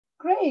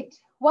Great.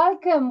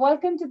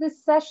 Welcome to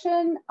this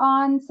session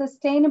on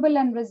sustainable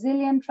and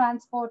resilient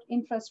transport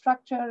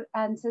infrastructure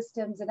and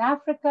systems in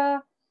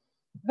Africa,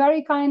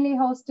 very kindly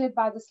hosted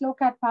by the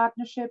SLOCAT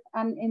Partnership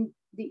and in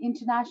the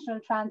International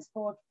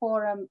Transport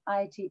Forum,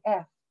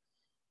 ITF.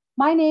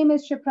 My name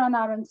is Shipra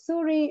Naran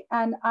Suri,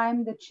 and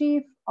I'm the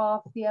Chief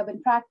of the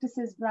Urban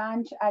Practices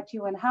Branch at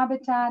UN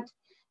Habitat,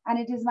 and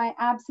it is my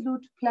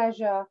absolute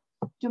pleasure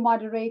to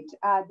moderate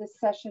this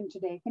session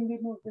today. Can we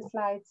move the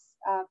slides,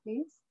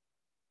 please?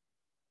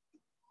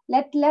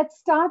 Let's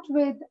start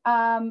with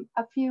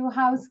a few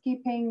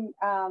housekeeping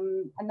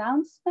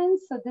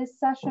announcements. So this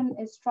session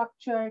is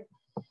structured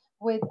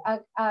with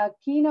a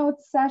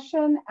keynote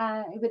session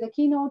with a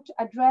keynote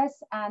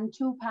address and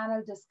two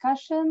panel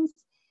discussions.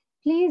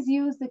 Please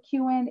use the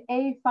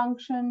Q&A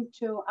function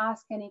to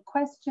ask any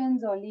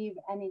questions or leave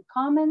any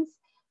comments.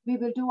 We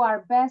will do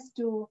our best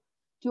to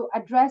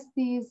address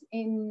these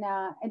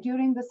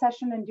during the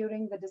session and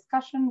during the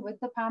discussion with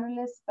the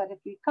panelists, but if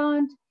we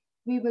can't,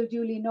 we will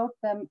duly note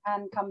them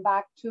and come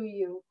back to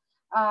you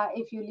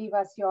if you leave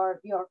us your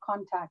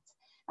contacts.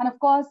 And of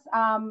course,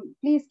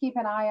 please keep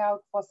an eye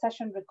out for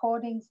session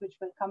recordings, which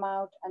will come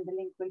out, and the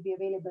link will be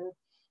available,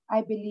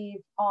 I believe,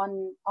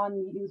 on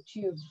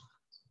YouTube.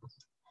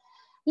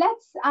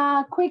 Let's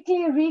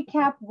quickly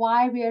recap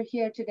why we are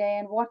here today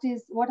and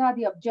what are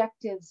the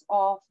objectives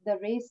of the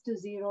Race to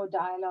Zero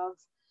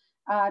Dialogues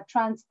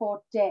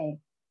Transport Day.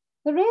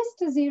 The Race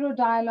to Zero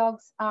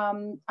dialogues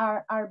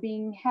are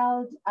being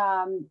held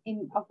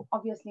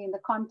obviously in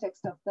the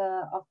context of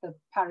the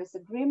Paris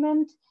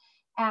Agreement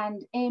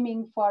and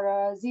aiming for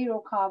a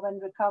zero carbon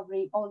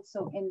recovery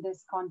also in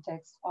this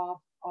context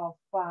of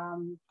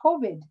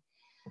COVID.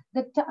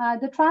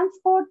 The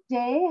Transport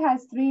Day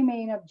has three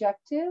main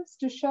objectives: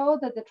 to show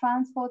that the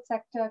transport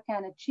sector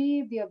can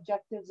achieve the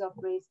objectives of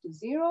Race to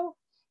Zero,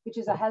 which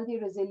is a healthy,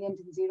 resilient,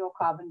 and zero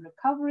carbon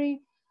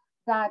recovery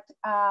that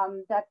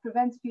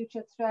prevents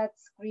future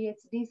threats,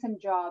 creates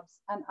decent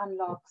jobs, and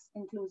unlocks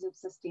inclusive,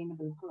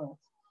 sustainable growth.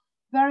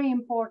 Very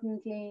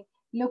importantly,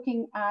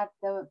 looking at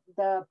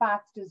the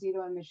path to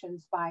zero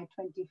emissions by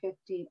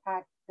 2050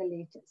 at the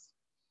latest.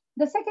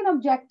 The second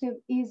objective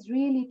is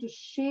really to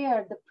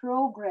share the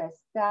progress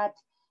that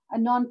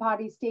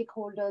non-party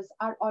stakeholders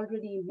are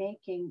already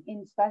making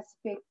in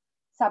specific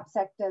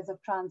subsectors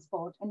of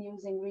transport and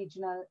using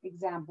regional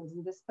examples.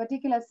 And this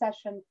particular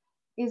session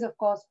is, of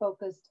course,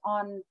 focused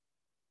on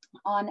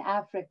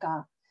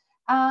Africa.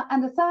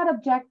 And the third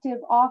objective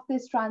of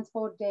this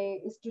Transport Day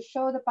is to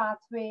show the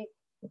pathway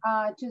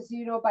to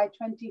zero by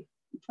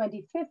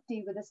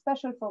 2050 with a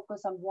special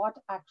focus on what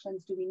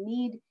actions do we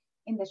need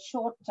in the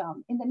short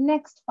term, in the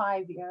next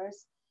 5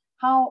 years.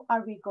 How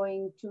are we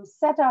going to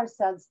set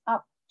ourselves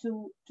up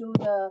to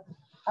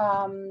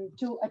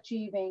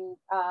achieving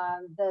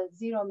the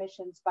zero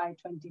emissions by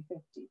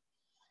 2050?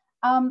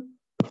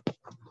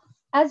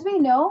 As we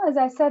know, as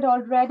I said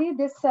already,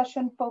 this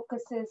session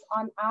focuses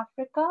on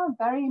Africa.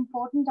 Very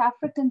important,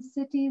 African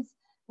cities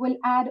will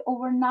add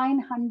over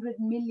 900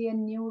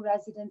 million new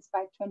residents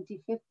by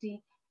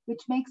 2050,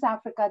 which makes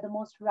Africa the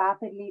most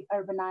rapidly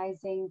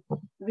urbanizing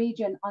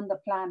region on the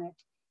planet.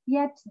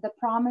 Yet the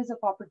promise of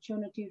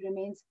opportunity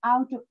remains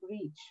out of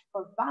reach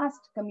for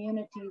vast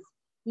communities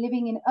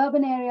living in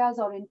urban areas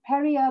or in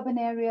peri-urban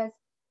areas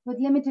with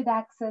limited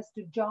access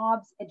to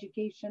jobs,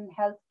 education,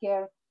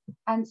 healthcare,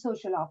 and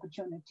social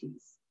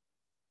opportunities.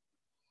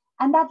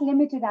 And that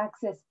limited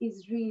access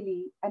is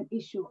really an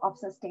issue of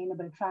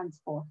sustainable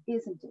transport,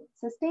 isn't it?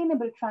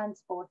 Sustainable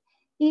transport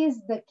is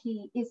the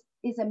key,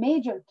 is a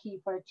major key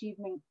for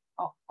achieving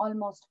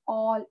almost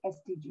all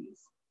SDGs.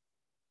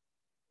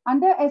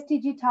 Under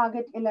SDG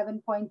target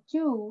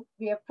 11.2,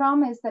 we have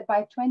promised that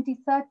by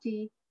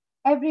 2030,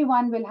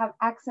 everyone will have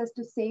access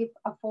to safe,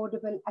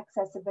 affordable,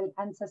 accessible,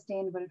 and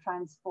sustainable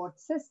transport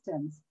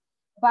systems.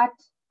 But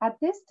at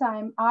this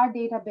time, our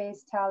database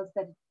tells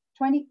that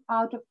 20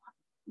 out of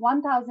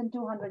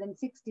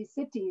 1,260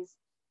 cities,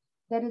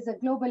 there is a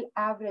global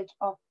average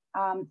of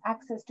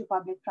access to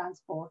public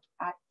transport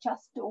at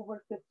just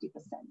over 50%.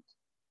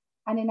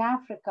 And in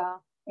Africa,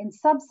 in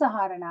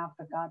sub-Saharan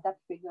Africa, that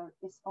figure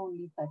is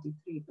only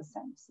 33%.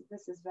 So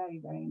this is very,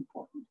 very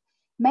important.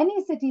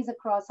 Many cities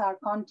across our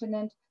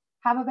continent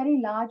have a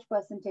very large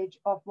percentage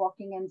of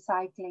walking and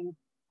cycling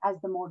as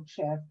the mode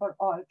share for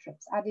all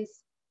trips.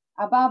 Addis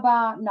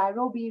Ababa,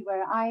 Nairobi,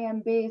 where I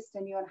am based,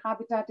 and UN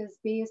Habitat is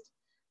based,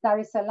 Dar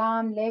es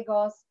Salaam,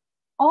 Lagos,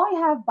 all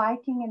have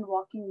biking and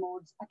walking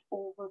modes at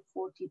over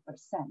 40%.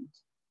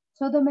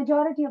 So the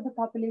majority of the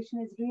population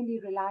is really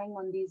relying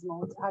on these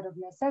modes out of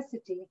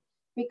necessity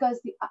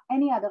because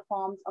any other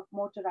forms of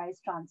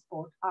motorized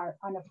transport are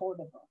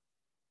unaffordable.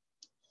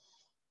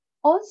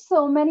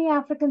 Also, many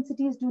African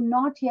cities do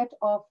not yet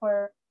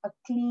offer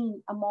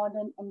a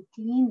modern and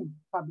clean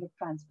public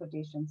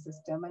transportation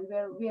system. And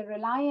we're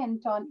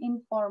reliant on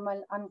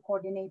informal,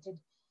 uncoordinated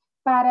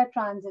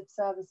paratransit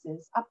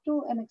services up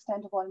to an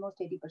extent of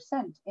almost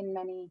 80% in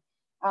many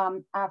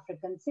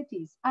African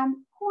cities. And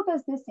who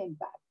does this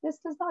impact? This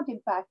does not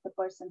impact the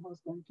person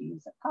who's going to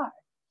use a car.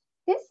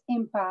 This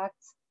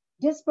impacts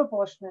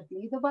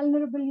disproportionately the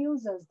vulnerable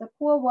users, the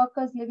poor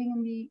workers living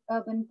in the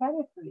urban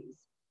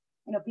peripheries,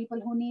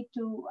 people who need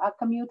to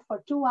commute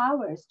for 2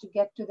 hours to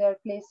get to their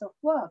place of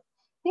work.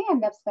 They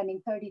end up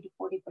spending 30 to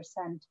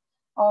 40%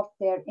 of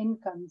their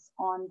incomes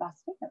on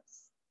bus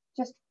fares,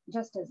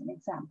 just as an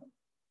example.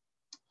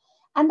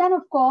 And then,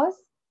 of course,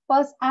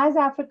 first, as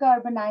Africa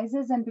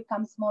urbanizes and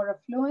becomes more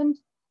affluent,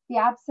 the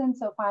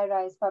absence of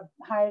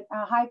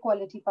high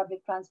quality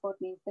public transport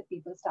means that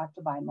people start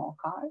to buy more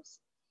cars.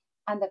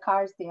 And the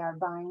cars they are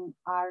buying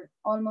are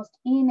almost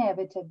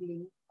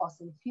inevitably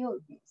fossil fuel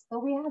based. So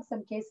we have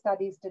some case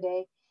studies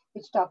today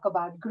which talk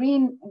about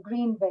green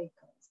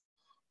vehicles.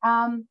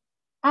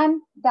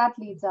 And that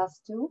leads us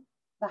to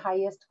the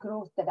highest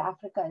growth that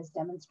Africa is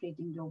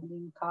demonstrating globally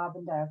in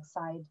carbon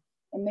dioxide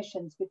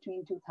emissions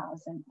between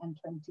 2000 and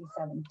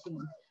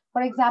 2017.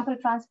 For example,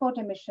 transport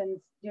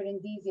emissions during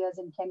these years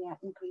in Kenya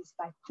increased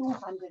by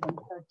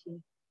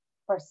 230%.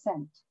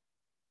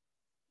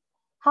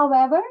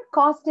 However,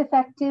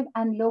 cost-effective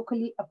and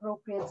locally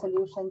appropriate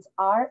solutions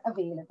are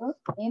available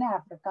in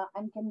Africa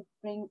and can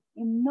bring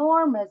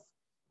enormous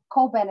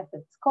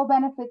co-benefits for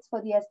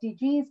the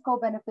SDGs,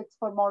 co-benefits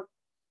for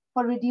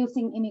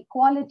reducing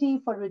inequality,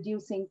 for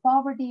reducing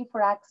poverty,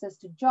 for access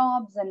to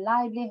jobs and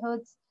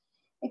livelihoods.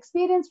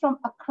 Experience from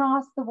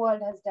across the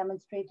world has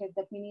demonstrated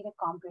that we need a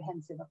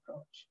comprehensive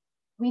approach.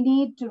 We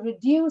need to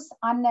reduce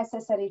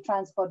unnecessary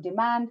transport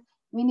demand.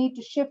 We need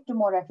to shift to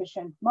more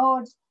efficient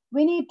modes.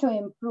 We need to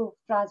improve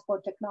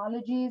transport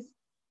technologies,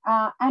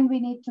 and we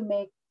need to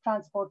make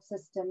transport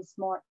systems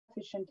more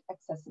efficient,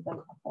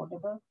 accessible,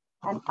 affordable,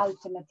 and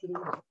ultimately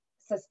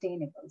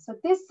sustainable. So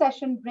this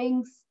session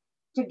brings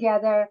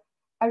together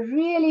a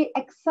really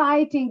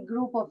exciting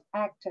group of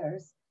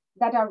actors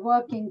that are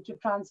working to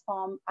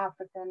transform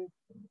African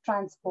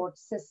transport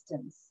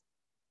systems.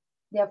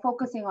 They're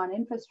focusing on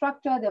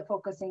infrastructure, they're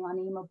focusing on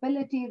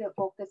e-mobility, they're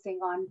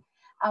focusing on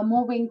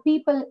moving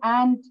people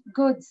and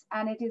goods.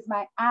 And it is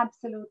my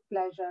absolute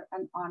pleasure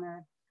and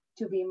honor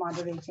to be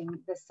moderating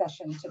this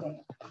session today.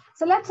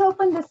 So let's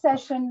open the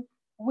session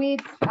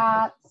with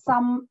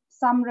some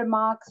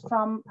remarks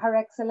from Her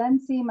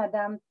Excellency,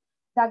 Madame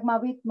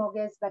Dagmawit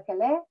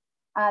Moges-Bekele,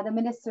 the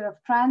Minister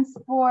of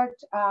Transport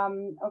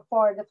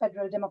for the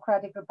Federal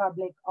Democratic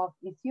Republic of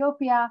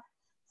Ethiopia.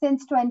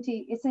 Since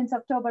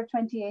October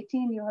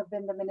 2018, you have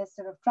been the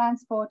Minister of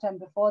Transport, and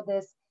before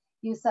this,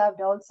 you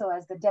served also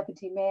as the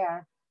Deputy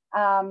Mayor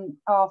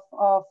of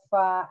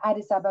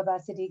Addis Ababa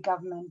City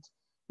Government.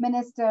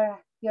 Minister,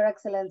 Your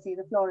Excellency,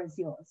 the floor is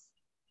yours.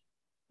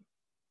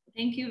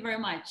 Thank you very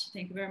much.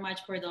 Thank you very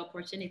much for the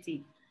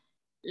opportunity.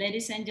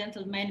 Ladies and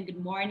gentlemen,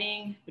 good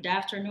morning, good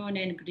afternoon,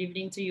 and good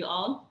evening to you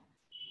all.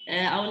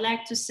 I would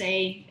like to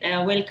say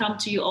welcome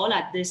to you all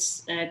at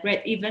this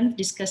great event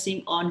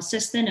discussing on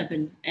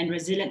sustainable and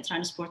resilient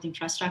transport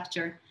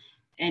infrastructure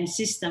and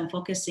system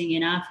focusing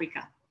in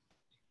Africa.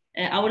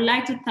 I would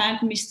like to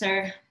thank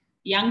Mr.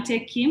 Yang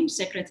Tae Kim,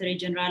 Secretary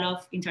General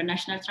of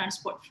International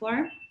Transport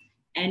Forum,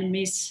 and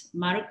Ms.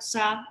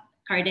 Maruksa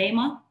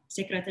Kardema,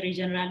 Secretary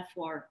General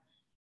for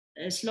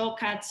Slow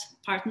Cut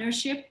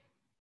Partnership,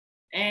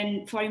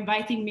 and for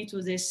inviting me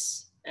to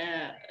this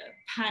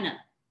panel.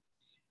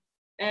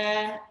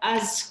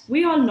 As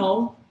we all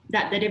know,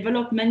 that the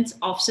development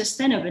of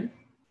sustainable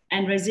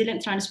and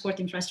resilient transport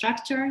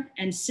infrastructure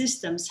and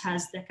systems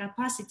has the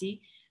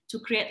capacity to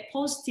create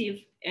positive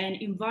and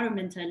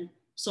environmental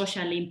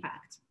social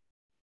impact.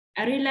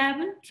 A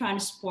reliable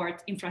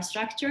transport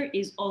infrastructure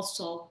is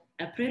also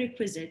a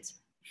prerequisite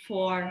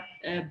for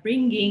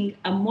bringing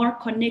a more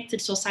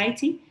connected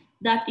society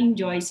that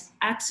enjoys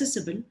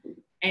accessible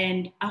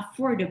and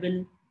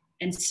affordable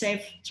and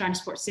safe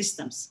transport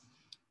systems.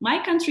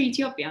 My country,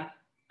 Ethiopia,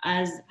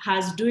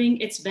 has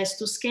doing its best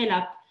to scale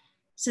up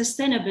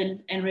sustainable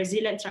and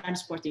resilient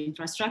transport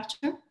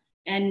infrastructure.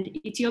 And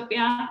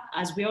Ethiopia,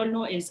 as we all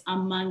know, is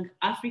among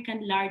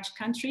African large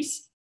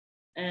countries,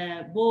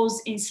 both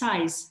in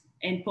size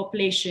and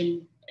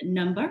population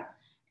number.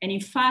 And in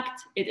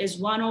fact, it is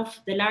one of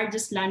the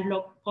largest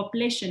landlocked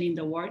population in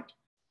the world.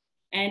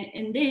 And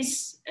in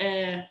this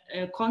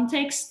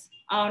context,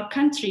 our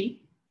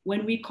country,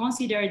 when we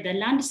consider the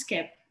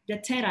landscape, the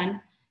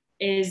terrain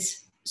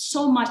is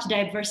so much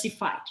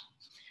diversified.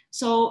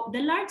 So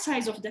the large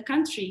size of the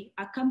country,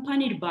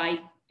 accompanied by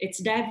its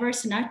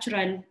diverse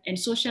natural and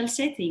social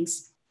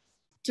settings,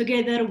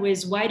 together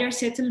with wider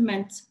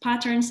settlement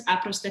patterns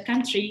across the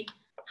country,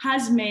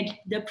 has made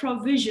the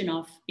provision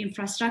of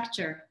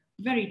infrastructure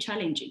very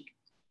challenging.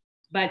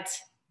 But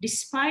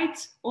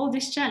despite all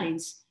this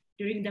challenge,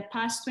 during the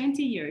past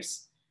 20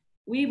 years,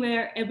 we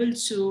were able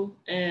to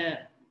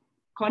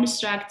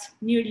construct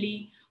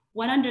nearly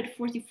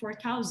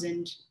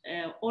 144,000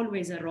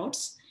 all-weather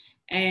roads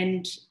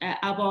and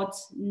about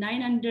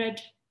 900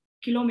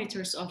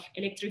 kilometers of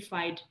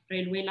electrified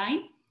railway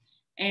line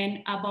and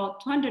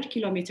about 200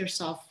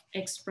 kilometers of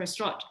express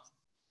road.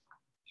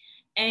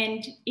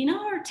 And in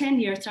our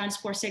 10-year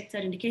transport sector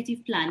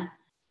indicative plan,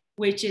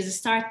 which is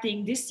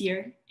starting this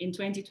year in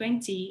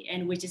 2020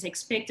 and which is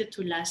expected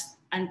to last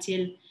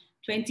until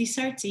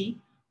 2030,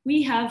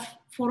 we have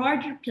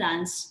forwarded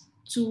plans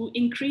to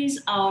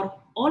increase our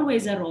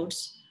all-weather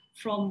roads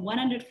from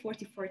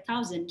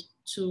 144,000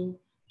 to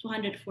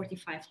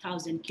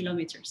 245,000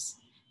 kilometers.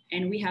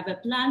 And we have a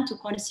plan to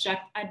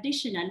construct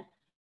additional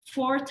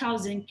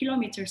 4,000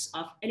 kilometers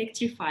of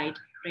electrified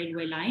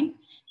railway line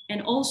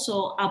and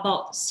also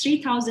about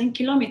 3,000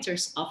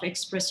 kilometers of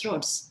express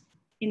roads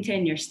in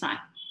 10 years' time.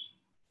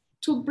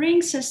 To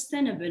bring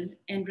sustainable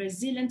and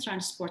resilient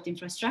transport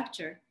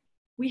infrastructure,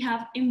 we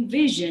have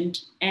envisioned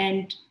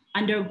and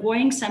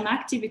undergoing some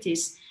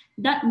activities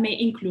that may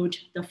include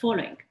the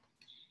following.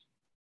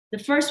 The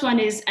first one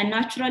is a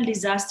natural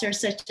disaster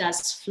such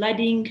as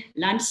flooding,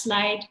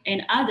 landslide,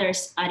 and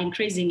others are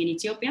increasing in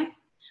Ethiopia.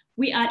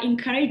 We are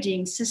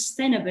encouraging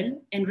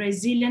sustainable and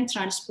resilient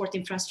transport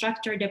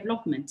infrastructure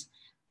development,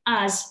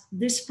 as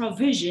this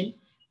provision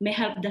may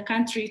help the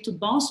country to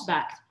bounce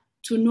back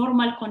to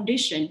normal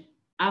condition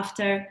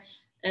after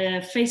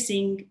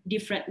facing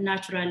different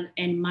natural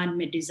and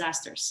man-made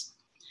disasters.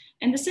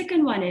 And the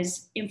second one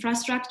is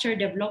infrastructure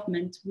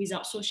development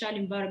without social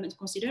environment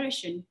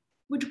consideration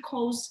would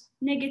cause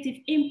negative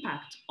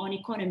impact on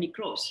economic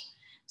growth.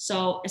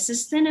 So a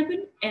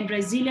sustainable and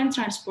resilient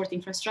transport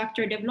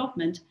infrastructure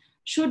development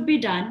should be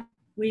done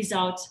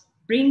without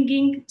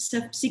bringing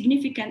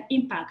significant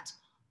impact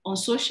on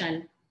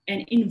social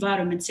and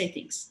environment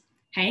settings.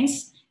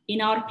 Hence,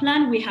 in our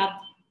plan, we have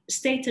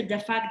stated the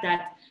fact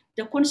that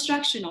the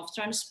construction of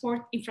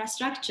transport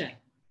infrastructure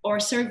or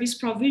service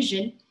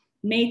provision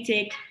may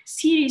take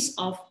series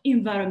of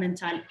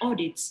environmental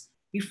audits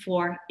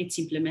before its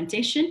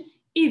implementation,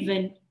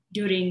 even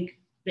during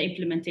the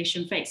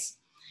implementation phase.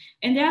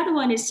 And the other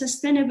one is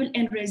sustainable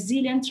and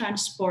resilient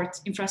transport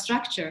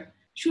infrastructure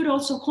should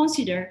also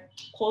consider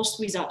cost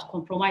without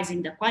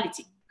compromising the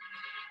quality.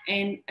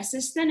 And a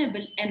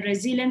sustainable and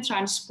resilient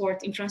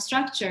transport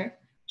infrastructure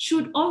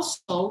should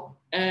also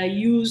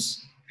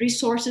use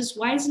resources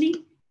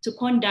wisely to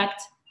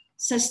conduct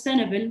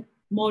sustainable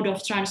mode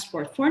of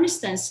transport. For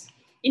instance,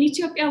 in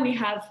Ethiopia, we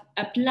have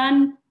a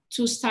plan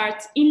to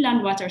start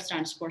inland water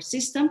transport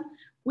system.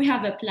 We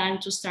have a plan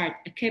to start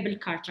a cable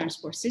car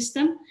transport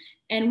system,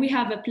 and we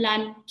have a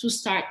plan to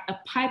start a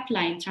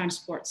pipeline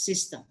transport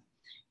system.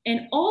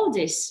 And all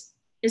this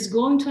is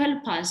going to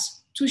help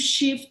us to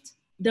shift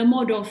the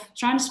mode of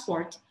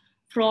transport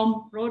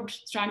from road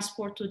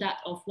transport to that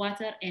of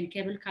water and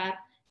cable car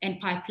and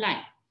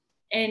pipeline.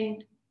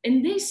 And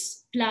in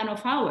this plan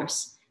of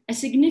ours, a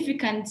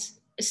significant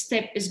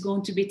step is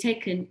going to be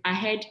taken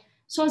ahead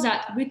so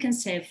that we can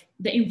save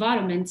the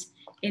environment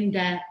in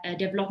the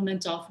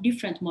development of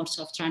different modes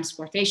of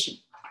transportation.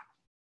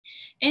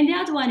 And the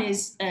other one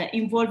is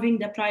involving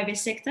the private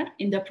sector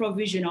in the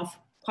provision of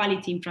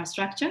quality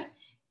infrastructure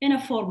in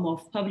a form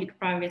of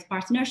public-private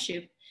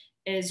partnership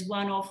is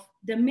one of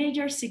the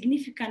major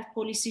significant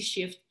policy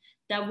shift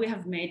that we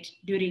have made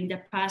during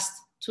the past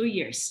 2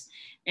 years.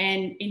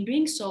 And in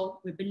doing so,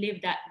 we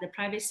believe that the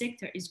private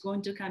sector is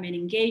going to come and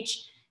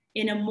engage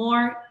in a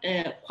more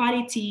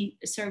quality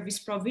service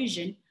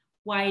provision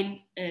while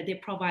they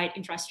provide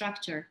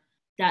infrastructure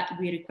that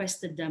we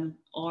requested them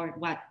or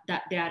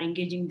that they are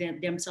engaging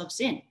themselves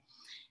in.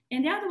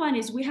 And the other one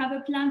is we have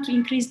a plan to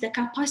increase the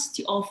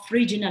capacity of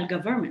regional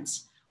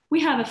governments. We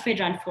have a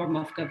federal form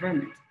of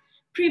government.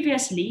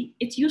 Previously,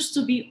 it used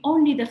to be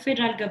only the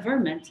federal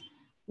government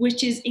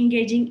which is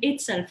engaging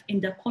itself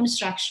in the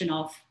construction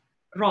of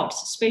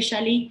roads,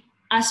 especially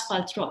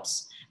asphalt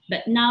roads.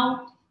 But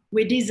now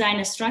we design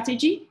a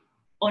strategy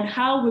on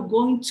how we're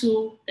going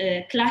to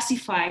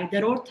classify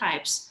the road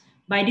types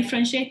by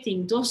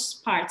differentiating those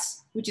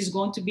parts which is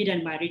going to be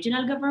done by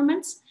regional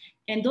governments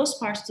and those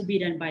parts to be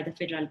done by the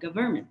federal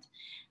government.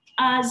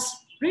 As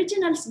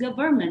regional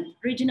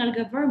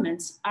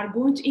governments are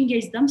going to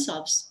engage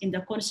themselves in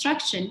the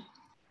construction,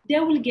 they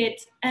will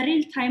get a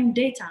real-time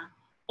data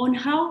on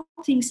how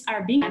things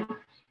are being done,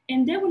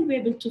 and they will be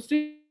able to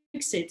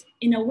fix it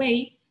in a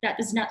way that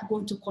is not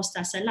going to cost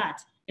us a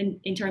lot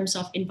in terms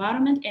of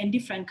environment and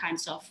different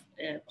kinds of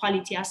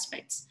quality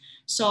aspects.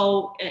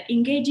 So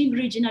engaging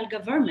regional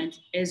government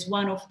is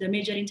one of the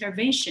major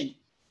interventions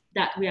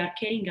that we are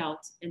carrying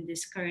out in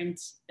this current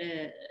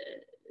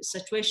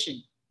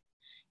situation.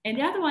 And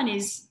the other one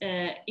is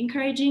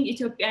encouraging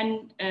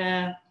Ethiopian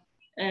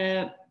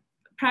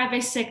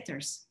private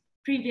sectors.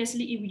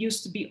 Previously, it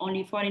used to be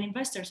only foreign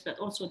investors, but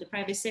also the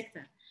private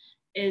sector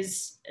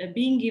is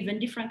being given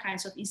different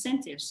kinds of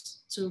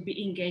incentives to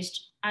be engaged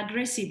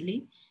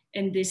aggressively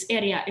in this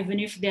area. Even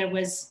if there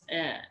was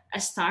a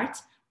start,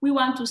 we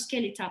want to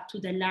scale it up to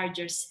the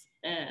largest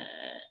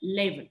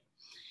level.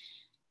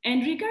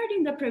 And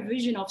regarding the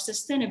provision of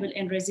sustainable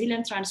and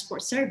resilient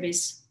transport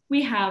service,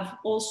 we have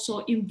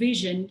also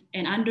envisioned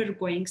and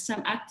undergoing some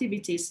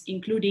activities,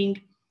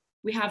 including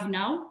we have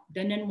now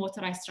the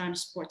non-motorized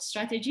transport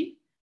strategy,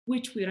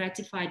 which we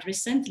ratified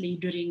recently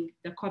during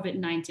the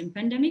COVID-19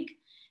 pandemic.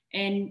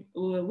 And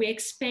we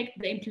expect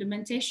the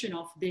implementation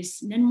of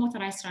this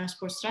non-motorized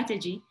transport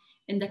strategy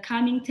in the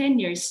coming 10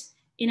 years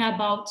in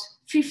about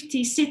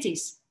 50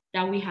 cities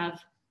that we have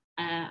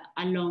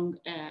along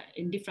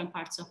in different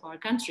parts of our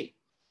country.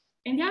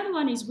 And the other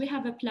one is we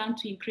have a plan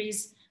to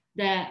increase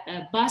the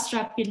bus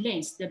rapid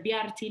lanes, the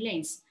BRT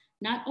lanes,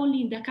 not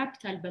only in the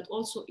capital, but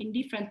also in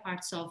different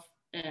parts of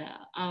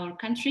our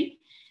country,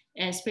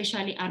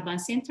 especially urban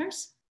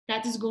centers.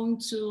 That is going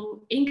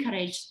to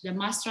encourage the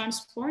mass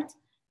transport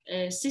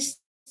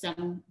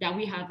system that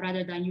we have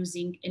rather than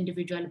using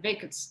individual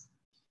vehicles.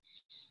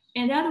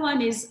 And the other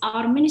one is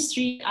our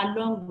ministry,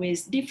 along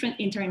with different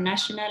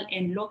international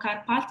and local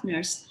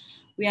partners,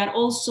 we are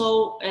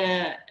also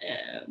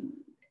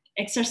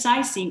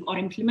exercising or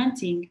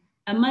implementing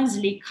a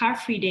monthly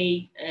car-free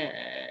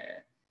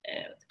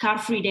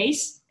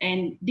days,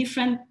 and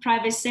different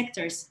private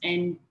sectors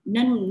and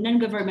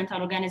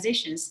non-governmental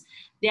organizations.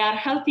 They are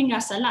helping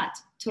us a lot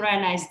to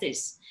realize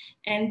this.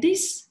 And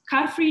these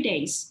car-free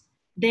days,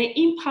 they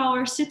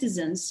empower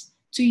citizens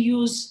to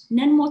use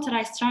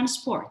non-motorized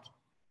transport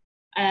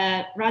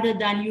rather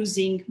than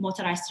using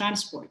motorized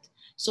transport.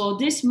 So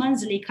this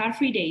monthly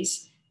car-free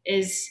days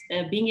is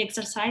being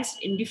exercised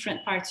in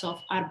different parts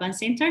of urban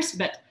centers,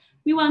 but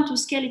we want to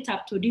scale it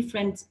up to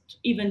different,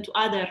 even to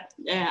other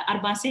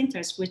urban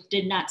centers which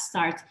did not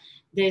start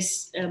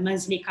this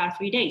monthly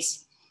car-free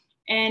days.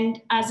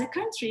 And as a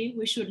country,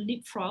 we should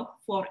leapfrog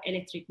for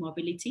electric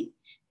mobility.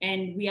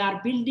 And we are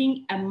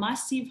building a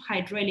massive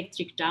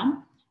hydroelectric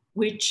dam,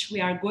 which we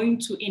are going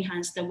to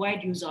enhance the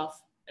wide use of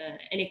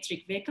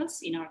electric vehicles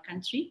in our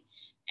country.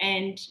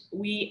 And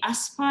we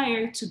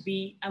aspire to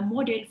be a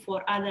model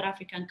for other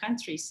African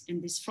countries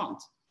in this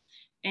front.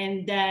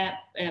 And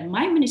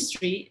my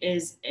ministry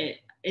is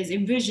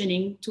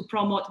envisioning to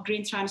promote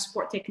green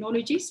transport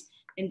technologies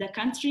in the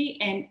country.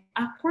 And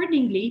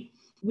accordingly,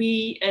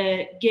 we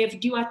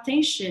gave due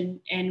attention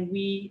and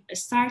we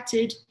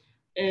started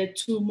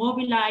to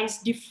mobilize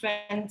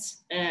different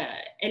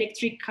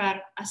electric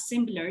car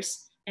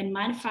assemblers and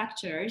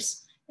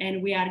manufacturers.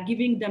 And we are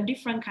giving them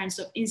different kinds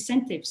of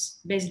incentives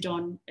based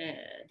on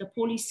the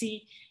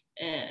policy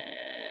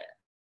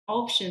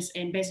options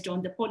and based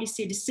on the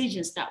policy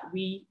decisions that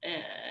we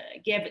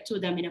gave to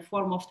them in a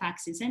form of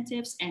tax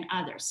incentives and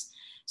others.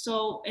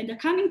 So in the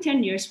coming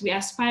 10 years, we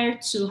aspire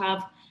to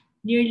have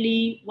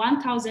nearly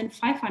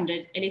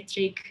 1,500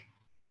 electric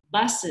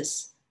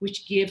buses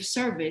which give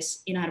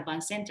service in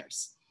urban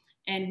centers.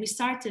 And we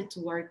started to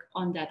work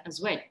on that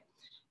as well.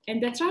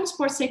 And the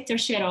transport sector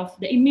share of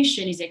the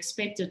emission is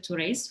expected to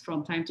rise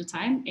from time to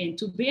time. And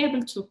to be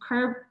able to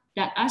curb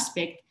that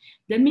aspect,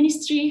 the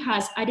ministry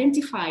has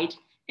identified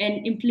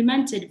and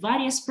implemented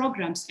various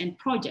programs and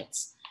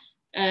projects,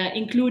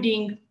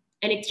 including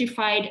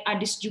electrified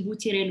Addis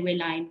Djibouti railway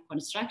line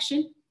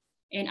construction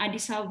and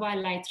Addis Ababa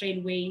light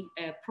railway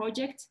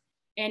project,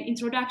 and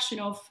introduction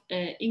of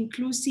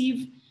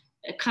inclusive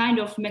kind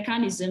of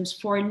mechanisms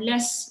for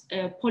less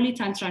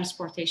pollutant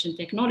transportation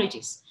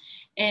technologies.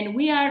 And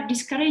we are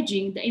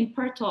discouraging the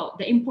import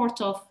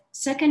of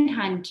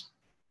second-hand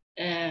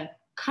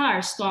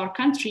cars to our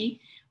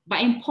country by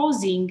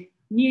imposing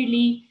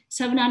nearly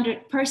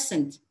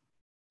 700%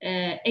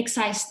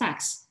 excise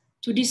tax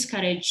to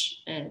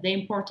discourage the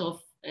import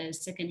of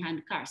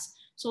second-hand cars.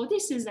 So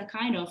this is the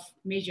kind of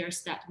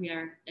measures that we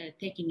are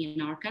taking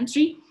in our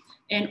country.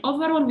 And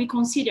overall, we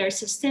consider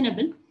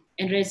sustainable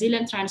and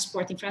resilient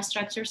transport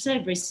infrastructure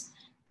service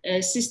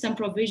system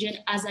provision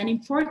as an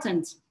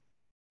important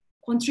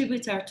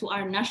contributor to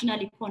our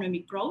national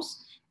economic growth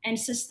and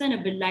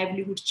sustainable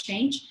livelihood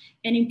change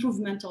and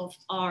improvement of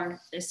our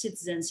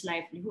citizens'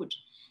 livelihood.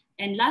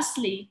 And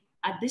lastly,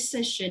 at this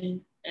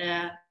session,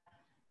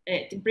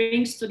 it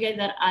brings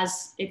together,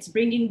 as it's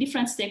bringing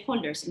different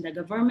stakeholders in the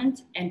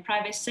government and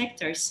private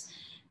sectors.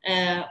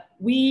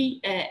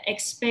 We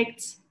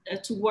expect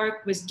to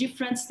work with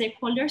different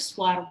stakeholders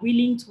who are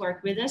willing to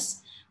work with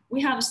us.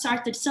 We have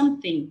started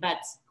something, but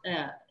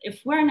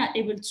if we're not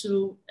able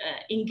to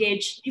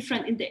engage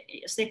different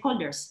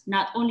stakeholders,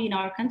 not only in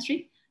our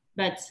country,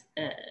 but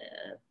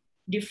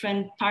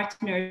different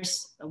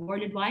partners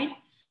worldwide,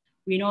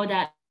 we know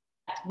that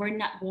we're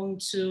not going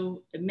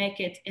to make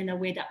it in the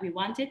way that we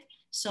want it.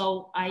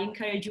 So I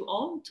encourage you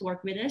all to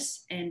work with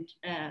us and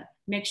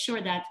make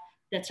sure that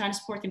the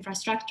transport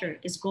infrastructure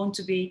is going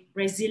to be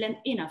resilient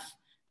enough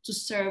to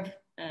serve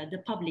the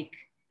public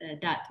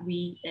that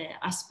we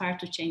aspire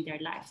to change their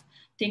life.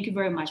 Thank you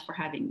very much for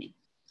having me.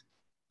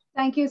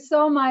 Thank you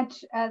so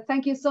much.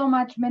 Thank you so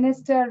much,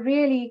 Minister.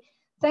 Really,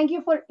 thank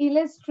you for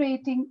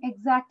illustrating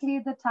exactly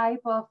the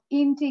type of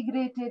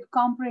integrated,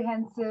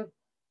 comprehensive,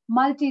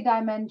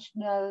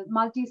 multi-dimensional,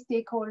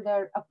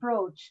 multi-stakeholder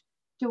approach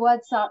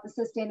towards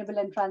sustainable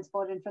and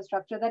transport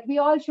infrastructure that we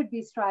all should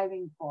be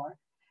striving for.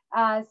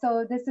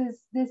 So this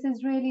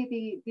is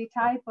really the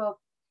type of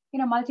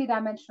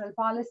multi-dimensional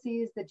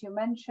policies that you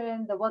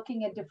mentioned, the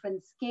working at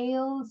different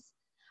scales,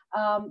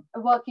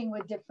 working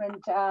with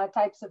different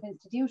types of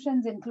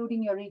institutions,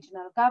 including your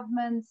regional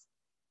governments,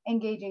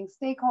 engaging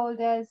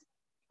stakeholders.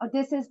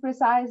 This is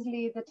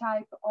precisely the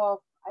type of,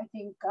 I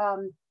think,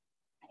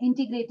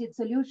 integrated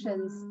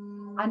solutions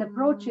and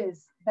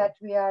approaches that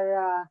we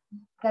are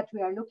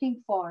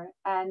looking for,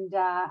 and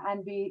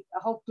we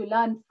hope to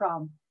learn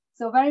from.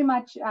 So very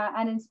much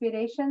an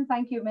inspiration.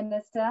 Thank you,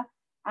 Minister.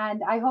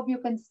 And I hope you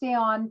can stay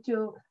on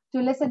to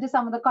listen to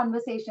some of the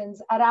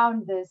conversations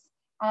around this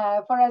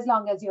for as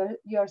long as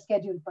your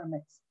schedule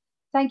permits.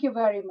 Thank you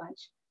very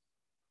much.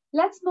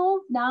 Let's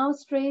move now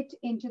straight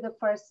into the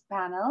first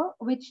panel,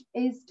 which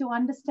is to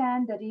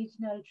understand the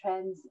regional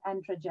trends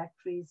and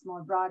trajectories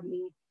more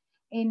broadly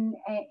in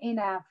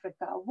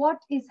Africa. What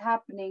is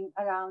happening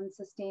around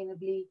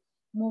sustainably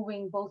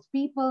moving both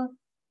people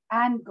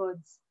and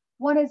goods?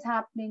 What is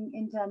happening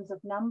in terms of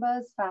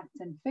numbers, facts,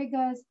 and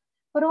figures?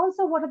 But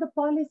also, what are the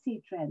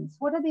policy trends?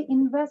 What are the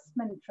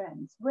investment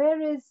trends? Where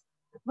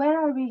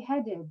are we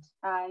headed?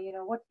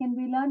 What can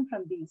we learn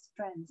from these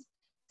trends?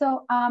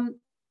 So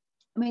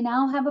we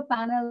now have a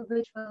panel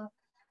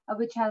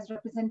which has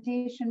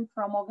representation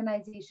from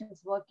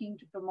organizations working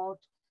to promote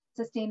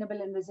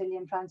sustainable and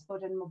resilient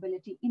transport and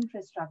mobility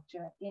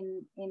infrastructure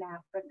in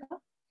Africa.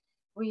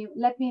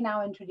 Let me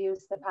now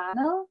introduce the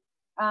panel.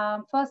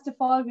 First of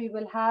all, we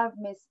will have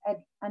Ms.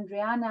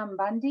 Adriana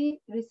Mbandi,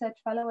 Research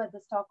Fellow at the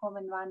Stockholm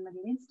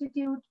Environmental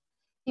Institute,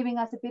 giving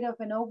us a bit of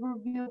an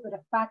overview, a bit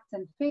of facts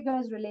and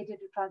figures related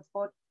to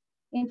transport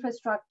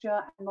infrastructure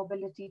and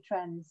mobility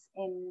trends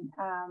in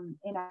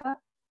Africa.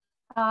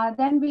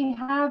 Then we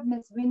have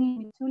Ms.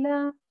 Winnie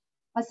Mitula,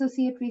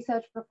 Associate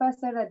Research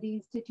Professor at the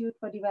Institute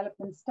for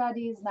Development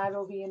Studies,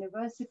 Nairobi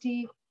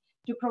University,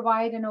 to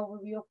provide an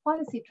overview of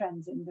policy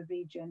trends in the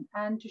region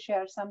and to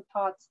share some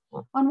thoughts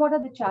on what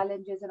are the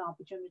challenges and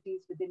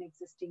opportunities within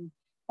existing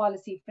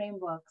policy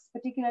frameworks,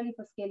 particularly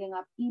for scaling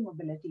up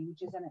e-mobility,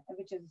 which is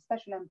a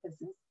special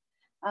emphasis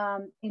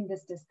in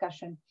this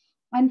discussion.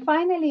 And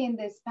finally, in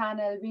this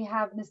panel, we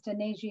have Mr.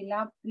 Neji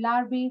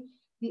Larbi,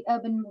 the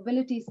Urban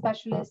Mobility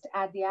Specialist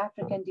at the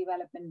African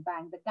Development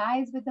Bank, the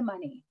guys with the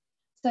money.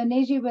 So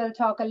Neji will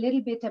talk a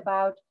little bit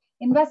about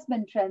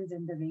investment trends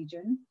in the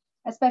region,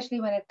 especially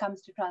when it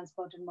comes to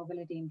transport and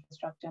mobility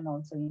infrastructure and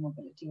also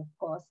e-mobility, of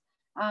course,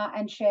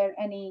 and share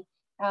any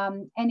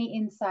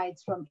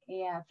insights from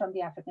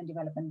the African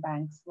Development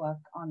Bank's work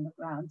on the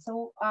ground.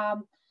 So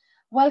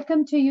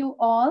welcome to you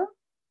all.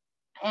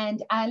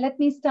 And let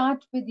me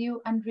start with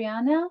you,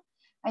 Adriana.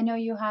 I know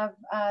you have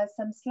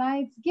some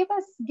slides. Give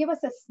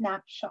us a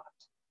snapshot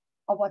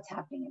of what's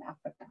happening in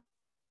Africa.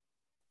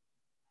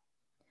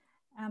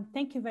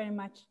 Thank you very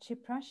much,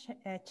 Chipra,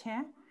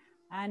 Chair.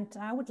 And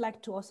I would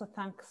like to also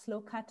thank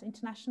SlowCut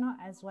International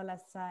as well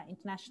as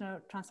International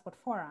Transport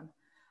Forum.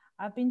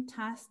 I've been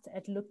tasked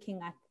at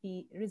looking at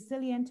the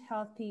resilient,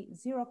 healthy,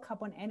 zero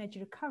carbon energy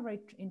recovery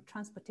in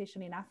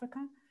transportation in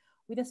Africa,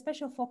 with a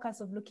special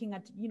focus of looking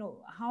at,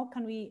 how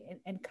can we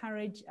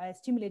encourage,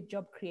 stimulate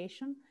job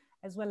creation,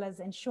 as well as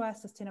ensure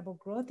sustainable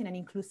growth in an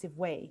inclusive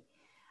way.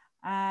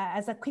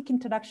 As a quick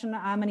introduction,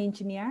 I'm an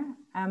engineer,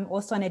 I'm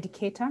also an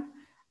educator,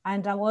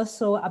 and I'm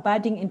also a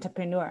budding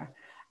entrepreneur.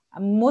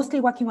 I'm mostly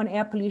working on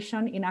air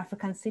pollution in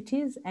African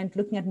cities and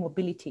looking at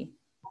mobility.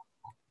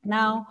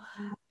 Now,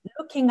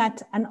 looking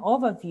at an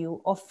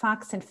overview of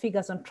facts and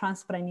figures on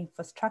transport and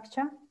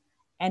infrastructure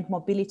and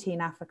mobility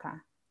in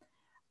Africa.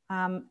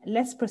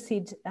 Let's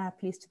proceed,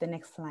 please, to the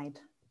next slide.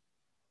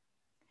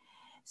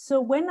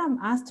 So when I'm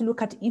asked to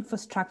look at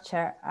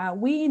infrastructure,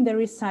 we in the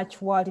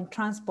research world in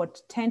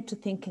transport tend to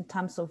think in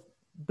terms of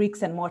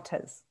bricks and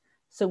mortars.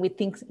 So we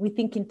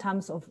think in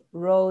terms of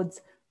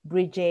roads,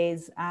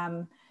 bridges.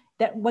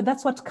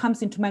 That's what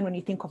comes into mind when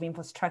you think of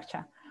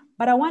infrastructure.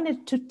 But I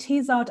wanted to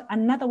tease out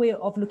another way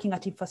of looking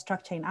at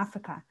infrastructure in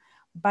Africa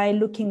by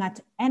looking at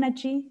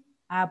energy,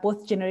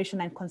 both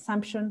generation and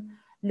consumption,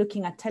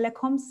 looking at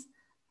telecoms,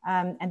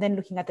 and then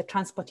looking at the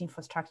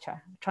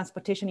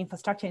transportation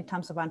infrastructure in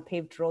terms of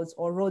unpaved roads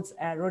or roads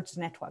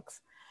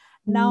networks.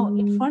 Now,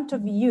 in front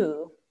of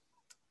you,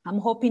 I'm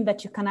hoping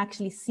that you can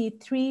actually see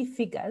three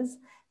figures.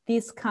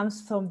 This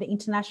comes from the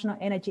International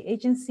Energy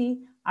Agency,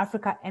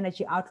 Africa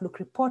Energy Outlook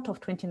Report of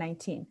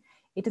 2019.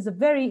 It is a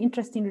very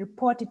interesting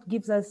report. It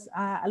gives us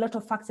a lot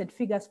of facts and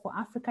figures for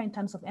Africa in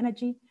terms of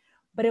energy,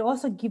 but it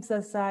also gives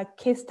us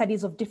case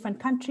studies of different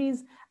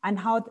countries and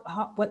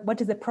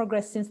what is the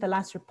progress since the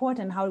last report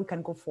and how we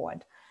can go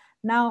forward.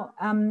 Now,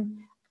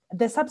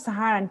 the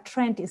sub-Saharan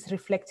trend is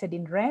reflected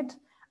in red.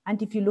 And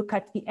if you look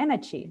at the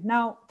energy,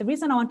 now the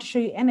reason I want to show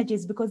you energy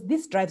is because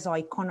this drives our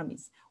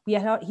economies. We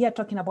are here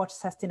talking about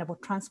sustainable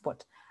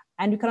transport,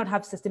 and we cannot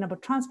have sustainable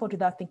transport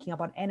without thinking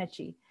about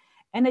energy.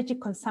 Energy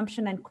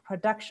consumption and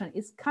production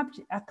is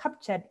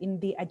captured in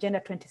the Agenda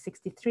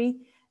 2063,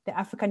 the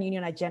African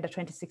Union Agenda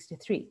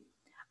 2063.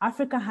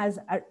 Africa has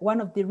one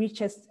of the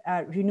richest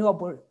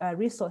renewable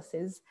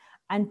resources,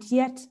 and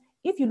yet,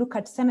 if you look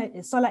at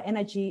solar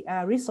energy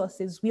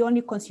resources, we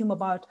only produce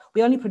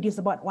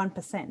about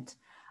 1%.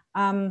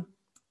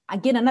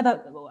 Again,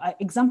 another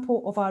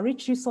example of our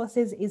rich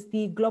resources is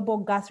the global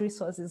gas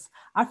resources.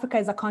 Africa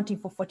is accounting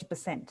for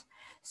 40%.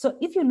 So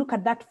if you look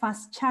at that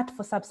first chart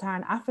for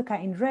sub-Saharan Africa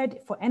in red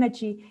for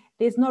energy,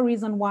 there's no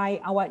reason why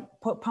our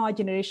power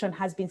generation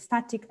has been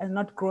static and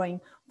not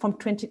growing from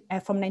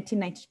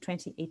 1990 to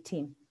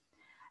 2018.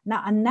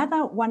 Now,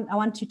 another one I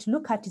want you to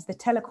look at is the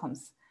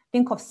telecoms.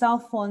 Think of cell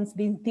phones,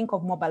 think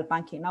of mobile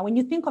banking. Now, when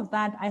you think of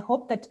that, I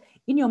hope that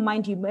in your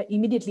mind, you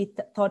immediately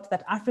thought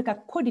that Africa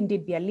could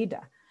indeed be a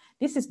leader.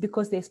 This is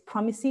because there's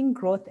promising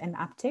growth and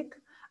uptake,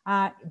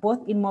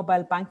 both in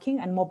mobile banking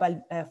and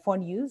mobile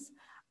phone use.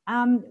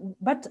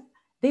 But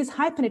there's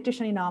high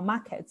penetration in our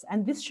markets,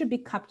 and this should be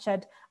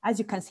captured. As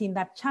you can see in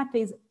that chart,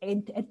 there's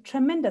a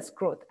tremendous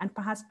growth and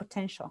perhaps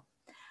potential.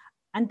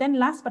 And then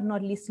last but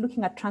not least,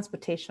 looking at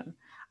transportation,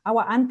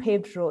 our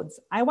unpaved roads.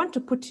 I want to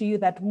put to you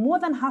that more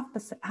than half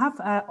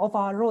of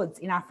our roads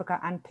in Africa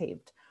are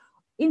unpaved.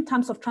 In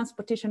terms of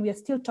transportation, we are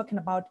still talking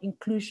about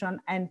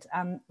inclusion and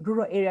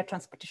rural area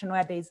transportation,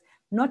 where there's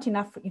not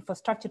enough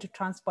infrastructure to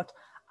transport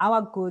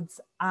our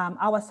goods,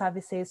 our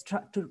services,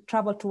 to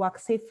travel to work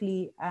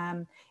safely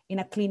in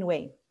a clean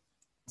way.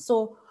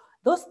 So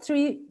those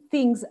three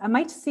things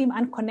might seem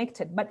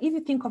unconnected, but if you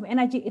think of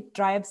energy, it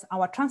drives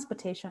our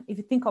transportation. If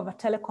you think of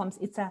telecoms,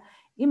 it's an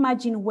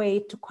emerging way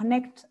to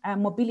connect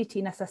mobility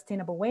in a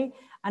sustainable way.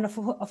 And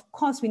of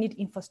course, we need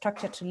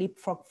infrastructure to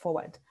leapfrog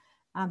forward.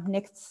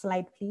 Next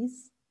slide,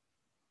 please.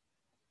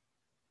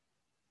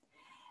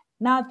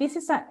 Now, this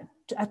is a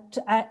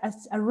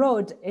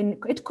road,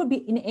 it could be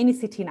in any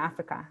city in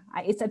Africa.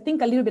 It's, I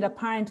think, a little bit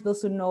apparent,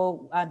 those who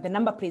know the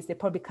number plates, they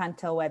probably can't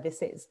tell where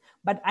this is.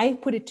 But I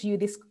put it to you,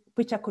 this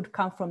picture could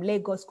come from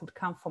Lagos, could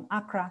come from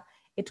Accra,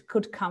 it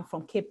could come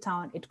from Cape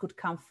Town, it could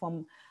come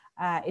from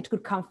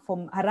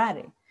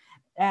Harare.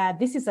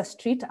 This is a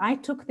street. I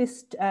took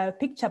this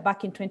picture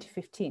back in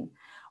 2015.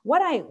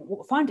 What I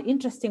found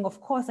interesting, of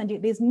course, and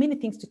there's many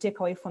things to take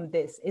away from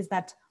this, is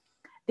that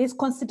there's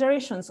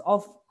considerations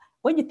of,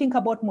 when you think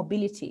about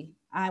mobility,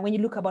 when you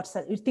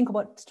think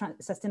about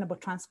sustainable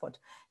transport,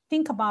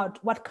 think about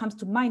what comes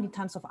to mind in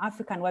terms of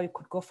Africa and where we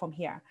could go from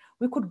here.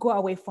 We could go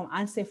away from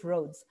unsafe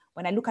roads.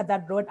 When I look at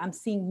that road, I'm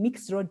seeing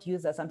mixed road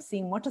users. I'm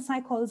seeing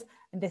motorcycles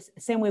in the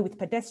same way with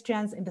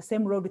pedestrians, in the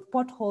same road with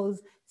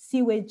potholes,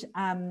 sewage,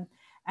 and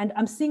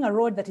I'm seeing a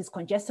road that is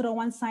congested on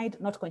one side,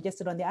 not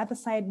congested on the other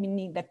side,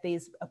 meaning that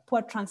there's a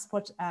poor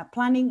transport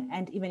planning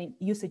and even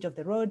usage of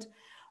the road.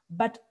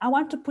 But I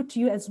want to put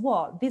to you as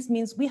well, this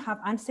means we have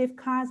unsafe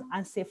cars,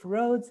 unsafe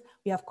roads,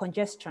 we have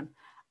congestion,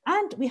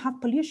 and we have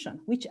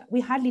pollution, which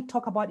we hardly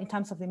talk about in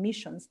terms of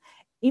emissions,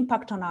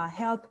 impact on our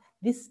health.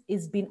 This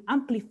is being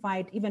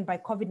amplified even by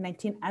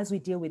COVID-19 as we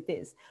deal with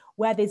this,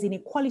 where there's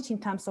inequality in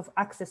terms of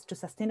access to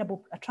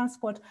sustainable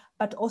transport,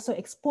 but also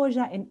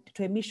exposure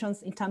to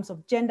emissions in terms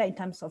of gender, in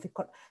terms of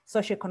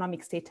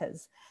socioeconomic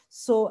status.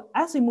 So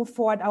as we move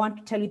forward, I want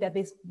to tell you that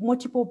there's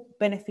multiple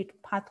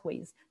benefit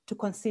pathways to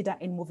consider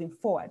in moving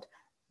forward.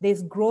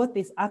 There's growth,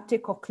 there's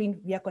uptake of clean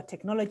vehicle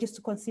technologies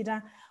to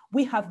consider.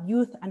 We have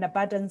youth and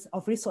abundance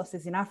of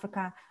resources in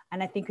Africa,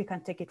 and I think we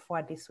can take it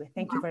forward this way.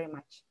 Thank you very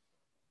much.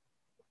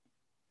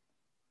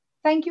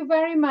 Thank you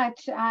very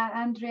much,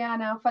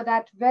 Andriana, for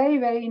that very,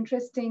 very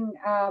interesting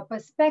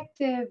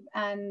perspective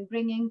and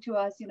bringing to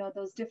us,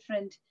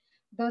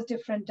 those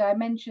different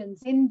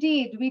dimensions.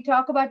 Indeed, we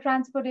talk about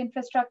transport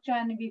infrastructure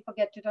and we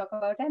forget to talk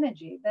about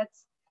energy.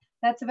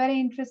 That's a very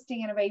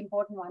interesting and a very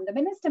important one. The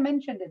minister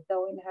mentioned it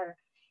though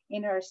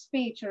in her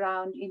speech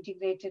around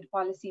integrated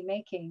policy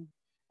making,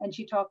 and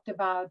she talked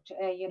about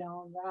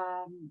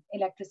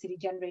electricity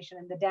generation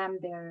and the dam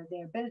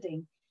they're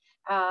building.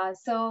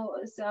 So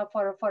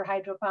for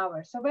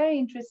hydropower. So very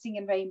interesting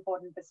and very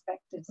important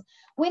perspectives.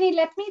 Winnie,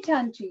 let me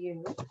turn to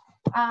you.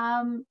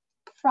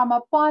 From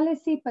a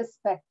policy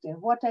perspective,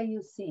 what are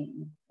you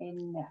seeing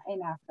in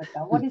Africa?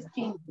 What is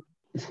changing?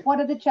 What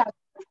are the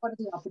challenges? What are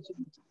the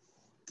opportunities?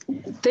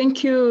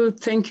 Thank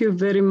you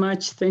very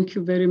much. Thank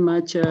you very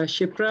much,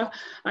 Shipra.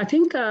 I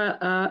think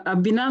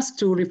I've been asked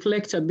to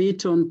reflect a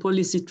bit on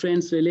policy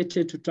trends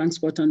related to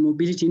transport and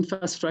mobility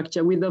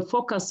infrastructure with a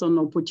focus on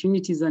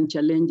opportunities and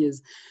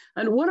challenges.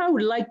 And what I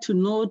would like to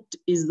note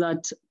is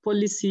that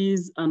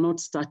policies are not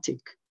static.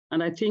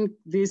 And I think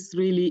this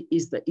really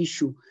is the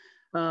issue.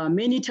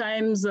 Many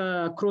times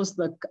across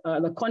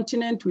the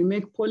continent, we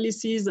make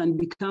policies and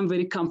become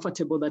very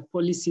comfortable that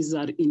policies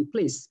are in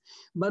place.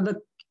 But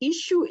the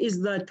issue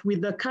is that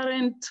with the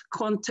current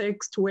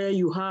context where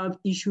you have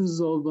issues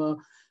of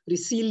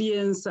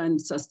resilience and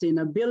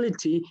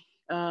sustainability,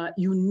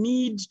 you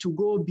need to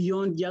go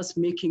beyond just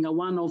making a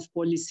one-off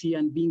policy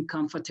and being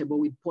comfortable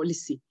with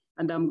policy.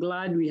 And I'm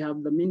glad we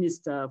have the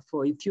Minister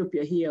for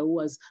Ethiopia here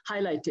who has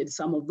highlighted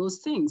some of those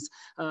things,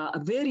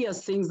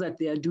 various things that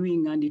they are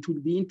doing. And it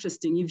would be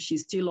interesting if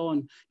she's still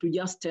on to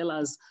just tell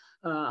us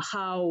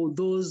how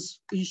those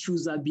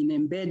issues have been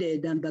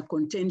embedded and the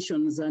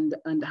contentions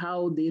and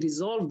how they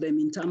resolve them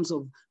in terms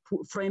of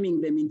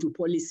framing them into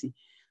policy.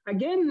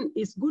 Again,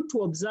 it's good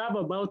to observe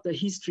about the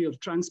history of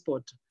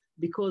transport,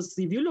 because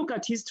if you look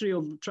at history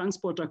of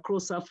transport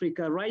across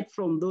Africa, right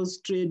from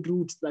those trade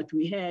routes that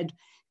we had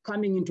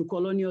coming into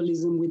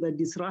colonialism with a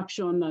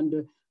disruption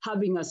and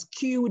having a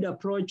skewed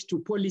approach to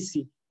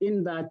policy,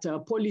 in that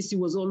policy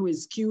was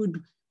always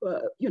skewed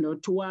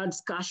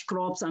towards cash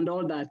crops and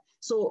all that.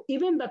 So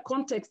even the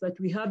context that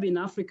we have in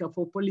Africa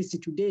for policy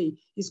today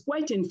is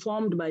quite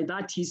informed by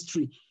that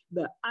history.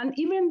 And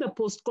even the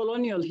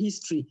post-colonial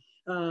history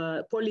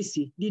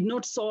policy did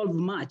not solve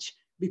much,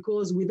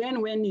 because we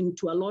then went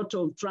into a lot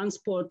of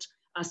transport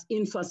as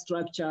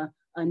infrastructure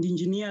and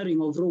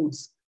engineering of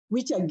roads.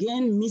 which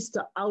again missed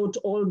out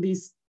all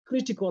these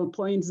critical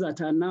points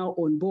that are now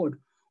on board.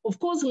 Of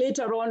course,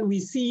 later on, we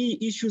see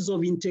issues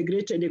of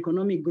integrated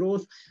economic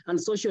growth and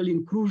social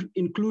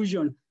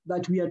inclusion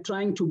that we are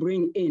trying to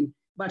bring in.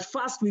 But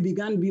first, we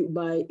began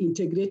by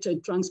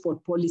integrated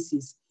transport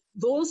policies.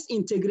 Those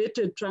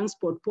integrated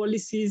transport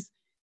policies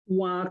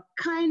were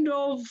kind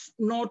of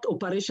not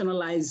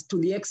operationalized to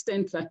the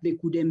extent that they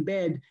could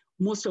embed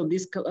most of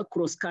these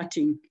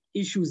cross-cutting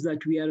issues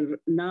that we are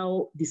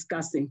now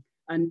discussing.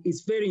 And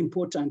it's very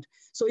important.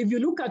 So if you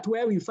look at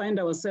where we find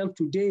ourselves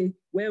today,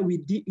 where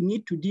we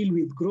need to deal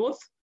with growth,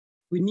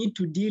 we need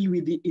to deal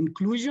with the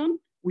inclusion,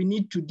 we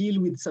need to deal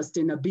with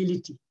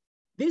sustainability.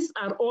 These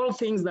are all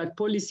things that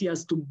policy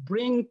has to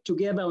bring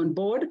together on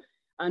board.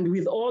 And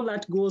with all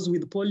that goes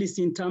with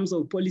policy in terms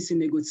of policy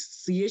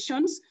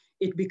negotiations,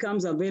 it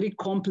becomes a very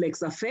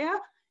complex affair.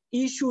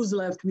 Issues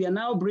that we are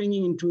now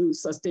bringing into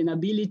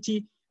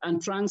sustainability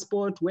and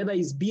transport, whether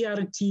it's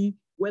BRT,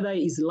 whether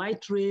it's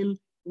light rail,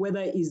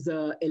 whether it's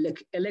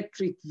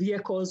electric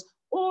vehicles,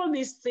 all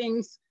these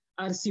things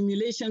are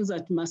simulations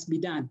that must be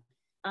done.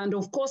 And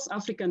of course,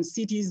 African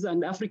cities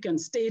and African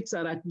states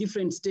are at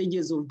different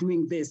stages of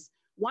doing this.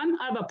 One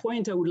other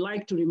point I would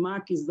like to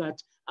remark is that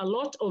a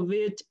lot of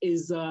it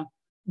is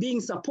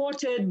being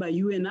supported by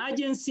UN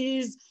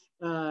agencies,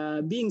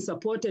 being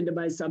supported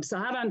by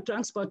Sub-Saharan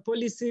Transport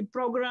Policy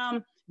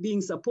Program, being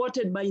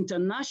supported by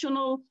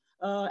international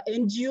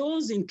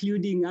NGOs,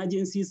 including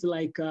agencies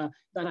like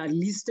that are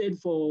listed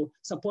for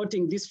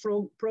supporting this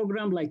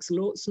program, like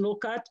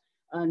SNOCAT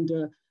and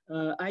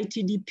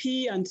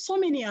ITDP and so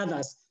many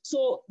others.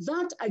 So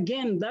that,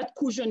 again, that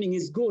cushioning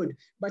is good.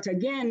 But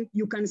again,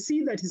 you can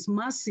see that it's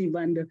massive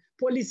and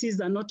policies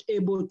are not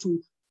able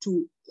to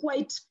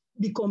quite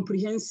be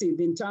comprehensive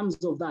in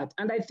terms of that.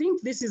 And I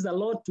think this is a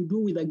lot to do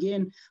with,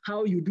 again,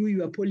 how you do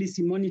your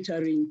policy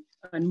monitoring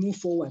and move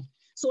forward.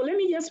 So let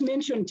me just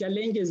mention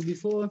challenges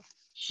before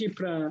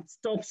Shipra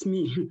stops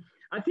me.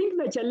 I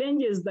think the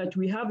challenges that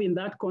we have in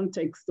that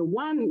context,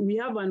 one, we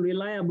have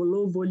unreliable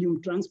low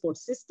volume transport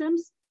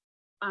systems.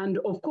 And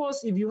of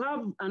course, if you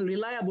have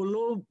unreliable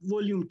low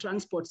volume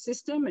transport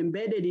system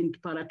embedded in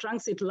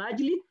paratransit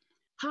largely,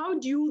 how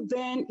do you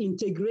then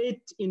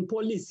integrate in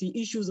policy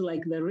issues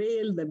like the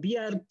rail, the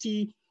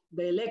BRT,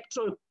 the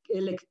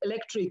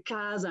electric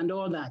cars and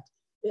all that?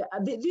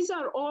 These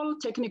are all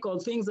technical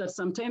things that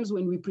sometimes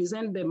when we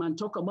present them and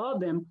talk about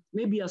them,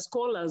 maybe as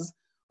scholars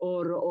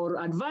or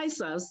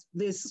advisors,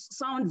 they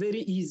sound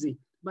very easy.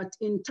 But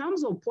in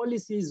terms of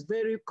policy, it's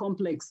very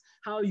complex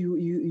how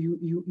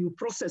you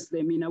process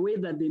them in a way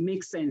that they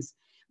make sense.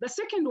 The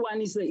second one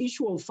is the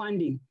issue of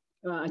funding,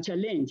 a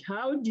challenge.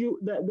 How do you,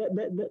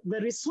 the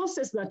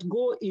resources that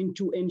go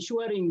into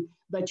ensuring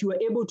that you are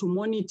able to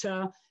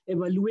monitor,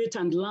 evaluate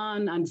and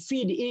learn and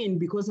feed in,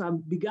 because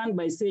I've begun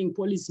by saying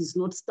policy is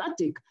not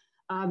static,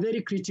 are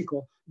very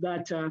critical,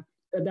 that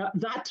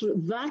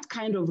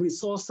kind of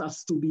resource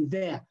has to be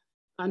there.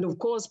 And of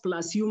course,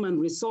 plus human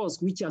resource,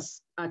 which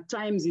at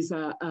times is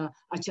a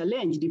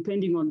challenge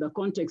depending on the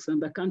context and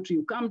the country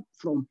you come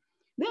from.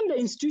 Then the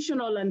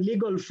institutional and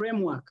legal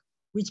framework,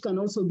 which can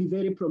also be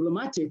very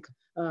problematic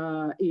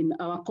in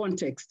our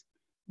context.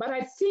 But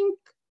I think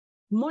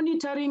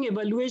monitoring,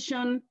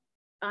 evaluation,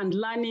 and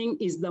learning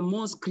is the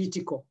most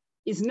critical.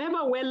 It's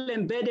never well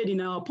embedded in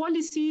our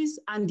policies,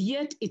 and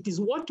yet it is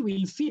what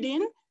will feed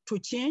in to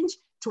change,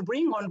 to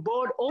bring on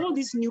board all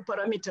these new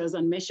parameters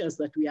and measures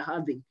that we are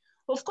having.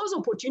 Of course,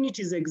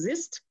 opportunities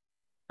exist.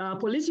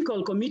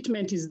 Political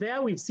commitment is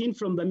there. We've seen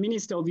from the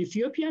Minister of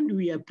Ethiopia, and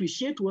we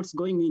appreciate what's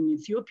going in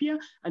Ethiopia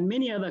and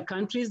many other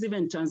countries,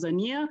 even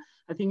Tanzania.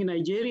 I think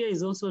Nigeria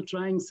is also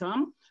trying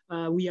some.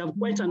 We have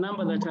quite a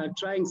number that are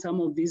trying some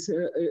of these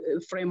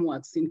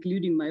frameworks,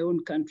 including my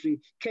own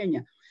country,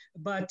 Kenya.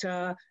 But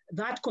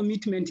that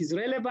commitment is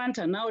relevant,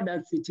 and now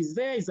that it is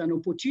there, is an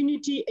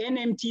opportunity.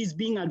 NMT is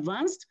being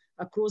advanced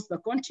across the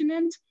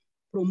continent,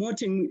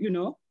 promoting,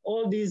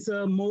 all these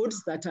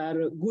modes that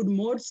are good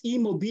modes.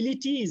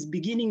 E-mobility is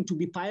beginning to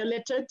be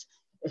piloted,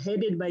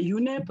 headed by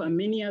UNEP and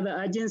many other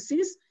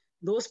agencies.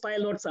 Those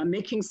pilots are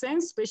making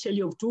sense,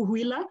 especially of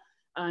two-wheeler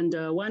and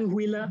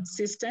one-wheeler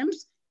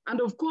systems. And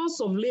of course,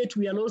 of late,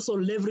 we are also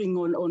leveraging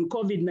on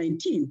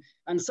COVID-19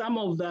 and some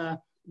of the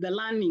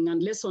learning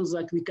and lessons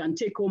that we can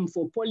take home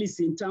for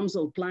policy in terms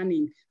of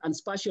planning and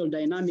spatial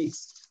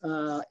dynamics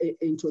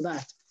into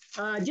that.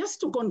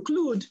 Just to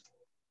conclude,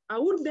 I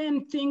would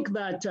then think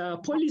that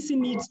policy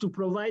needs to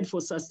provide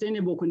for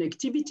sustainable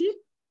connectivity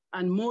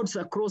and modes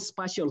across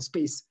spatial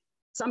space.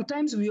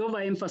 Sometimes we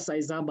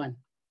overemphasize urban.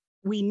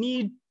 We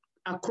need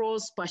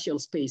across spatial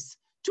space.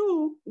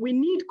 Two, we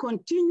need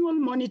continual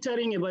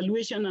monitoring,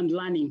 evaluation, and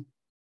learning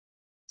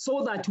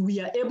so that we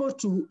are able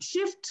to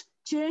shift,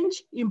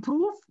 change,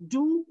 improve,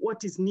 do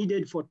what is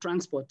needed for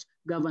transport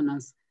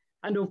governance.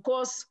 And of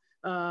course,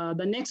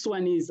 the next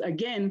one is,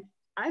 again,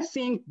 I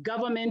think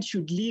government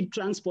should lead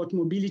transport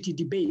mobility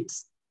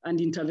debates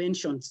and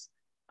interventions.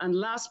 And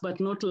last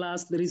but not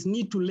last, there is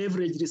need to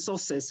leverage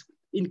resources,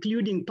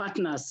 including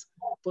partners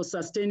for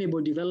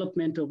sustainable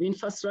development of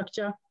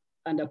infrastructure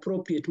and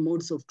appropriate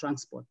modes of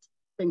transport.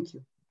 Thank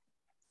you.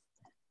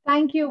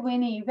 Thank you,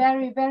 Winnie.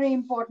 Very, very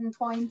important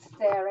points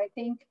there. I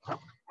think,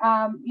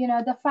 you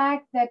know, the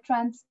fact that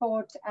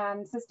transport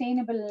and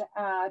sustainable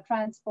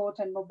transport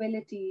and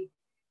mobility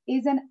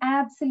is an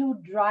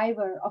absolute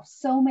driver of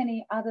so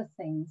many other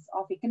things,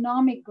 of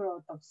economic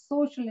growth, of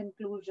social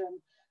inclusion,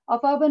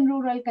 of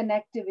urban-rural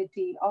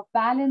connectivity, of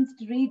balanced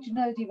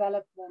regional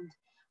development,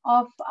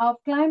 of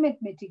climate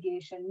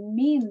mitigation,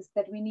 means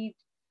that we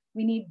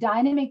need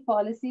dynamic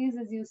policies,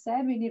 as you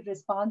said, we need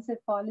responsive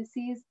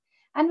policies,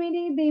 and we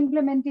need the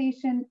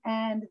implementation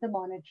and the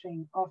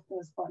monitoring of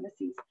those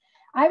policies.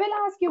 I will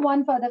ask you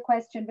one further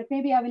question, but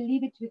maybe I will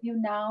leave it with you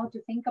now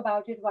to think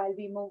about it while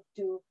we move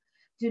to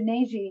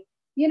Neji.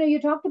 You know, you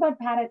talked about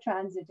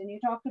paratransit and you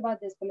talked about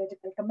this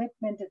political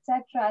commitment,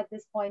 etc. at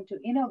this point to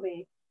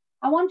innovate.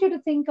 I want you to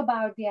think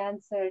about the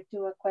answer to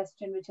a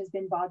question which has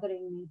been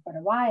bothering me for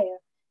a while.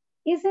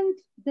 Isn't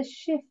the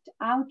shift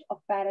out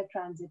of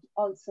paratransit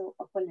also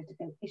a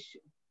political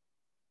issue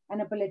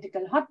and a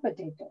political hot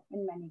potato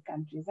in many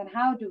countries? And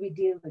how do we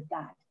deal with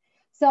that?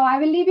 So I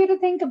will leave you to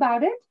think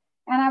about it,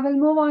 and I will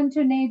move on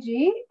to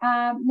Neji.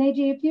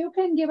 Neji, if you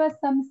can give us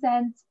some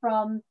sense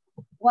from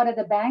what are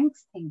the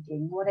banks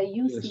thinking? What are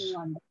you seeing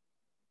on that?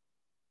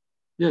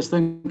 Yes,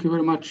 thank you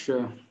very much,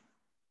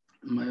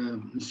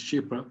 Ms.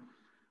 Shipra.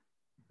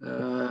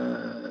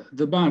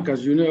 The bank,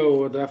 as you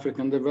know, the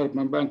African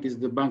Development Bank is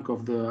the bank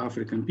of the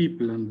African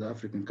people and the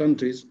African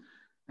countries.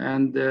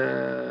 And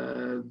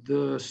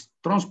the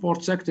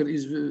transport sector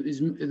is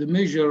the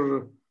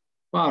major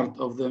part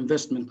of the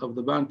investment of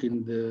the bank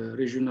in the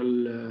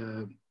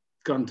regional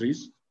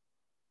countries,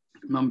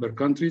 member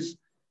countries.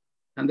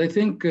 And I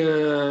think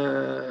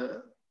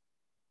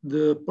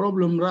the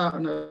problem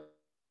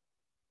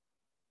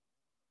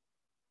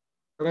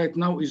right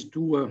now is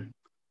to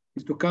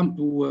come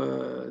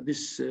to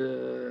this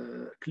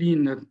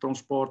clean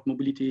transport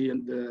mobility,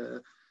 and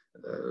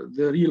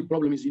the real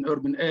problem is in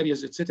urban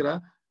areas,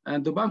 etc.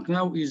 And the bank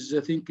now is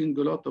thinking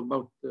a lot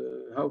about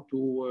how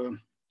to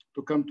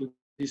come to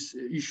these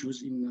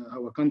issues in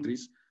our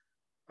countries.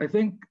 I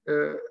think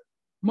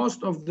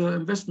most of the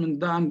investment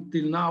done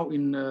till now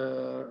in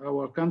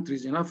our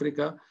countries in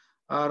Africa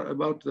are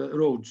about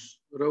roads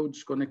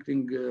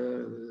connecting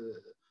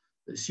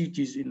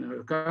cities in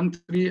a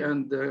country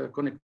and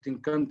connecting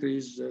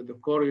countries, the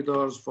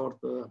corridors for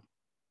the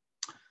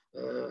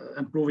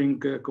improving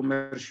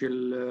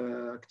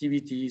commercial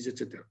activities,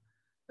 etc.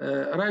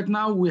 Right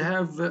now we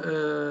have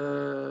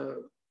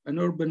an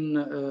urban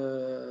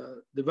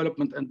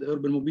development and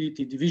urban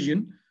mobility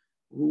division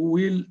who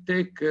will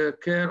take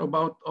care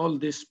about all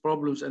these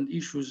problems and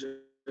issues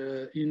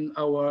in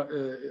our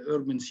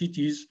urban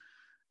cities.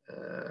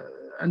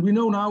 And we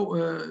know now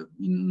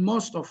in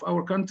most of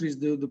our countries,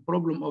 the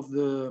problem of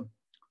the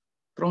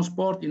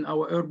transport in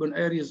our urban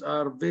areas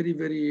are very,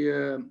 very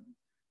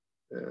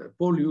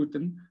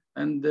polluting,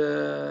 and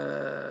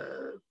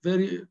the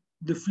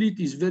fleet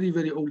is very,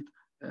 very old,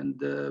 and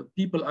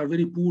people are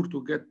very poor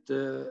to get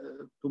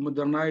to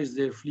modernize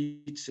their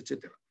fleets,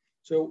 etc.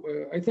 So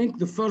I think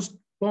the first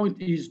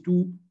point is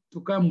to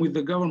come with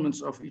the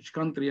governments of each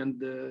country,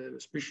 and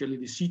especially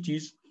the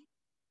cities,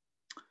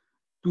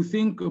 to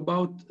think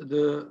about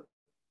the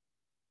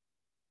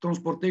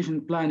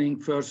transportation planning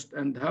first,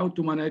 and how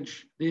to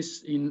manage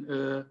this in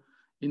a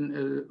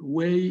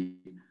way,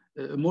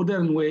 a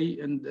modern way,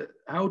 and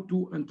how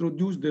to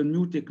introduce the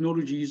new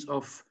technologies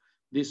of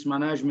this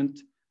management,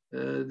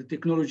 the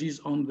technologies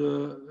on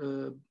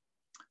the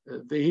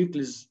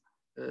vehicles,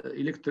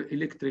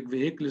 electric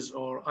vehicles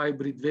or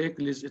hybrid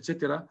vehicles,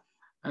 etc.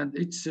 And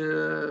it's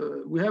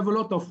we have a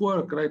lot of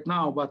work right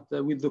now, but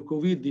with the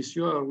COVID this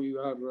year, we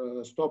are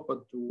stopped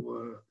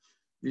to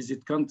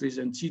visit countries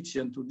and cities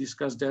and to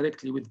discuss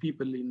directly with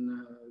people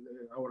in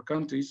our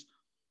countries.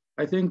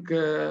 I think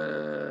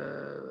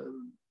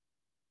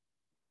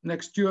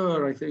next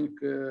year, I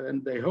think,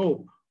 and I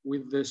hope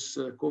with this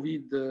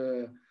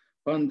COVID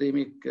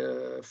pandemic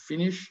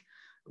finish,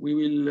 we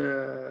will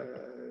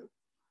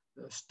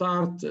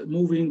start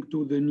moving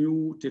to the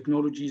new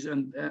technologies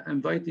and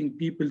inviting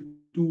people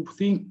to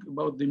think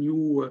about the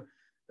new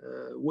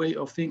way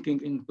of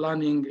thinking in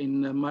planning,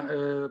 in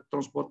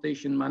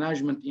transportation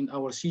management in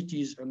our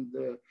cities, and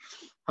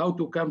how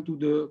to come to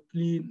the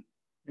clean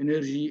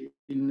energy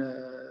in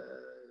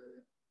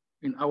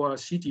our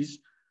cities.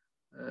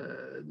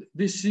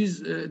 This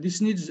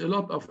needs a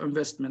lot of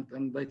investment,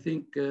 and I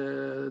think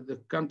the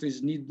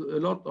countries need a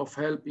lot of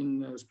help,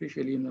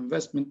 especially in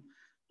investment,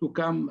 to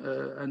come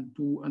and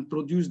to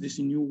introduce these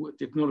new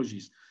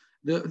technologies.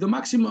 The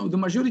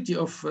majority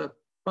of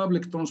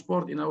public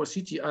transport in our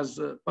city as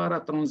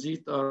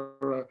paratransit,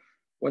 or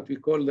what we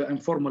call the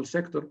informal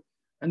sector,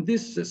 and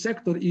this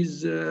sector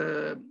is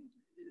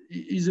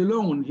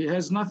alone. He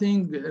has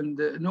nothing, and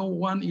no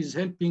one is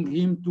helping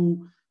him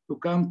to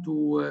come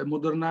to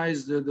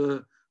modernize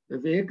the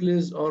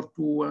vehicles, or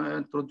to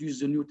introduce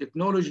the new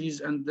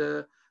technologies, and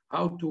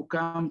how to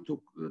come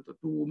to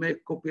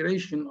make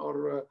cooperation,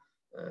 or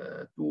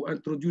to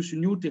introduce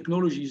new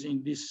technologies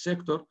in this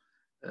sector.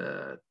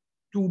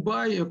 To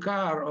buy a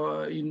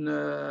car in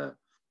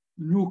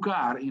new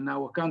car in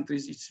our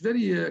countries, it's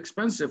very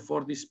expensive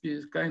for this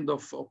kind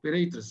of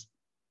operators.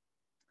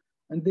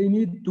 And they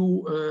need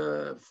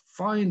to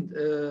find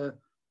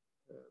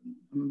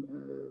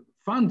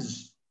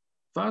funds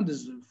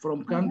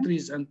from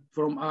countries and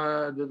from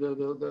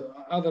the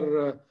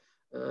other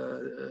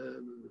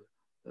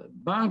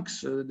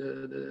banks,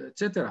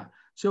 etc.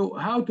 So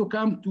how to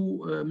come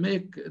to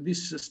make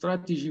this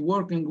strategy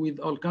working with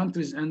all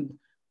countries and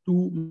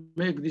to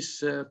make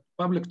this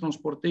public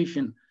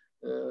transportation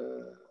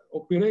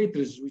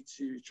operators,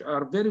 which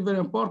are very, very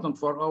important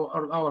for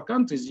our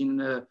countries.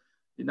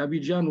 In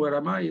Abidjan, where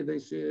am I, they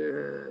say,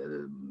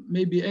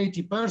 maybe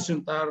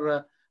 80%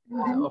 are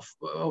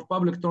of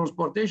public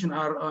transportation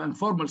are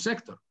informal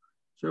sector.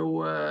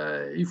 So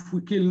if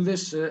we kill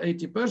this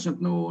 80%,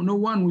 no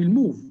one will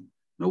move.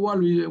 No one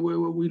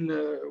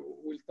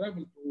will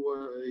travel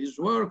to his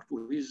work,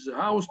 to his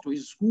house, to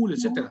his school,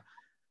 etc.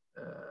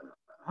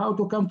 How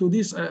to come to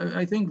this?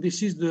 I think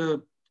this is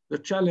the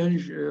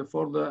challenge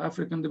for the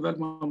African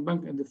Development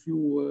Bank in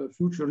the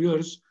future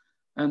years.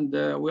 And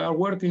we are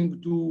working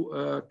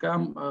to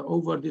come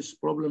over this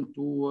problem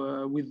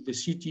with the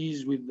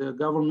cities, with the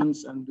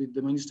governments, and with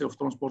the Ministry of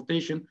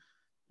Transportation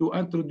to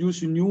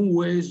introduce new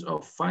ways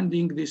of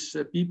funding these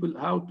people,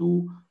 how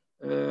to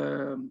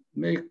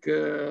make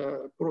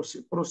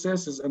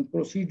processes and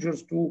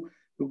procedures to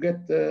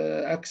get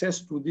access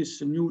to these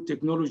new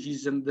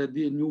technologies and the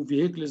new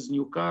vehicles,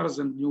 new cars,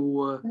 and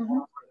new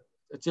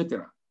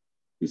etc.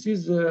 This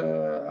is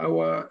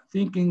our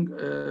thinking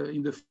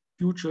in the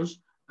futures.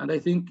 And I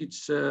think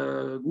it's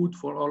good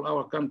for all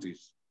our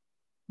countries.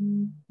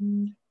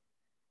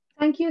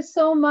 Thank you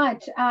so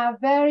much.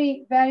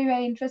 Very, very,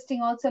 very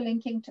interesting. Also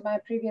linking to my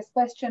previous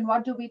question,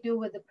 what do we do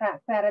with the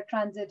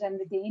paratransit and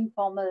with the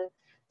informal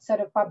sort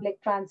of public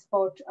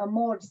transport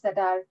modes that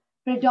are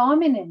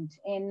predominant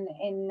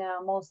in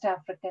most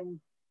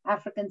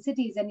African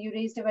cities? And you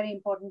raised a very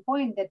important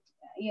point that,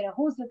 you know,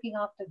 who's looking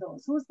after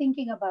those? Who's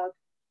thinking about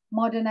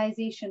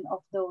modernization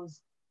of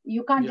those?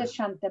 You can't just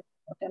shunt them.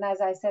 And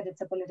as I said, it's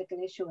a political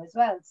issue as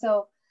well.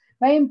 So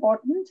very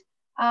important.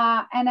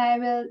 And I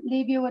will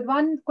leave you with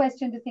one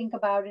question to think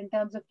about in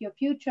terms of your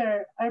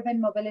future urban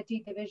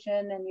mobility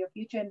division and your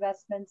future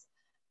investments.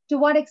 To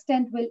what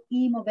extent will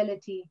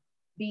e-mobility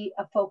be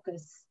a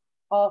focus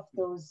of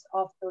those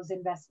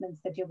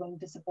investments that you're going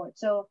to support?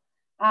 So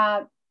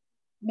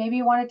maybe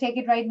you want to take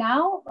it right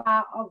now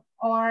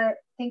or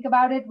think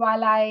about it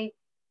while I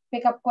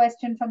pick up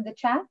question from the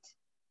chat.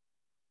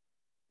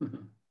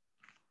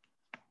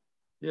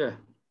 Yeah.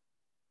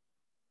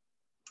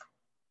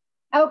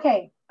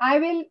 Okay, I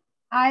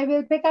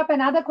will pick up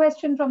another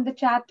question from the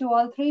chat to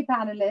all three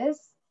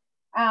panelists.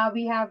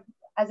 We have,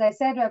 as I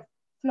said, I've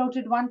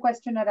floated one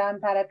question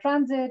around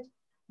paratransit,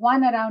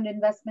 one around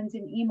investments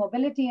in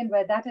e-mobility and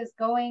where that is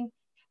going.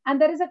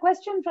 And there is a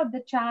question from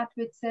the chat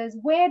which says,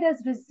 where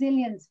does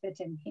resilience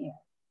fit in here?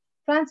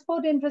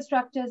 Transport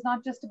infrastructure is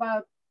not just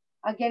about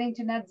getting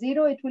to net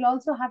zero, it will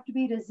also have to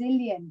be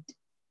resilient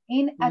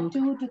in a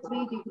 2 to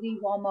 3 degree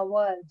warmer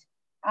world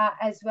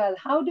as well.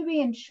 How do we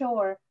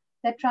ensure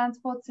that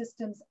transport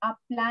systems are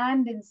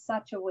planned in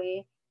such a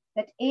way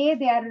that A,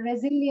 they are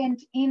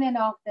resilient in and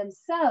of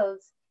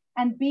themselves,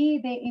 and B,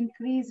 they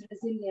increase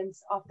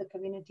resilience of the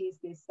communities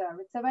they serve?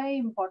 It's a very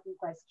important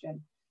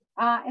question.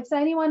 If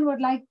anyone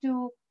would like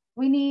to,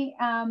 Winnie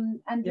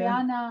and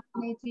Diana,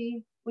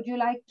 Neti, would you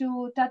like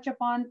to touch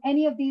upon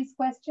any of these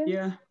questions?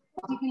 Yeah.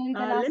 Particularly the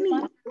last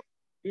one?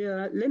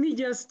 Yeah, let me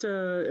just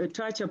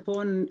touch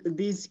upon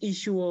this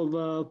issue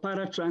of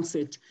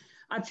paratransit.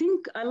 I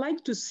think I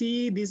like to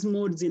see these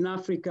modes in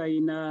Africa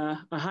in a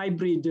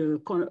hybrid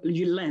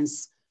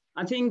lens.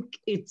 I think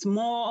it's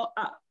more,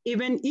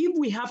 even if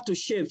we have to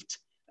shift,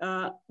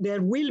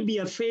 there will be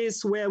a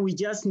phase where we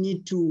just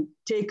need to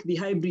take the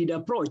hybrid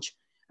approach.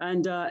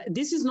 And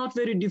this is not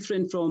very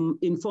different from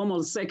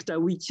informal sector,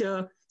 which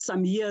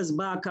some years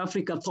back,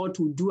 Africa thought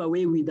would do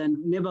away with and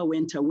never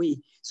went away.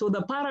 So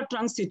the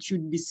paratransit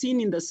should be seen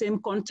in the same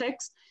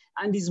context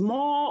and is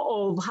more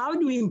of how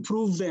do we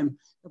improve them?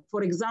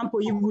 For example,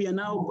 if we are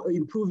now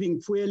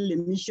improving fuel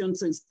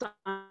emissions and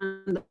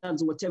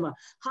standards, whatever,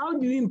 how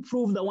do you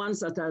improve the ones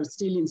that are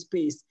still in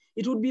space?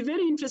 It would be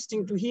very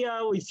interesting to hear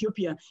how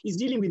Ethiopia is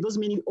dealing with those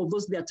many of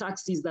those their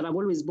taxis that I've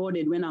always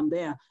boarded when I'm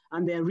there,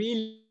 and they're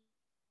really.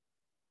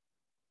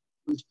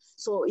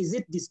 So is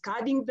it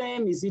discarding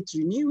them? Is it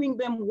renewing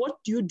them?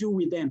 What do you do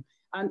with them?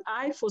 And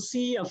I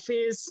foresee a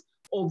phase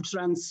of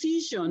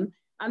transition,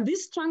 and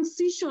this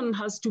transition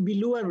has to be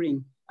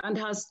luring and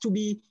has to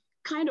be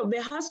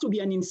there has to be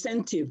an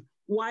incentive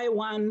why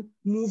one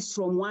moves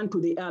from one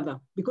to the other,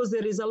 because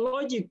there is a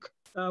logic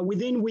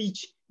within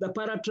which the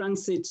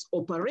paratransits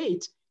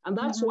operate, and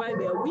that's why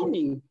they are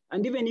winning.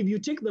 And even if you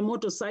take the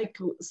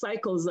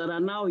motorcycles that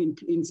are now in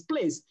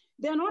place,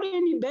 they are not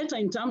any better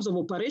in terms of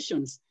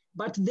operations,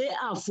 but they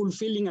are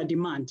fulfilling a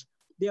demand.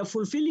 They are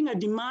fulfilling a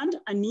demand,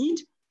 a need,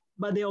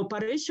 but the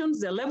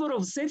operations, the level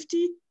of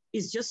safety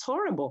is just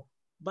horrible.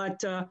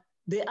 But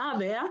they are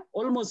there,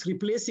 almost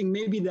replacing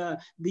maybe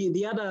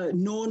the other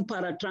known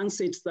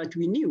paratransits that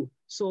we knew.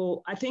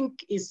 So I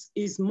think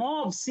it's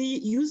more of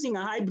using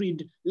a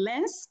hybrid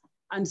lens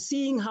and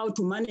seeing how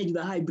to manage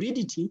the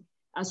hybridity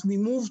as we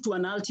move to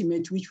an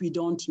ultimate which we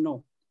don't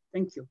know.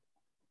 Thank you.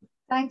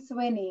 Thanks,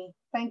 Winnie.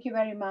 Thank you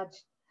very much.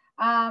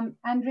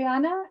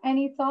 Andriana,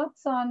 any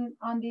thoughts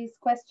on these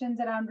questions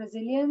around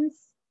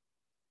resilience?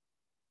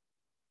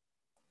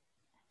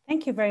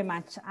 Thank you very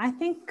much. I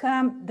think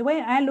the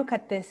way I look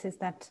at this is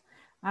that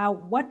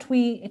what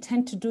we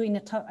tend to do in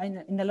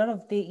a lot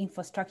of the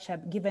infrastructure,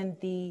 given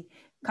the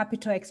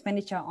capital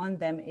expenditure on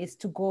them, is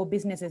to go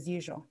business as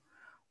usual.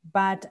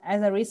 But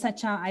as a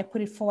researcher, I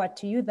put it forward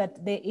to you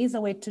that there is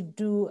a way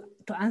to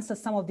answer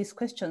some of these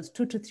questions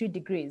 2 to 3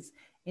 degrees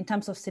in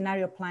terms of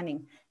scenario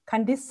planning.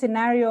 Can this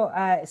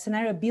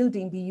scenario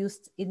building be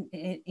used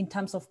in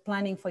terms of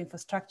planning for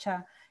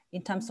infrastructure,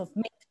 in terms of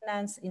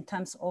maintenance, in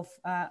terms of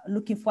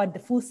looking forward the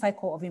full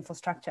cycle of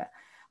infrastructure?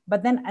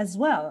 But then as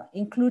well,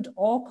 include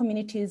all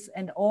communities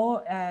and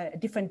all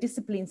different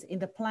disciplines in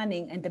the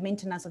planning and the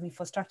maintenance of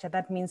infrastructure.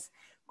 That means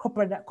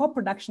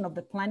co-production of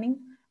the planning,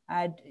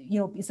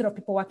 instead of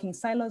people working in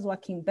silos,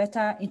 working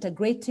better,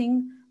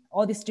 integrating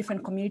all these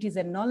different communities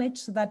and knowledge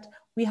so that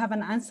we have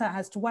an answer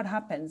as to what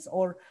happens,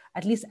 or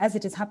at least as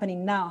it is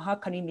happening now, how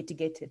can we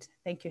mitigate it?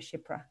 Thank you,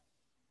 Shipra.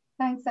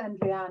 Thanks,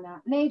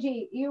 Andriana.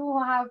 Neji, you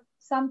have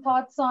some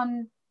thoughts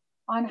on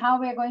how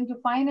we're going to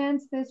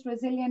finance this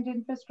resilient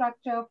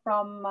infrastructure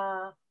from,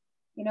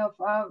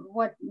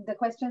 what the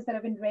questions that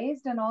have been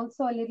raised, and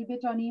also a little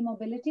bit on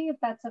e-mobility, if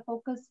that's a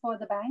focus for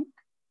the bank?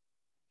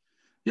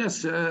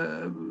 Yes,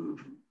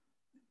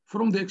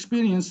 from the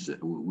experience,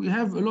 we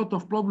have a lot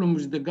of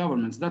problems with the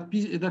governments, that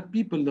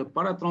people, the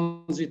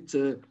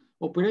paratransit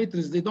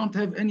operators, they don't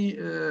have any,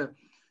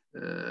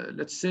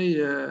 let's say,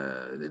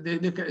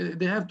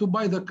 they have to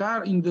buy the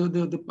car in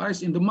the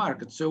price in the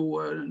market. So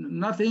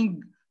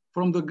nothing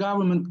from the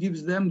government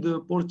gives them the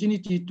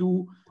opportunity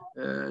to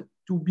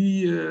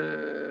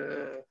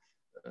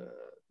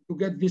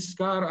get this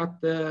car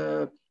at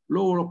a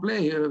lower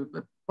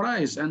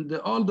price, and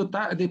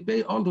they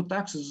pay all the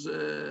taxes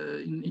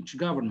in each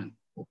government.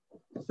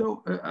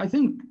 So I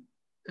think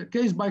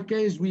case by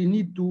case we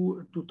need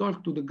to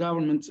talk to the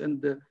governments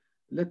and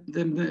let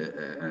them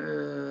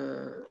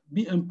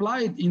be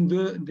implied in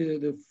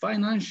the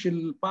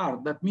financial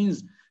part. That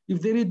means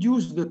if they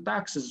reduce the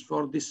taxes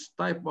for this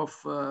type of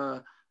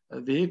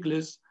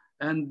vehicles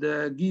and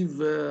give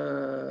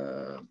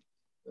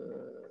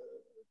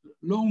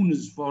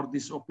loans for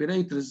these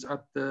operators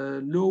at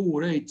low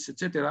rates,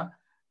 etc.,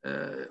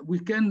 we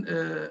can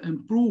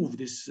improve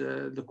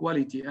the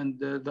quality and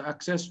the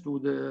access to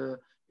the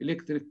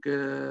electric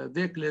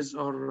vehicles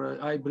or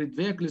hybrid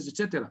vehicles,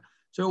 etc.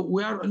 So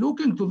we are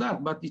looking to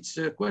that, but it's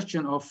a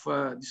question of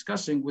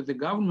discussing with the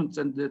governments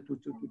and to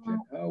check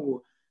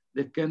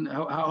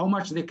how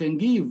much they can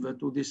give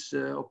to these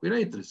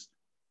operators.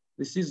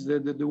 This is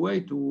the way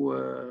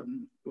to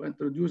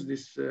introduce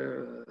this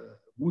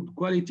good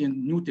quality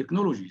and new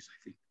technologies, I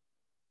think.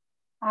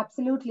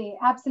 Absolutely,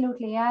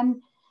 absolutely.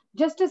 And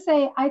just to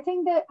say, I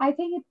think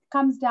it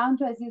comes down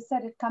to, as you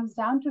said, it comes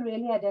down to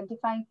really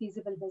identifying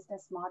feasible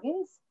business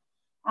models.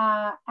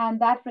 And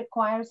that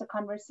requires a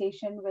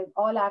conversation with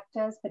all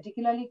actors,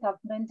 particularly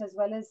government, as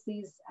well as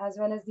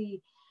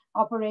the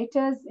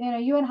operators.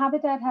 UN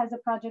Habitat has a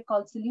project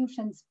called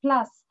Solutions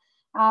Plus,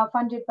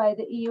 funded by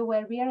the EU,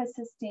 where we are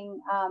assisting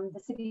the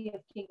city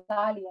of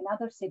Kigali and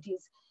other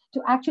cities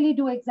to actually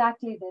do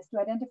exactly this, to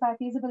identify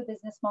feasible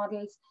business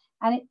models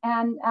and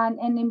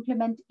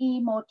implement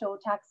e-moto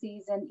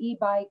taxis and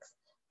e-bikes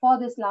for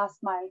this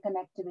last mile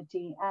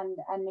connectivity and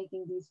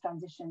making these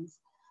transitions.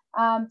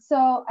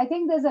 So I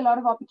think there's a lot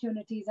of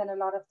opportunities and a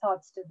lot of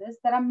thoughts to this.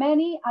 There are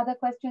many other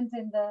questions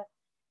in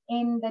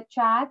the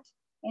chat,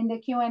 in the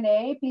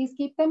Q&A. Please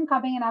keep them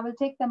coming, and I will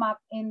take them up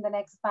in the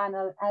next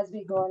panel as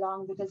we go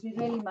along, because we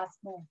really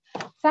must move.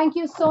 Thank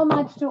you so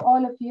much to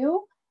all of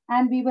you.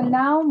 And we will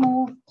now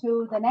move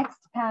to the next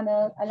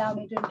panel. Allow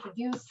me to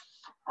introduce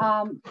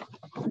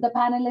the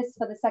panelists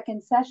for the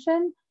second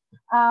session.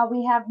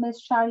 We have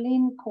Ms.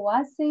 Charlene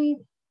Kouassi,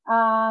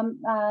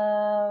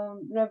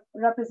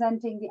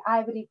 representing the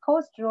Ivory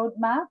Coast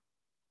Roadmap.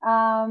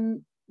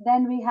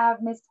 Then we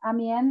have Ms.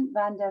 Amiene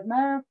van der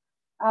Merwe,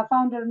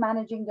 founder and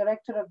managing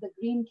director of the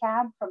Green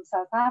Cab from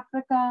South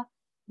Africa.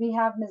 We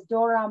have Ms.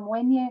 Dora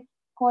Mwenye,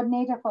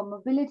 coordinator for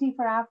Mobility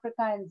for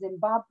Africa in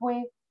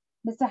Zimbabwe.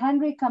 Mr.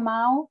 Henry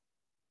Kamau,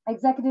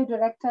 executive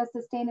director,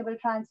 Sustainable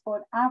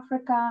Transport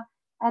Africa.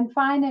 And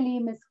finally,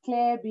 Ms.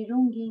 Claire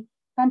Birungi,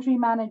 country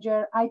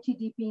manager,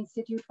 ITDP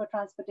Institute for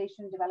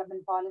Transportation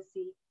Development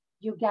Policy,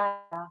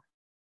 Uganda.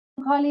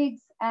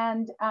 Colleagues,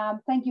 and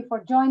thank you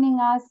for joining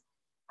us.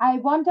 I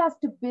want us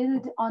to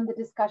build on the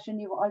discussion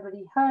you've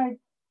already heard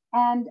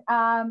and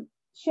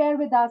share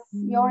with us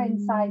your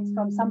insights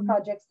from some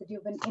projects that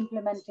you've been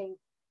implementing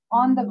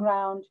on the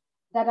ground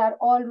that are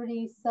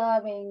already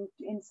serving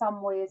in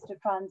some ways to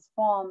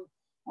transform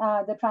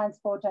the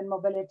transport and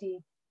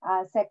mobility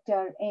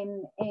sector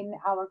in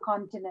our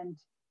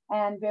continent.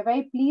 And we're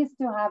very pleased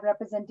to have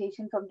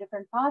representation from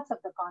different parts of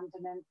the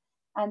continent,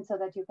 and so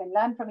that you can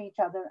learn from each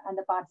other and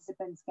the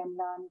participants can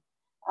learn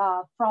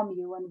from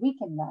you, and we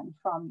can learn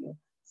from you.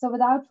 So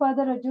without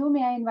further ado,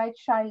 may I invite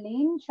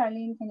Charlene.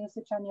 Charlene, can you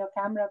switch on your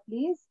camera,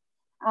 please,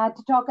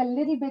 to talk a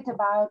little bit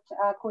about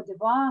Côte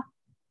d'Ivoire,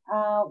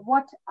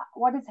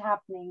 what is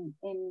happening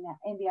in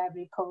the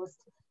Ivory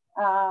Coast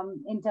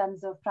in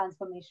terms of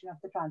transformation of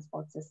the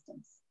transport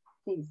systems,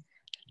 please.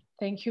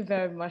 Thank you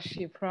very much,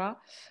 Shipra.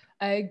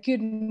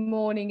 Good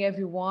morning,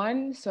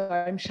 everyone. So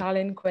I'm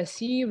Charlene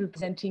Kwesi,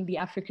 representing the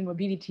African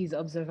Mobilities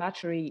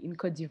Observatory in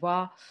Côte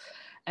d'Ivoire.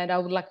 And I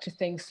would like to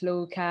thank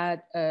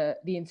SLOCAT,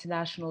 the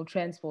International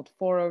Transport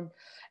Forum,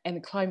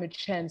 and Climate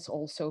Change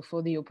also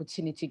for the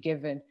opportunity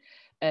given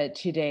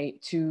today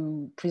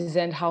to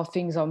present how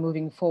things are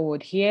moving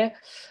forward here.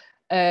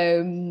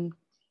 I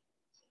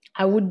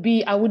would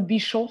be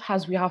short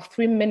as we have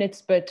 3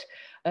 minutes, but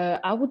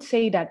I would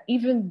say that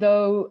even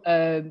though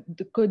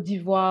the Côte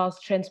d'Ivoire's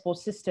transport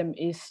system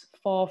is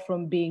far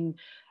from being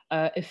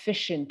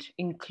efficient,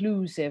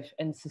 inclusive,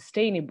 and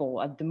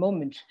sustainable at the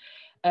moment,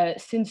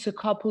 since a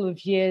couple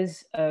of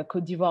years,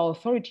 Côte d'Ivoire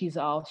authorities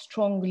are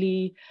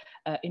strongly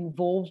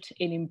involved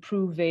in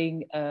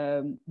improving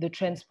the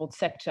transport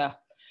sector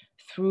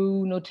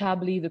through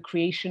notably the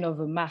creation of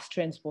a mass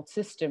transport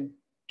system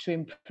to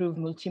improve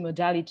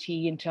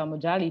multimodality,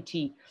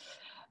 intermodality,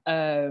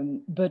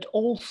 but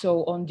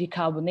also on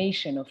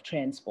decarbonation of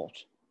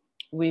transport,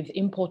 with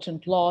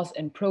important laws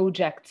and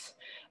projects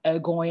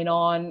going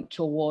on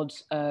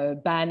towards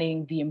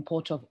banning the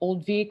import of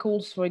old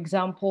vehicles, for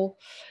example,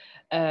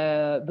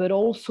 but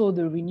also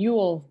the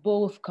renewal of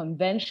both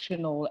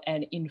conventional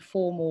and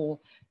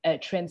informal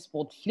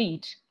transport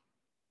fleet.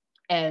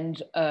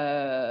 And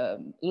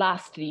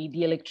lastly,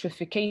 the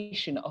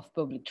electrification of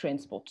public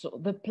transport. So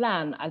the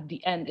plan at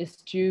the end is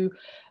to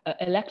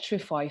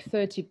electrify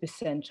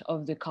 30%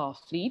 of the car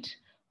fleet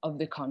of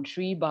the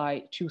country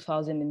by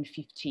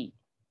 2050.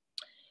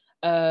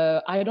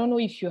 I don't know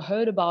if you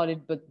heard about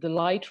it, but the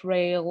light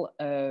rail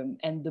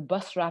and the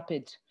bus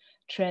rapid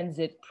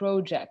transit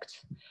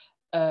project,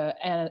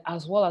 and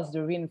as well as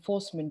the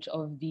reinforcement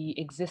of the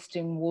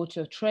existing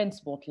water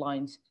transport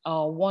lines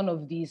are one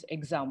of these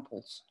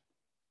examples.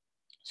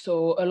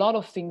 So a lot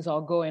of things are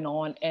going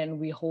on, and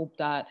we hope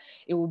that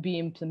it will be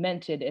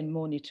implemented and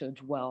monitored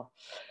well.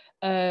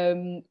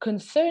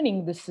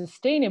 Concerning the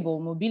sustainable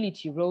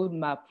mobility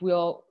roadmap, we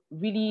are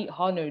really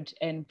honored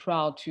and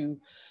proud to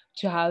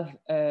have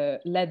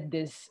led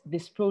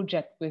this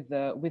project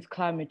with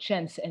Climate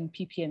Change and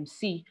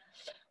PPMC,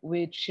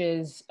 which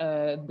is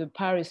the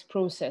Paris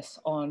process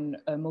on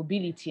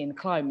mobility and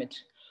climate,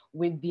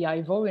 with the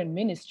Ivorian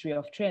Ministry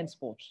of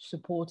Transport,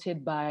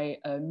 supported by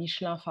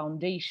Michelin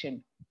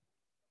Foundation.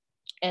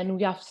 And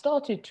we have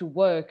started to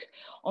work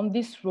on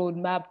this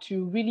roadmap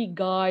to really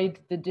guide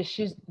the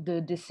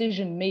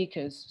decision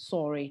makers,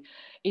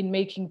 in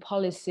making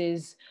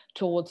policies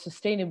towards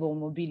sustainable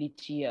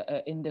mobility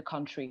in the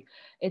country.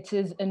 It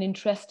is an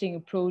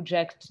interesting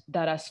project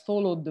that has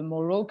followed the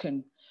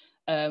Moroccan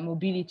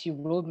mobility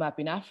roadmap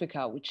in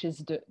Africa, which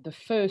is the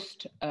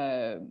first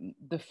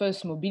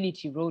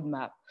mobility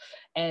roadmap.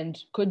 And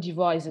Côte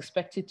d'Ivoire is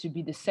expected to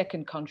be the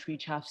second country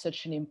to have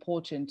such an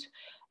important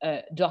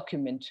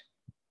document.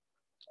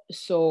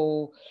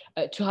 So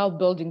to help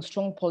building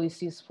strong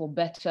policies for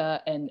better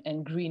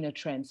and greener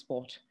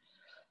transport,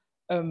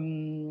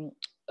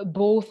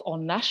 both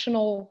on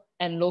national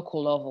and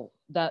local level.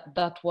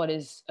 That's what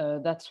is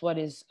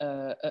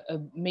a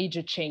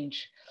major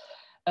change.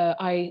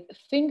 I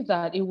think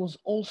that it will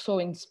also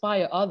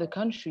inspire other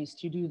countries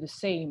to do the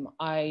same.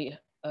 I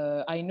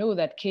know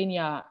that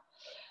Kenya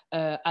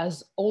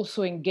has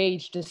also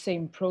engaged the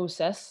same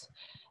process.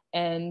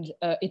 And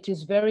it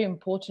is very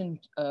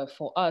important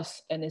for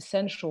us and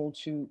essential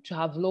to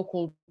have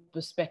local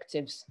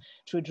perspectives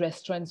to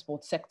address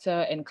transport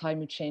sector and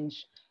climate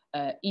change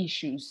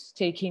issues,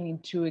 taking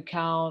into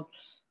account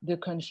the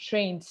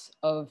constraints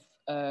of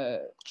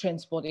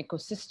transport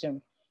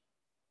ecosystem.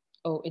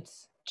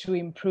 It's to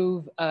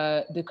improve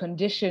the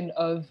condition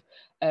of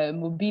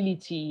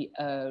mobility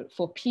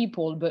for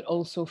people, but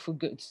also for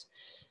goods.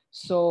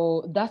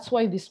 So that's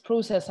why this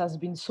process has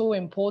been so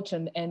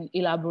important, and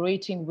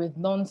elaborating with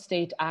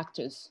non-state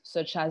actors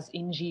such as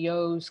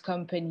NGOs,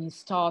 companies,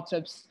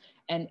 startups,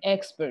 and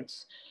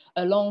experts,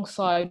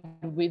 alongside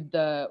with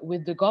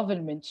the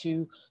government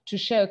to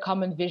share a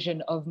common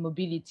vision of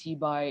mobility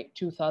by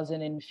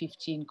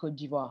 2015 Côte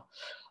d'Ivoire.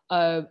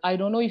 I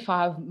don't know if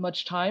I have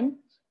much time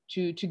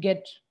to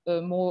get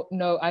more.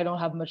 No, I don't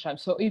have much time.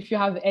 So if you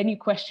have any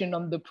question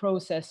on the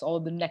process or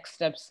the next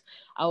steps,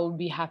 I will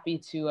be happy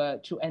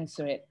to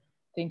answer it.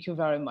 Thank you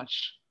very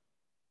much.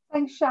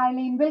 Thanks,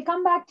 Charlene. We'll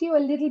come back to you a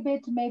little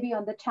bit maybe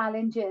on the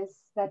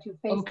challenges that you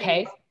face.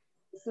 Okay.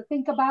 So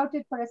think about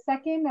it for a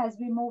second as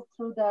we move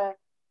through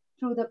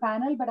the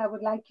panel, but I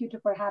would like you to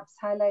perhaps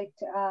highlight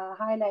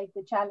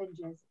the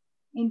challenges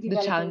in developing.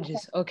 The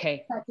challenges,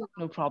 okay,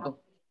 no problem.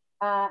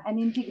 An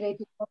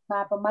integrated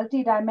roadmap, a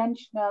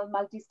multi-dimensional,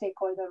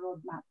 multi-stakeholder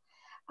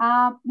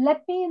roadmap.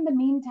 Let me, in the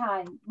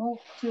meantime, move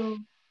to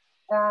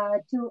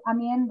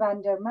Amiene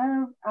van der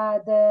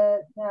Merwe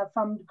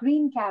from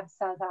Green Cabs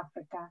South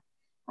Africa.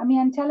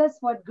 Amiene, tell us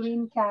what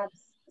Green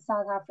Cabs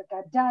South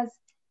Africa does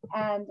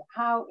and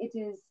how it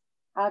is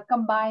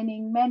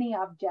combining many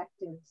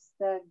objectives,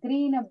 the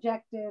green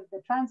objective,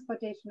 the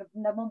transportation,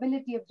 the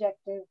mobility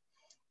objective,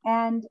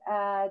 and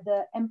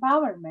the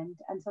empowerment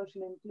and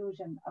social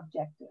inclusion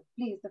objective.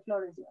 Please, the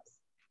floor is yours.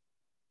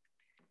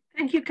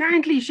 Thank you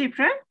kindly,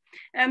 Shipra.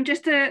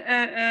 Just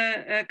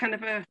a kind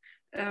of a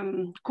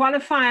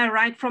qualifier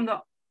right from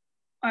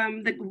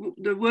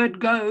the word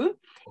go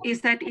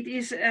is that it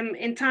is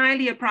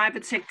entirely a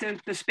private sector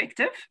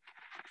perspective,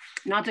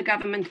 not a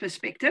government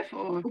perspective.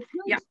 Or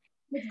yeah,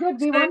 it's good.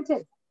 We want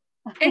it.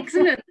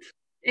 Excellent,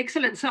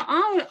 excellent. So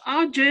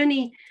our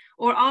journey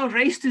or our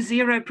race to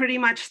zero pretty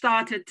much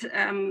started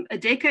a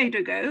decade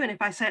ago. And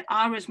if I say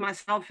ours,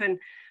 myself and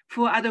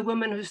 4 other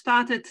women who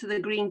started the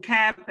Green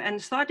Cab and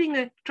starting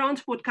a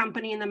transport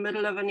company in the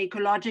middle of an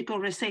ecological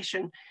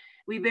recession,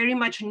 we very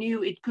much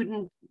knew it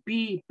couldn't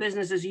be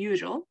business as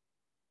usual.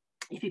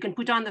 If you can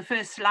put on the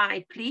first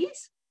slide,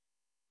 please.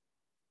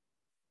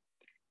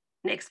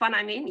 Next one,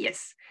 I mean,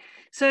 yes.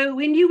 So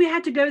we knew we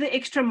had to go the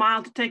extra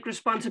mile to take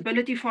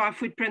responsibility for our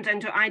footprint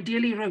and to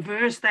ideally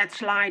reverse that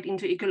slide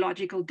into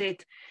ecological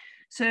debt.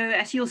 So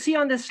as you'll see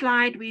on the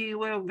slide, we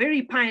were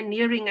very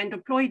pioneering and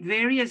deployed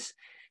various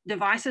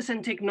devices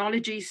and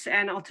technologies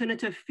and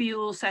alternative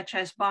fuels such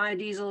as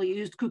biodiesel,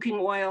 used cooking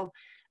oil,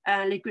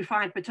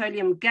 liquefied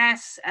petroleum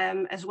gas,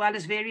 as well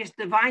as various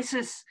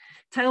devices,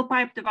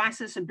 tailpipe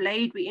devices, a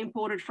blade we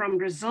imported from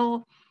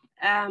Brazil,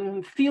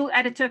 fuel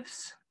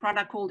additives,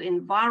 product called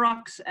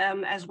Envirox,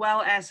 as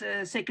well as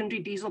a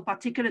secondary diesel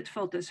particulate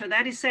filter. So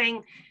that is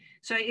saying,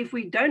 so if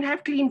we don't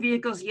have clean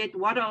vehicles yet,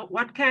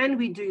 what can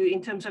we do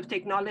in terms of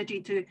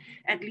technology to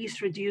at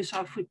least reduce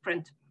our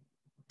footprint?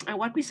 And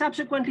what we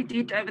subsequently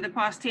did over the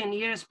past 10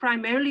 years,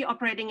 primarily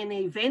operating in the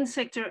event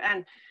sector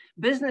and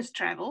business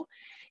travel,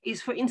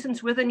 is, for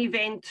instance, with an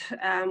event,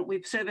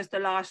 we've serviced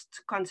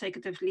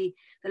consecutively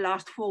the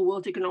last 4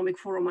 World Economic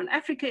Forum on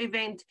Africa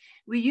event.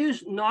 We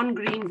use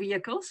non-green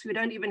vehicles. We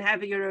don't even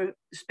have Euro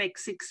Spec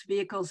 6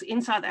 vehicles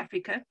in South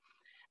Africa.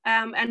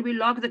 And we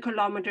log the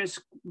kilometers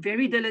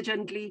very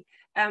diligently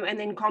and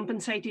then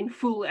compensate in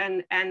full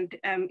and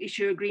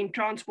issue a green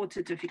transport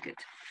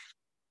certificate.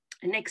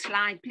 Next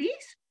slide,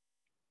 please.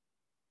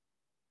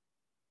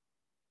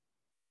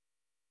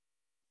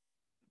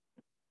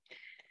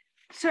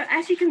 So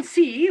as you can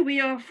see, we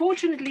are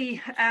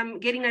fortunately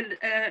getting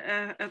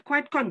a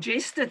quite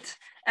congested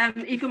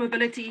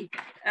eco-mobility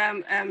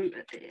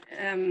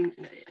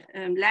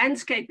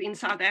landscape in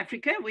South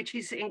Africa, which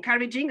is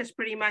encouraging. It's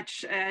pretty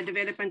much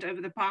development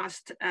over the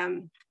past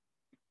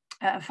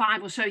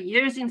 5 or so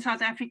years in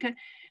South Africa.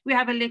 We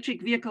have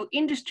Electric Vehicle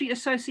Industry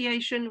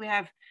Association. We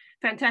have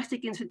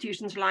fantastic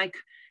institutions like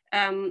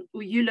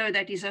ULO,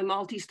 that is a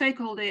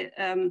multi-stakeholder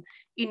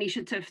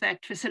initiative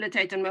that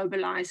facilitate and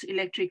mobilize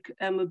electric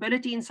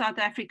mobility in South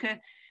Africa.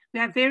 We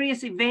have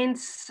various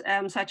events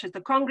such as the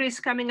Congress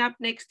coming up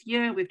next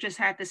year. We've just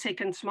had the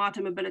 2nd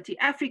Smarter Mobility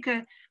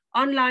Africa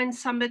online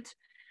summit.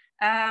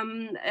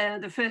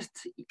 The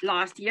first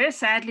last year,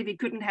 sadly, we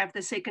couldn't have the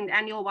 2nd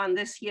annual one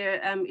this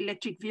year,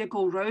 electric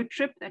vehicle road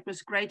trip. That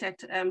was great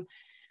at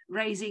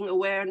raising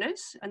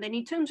awareness. And then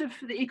in terms of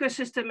the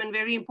ecosystem, and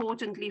very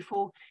importantly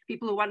for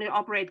people who want to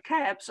operate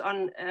cabs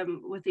on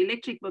with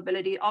electric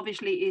mobility,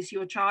 obviously is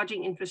your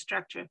charging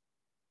infrastructure.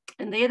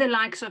 And they're the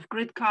likes of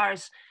grid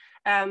cars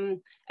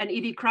and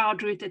EV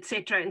crowd route,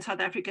 etc. in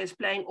South Africa is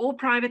playing, all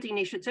private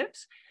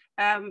initiatives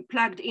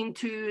plugged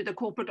into the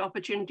corporate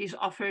opportunities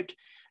offered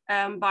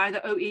by the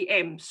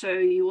OEM. So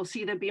you will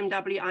see the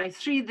BMW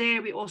i3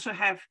 there. We also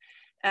have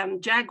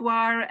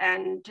Jaguar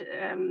and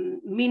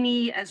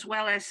Mini, as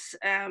well as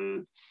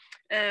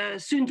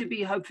soon to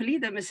be, hopefully,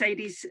 the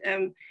Mercedes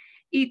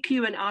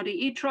EQ and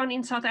Audi e-tron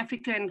in South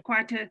Africa, and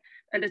quite a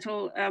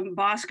little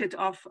basket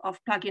of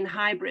plug-in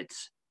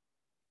hybrids.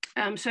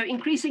 So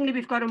increasingly,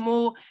 we've got a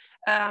more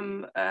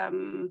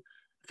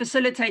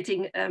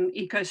facilitating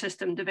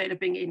ecosystem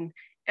developing in.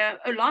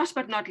 Last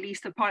but not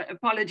least,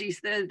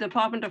 apologies, the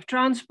Department of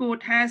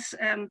Transport has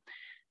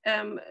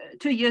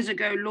 2 years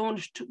ago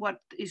launched what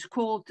is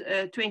called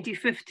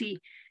 2050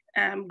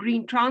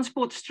 Green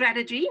Transport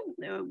Strategy.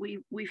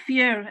 We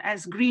fear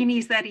as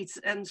greenies that it's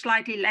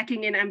slightly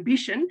lacking in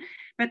ambition,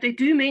 but they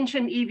do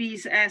mention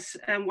EVs as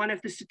one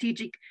of the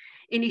strategic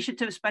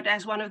initiatives, but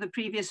as one of the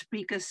previous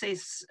speakers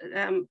says,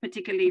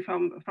 particularly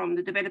from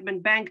the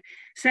Development Bank,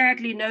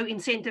 sadly no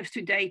incentives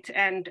to date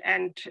and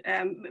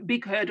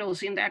big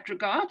hurdles in that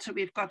regard. So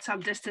we've got some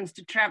distance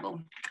to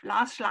travel.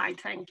 Last slide,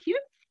 thank you.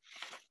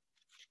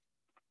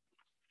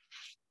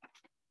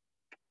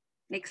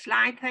 Next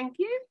slide, thank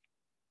you.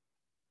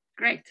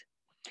 Great.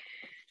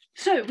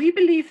 So we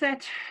believe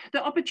that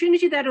the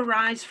opportunity that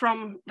arises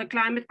from the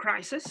climate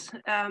crisis,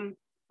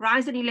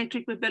 rise in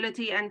electric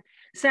mobility, and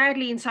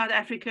sadly in South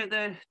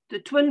Africa, the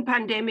twin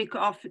pandemic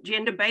of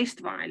gender-based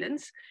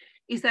violence,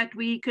 is that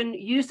we can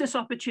use this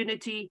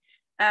opportunity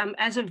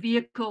as a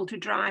vehicle to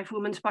drive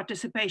women's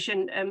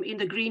participation in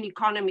the green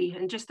economy.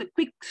 And just a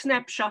quick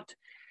snapshot,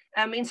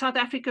 in South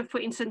Africa,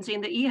 for instance,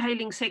 in the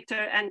e-hailing sector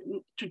and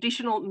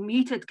traditional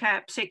metered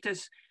cab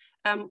sectors,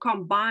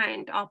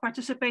 combined, our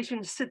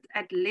participation sit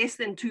at less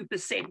than 2%,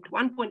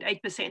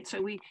 1.8%.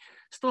 So we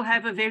still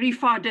have a very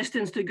far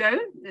distance to go,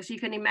 as you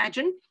can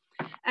imagine.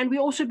 And we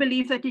also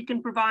believe that it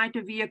can provide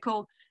a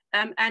vehicle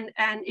and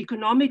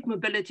economic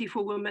mobility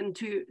for women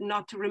to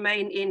not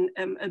remain in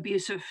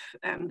abusive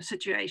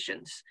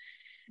situations.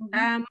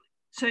 Mm-hmm.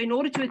 So in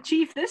order to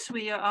achieve this,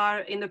 we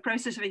are in the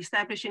process of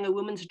establishing a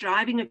women's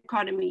driving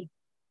academy,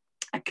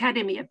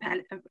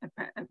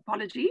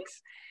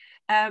 apologies,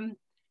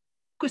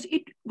 because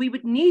we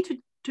would need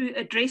to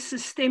address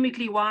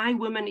systemically why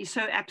women is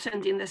so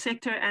absent in the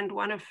sector, and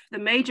one of the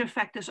major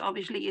factors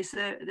obviously is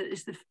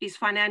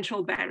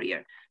financial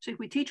barrier. So if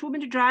we teach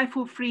women to drive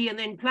for free and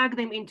then plug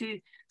them into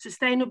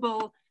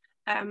sustainable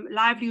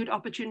livelihood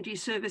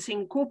opportunities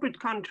servicing corporate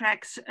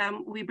contracts,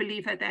 we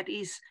believe that that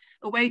is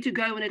a way to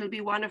go, and it'll be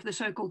one of the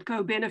so-called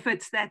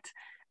co-benefits that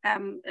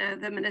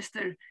the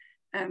minister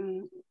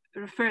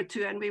referred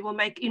to, and we will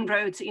make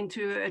inroads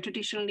into a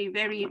traditionally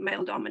very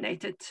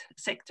male-dominated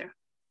sector.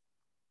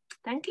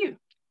 Thank you.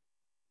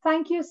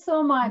 Thank you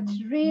so much.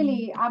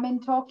 Really, I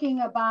mean,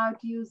 talking about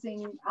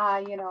using,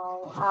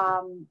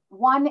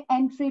 one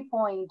entry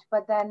point,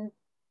 but then,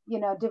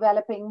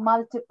 developing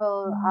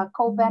multiple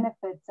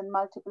co-benefits and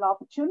multiple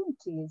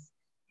opportunities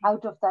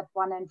out of that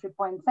one entry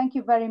point. Thank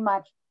you very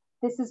much.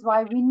 This is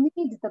why we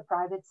need the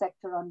private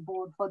sector on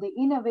board for the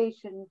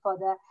innovation, for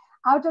the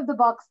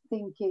out-of-the-box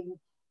thinking,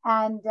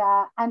 and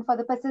for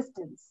the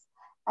persistence.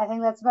 I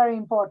think that's very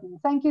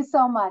important. Thank you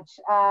so much,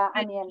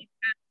 Amiene.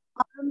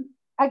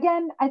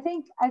 Again, I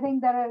think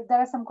there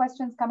are some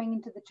questions coming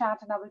into the chat,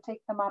 and I will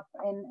take them up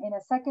in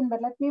a second.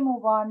 But let me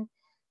move on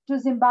to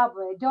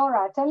Zimbabwe.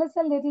 Dora, tell us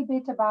a little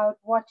bit about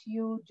what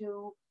you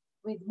do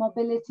with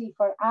Mobility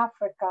for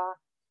Africa,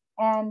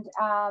 and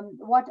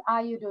what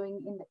are you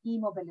doing in the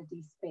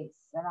e-mobility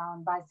space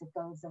around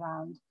bicycles,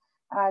 around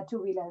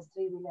two-wheelers,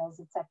 three-wheelers,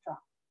 etc.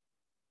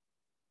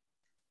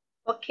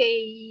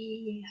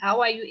 Okay,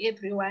 how are you,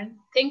 everyone?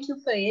 Thank you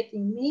for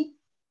having me.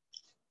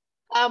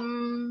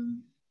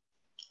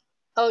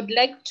 I would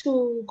like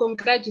to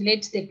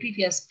congratulate the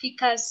previous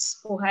speakers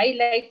for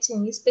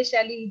highlighting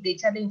especially the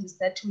challenges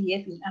that we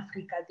have in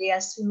Africa. They are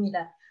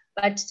similar,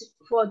 but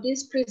for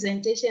this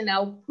presentation,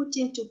 I'll put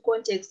into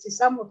context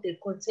some of the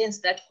concerns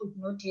that could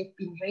not have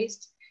been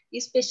raised,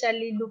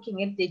 especially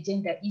looking at the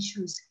gender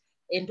issues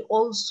and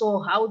also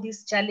how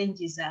these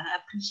challenges are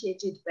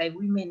appreciated by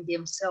women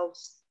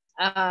themselves.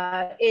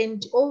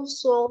 And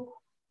also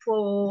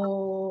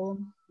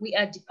we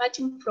are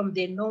departing from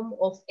the norm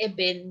of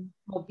urban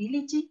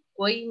mobility,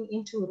 going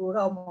into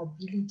rural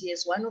mobility.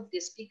 As one of the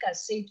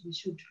speakers said, we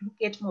should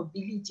look at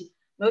mobility,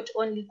 not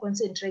only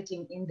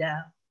concentrating in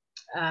the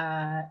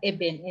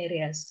urban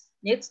areas.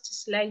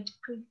 Next slide,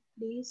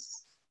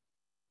 please.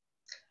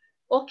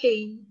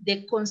 Okay,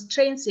 the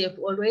constraints have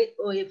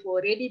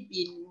already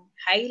been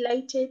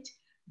highlighted,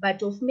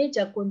 but of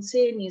major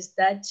concern is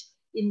that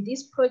in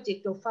this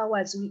project of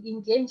ours, we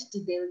engaged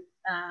the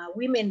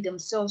women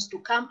themselves to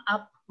come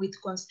up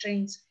with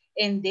constraints,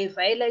 and they've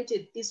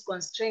highlighted these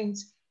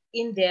constraints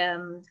in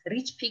the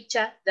rich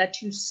picture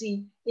that you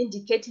see,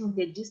 indicating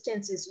the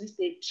distances which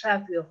they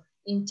travel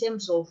in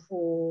terms of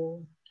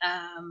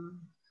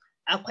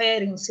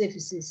acquiring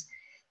services.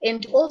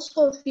 And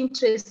also of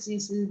interest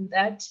is in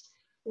that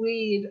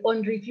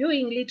on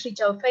reviewing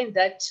literature, we find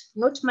that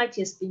not much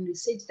has been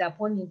researched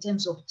upon in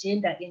terms of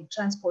gender and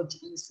transport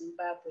in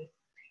Zimbabwe.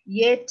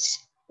 Yet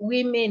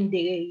women,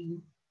 they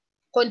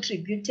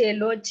contribute a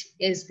lot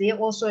as they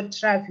also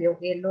travel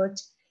a lot.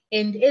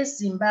 And as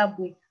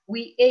Zimbabwe,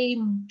 we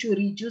aim to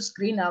reduce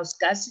greenhouse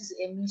gases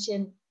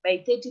emission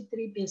by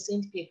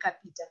 33% per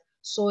capita.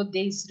 So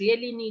there's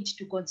really need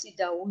to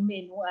consider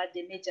women who are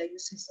the major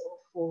uses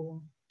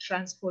of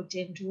transport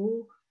and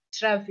who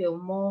travel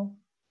more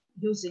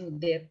using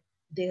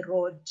the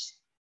road.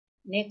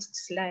 Next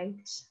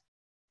slide.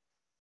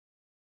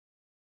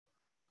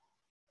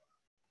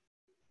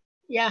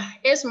 Yeah,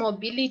 as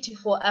Mobility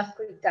for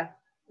Africa,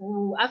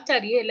 after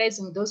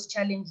realizing those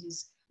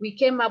challenges, we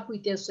came up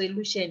with a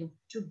solution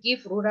to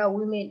give rural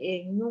women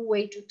a new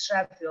way to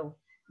travel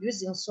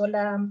using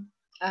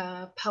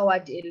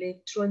solar-powered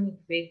electronic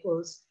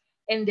vehicles.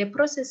 And the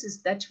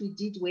processes that we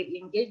did were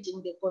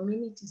engaging the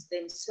communities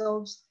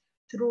themselves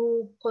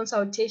through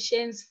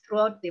consultations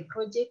throughout the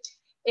project.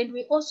 And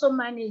we also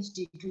managed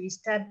to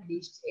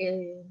establish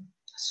a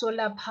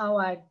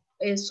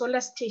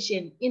solar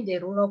station in the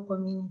rural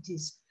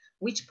communities,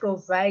 which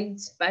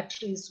provides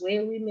batteries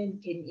where women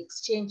can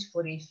exchange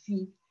for a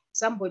fee.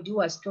 Somebody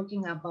was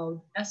asking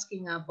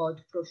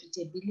about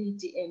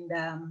profitability and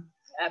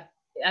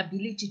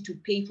ability to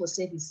pay for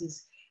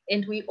services.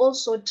 And we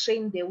also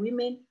train the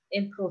women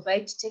and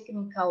provide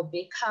technical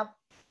backup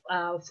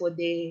for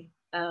the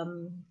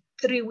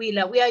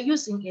three-wheeler. We are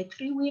using a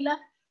three-wheeler,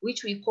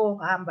 which we call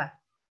Hamba.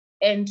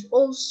 And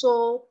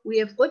also we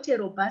have got a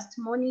robust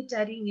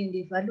monitoring and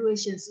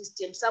evaluation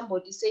system.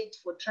 Somebody said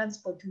for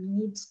transport, we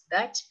need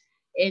that,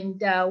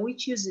 and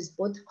which uses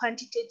both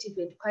quantitative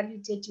and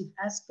qualitative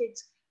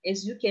aspects.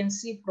 As you can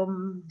see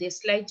from the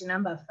slide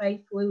number 5,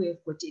 where we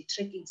have got a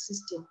tracking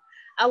system.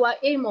 Our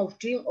aim of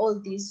doing all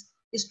this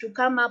is to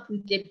come up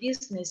with a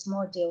business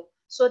model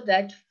so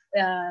that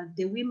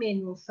the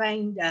women will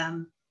find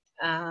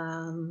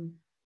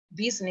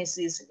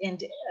businesses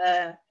and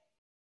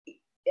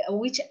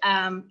which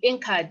are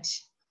anchored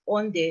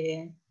on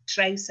the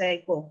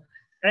tricycle.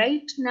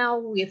 Right now,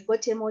 we have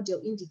got a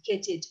model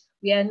indicated.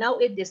 We are now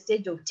at the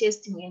stage of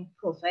testing and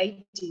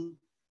providing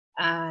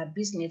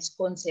business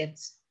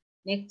concepts.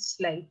 Next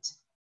slide.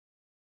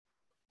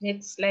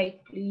 Next slide,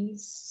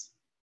 please.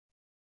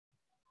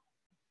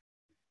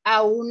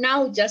 I will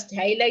now just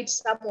highlight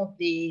some of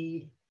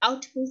the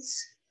outputs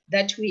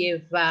that we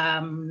have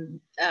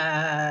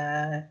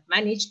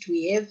managed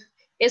to have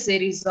as a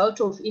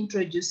result of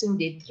introducing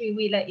the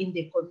three-wheeler in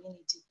the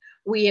community.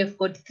 We have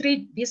got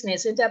 3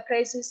 business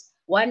enterprises,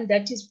 one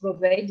that is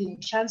providing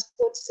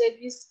transport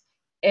service,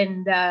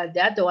 and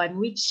the other one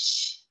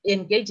which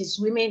engages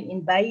women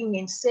in buying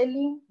and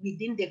selling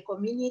within the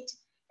community,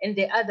 and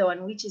the other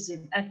one which is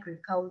in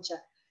agriculture.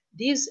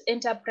 These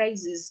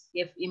enterprises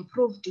have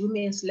improved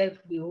women's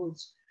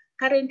livelihoods.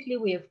 Currently,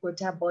 we have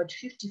got about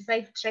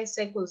 55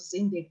 tricycles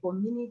in the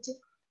community,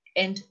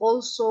 and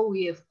also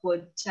we have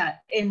got,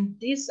 and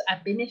these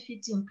are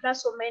benefiting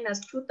plus or minus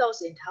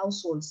 2,000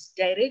 households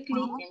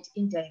directly and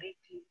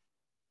indirectly.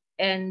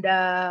 And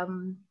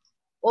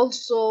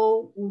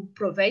also we're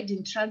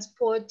providing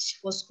transport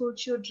for school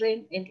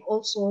children, and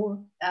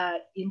also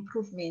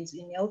improvements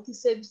in healthy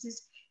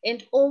services,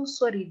 and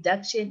also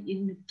reduction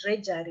in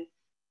drudgery.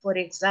 For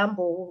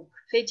example,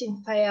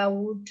 fetching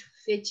firewood,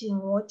 fetching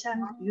water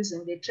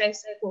using the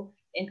tricycle,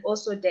 and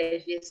also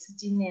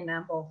diversity in a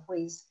number of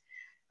ways.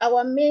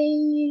 Our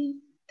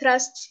main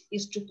thrust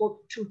is to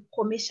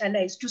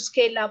commercialize, to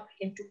scale up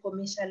and to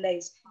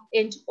commercialize,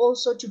 and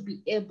also to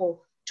be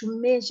able to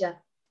measure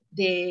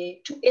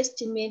to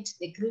estimate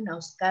the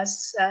greenhouse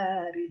gas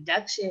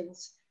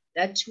reductions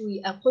that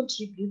we are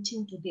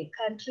contributing to the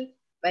country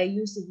by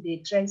using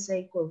the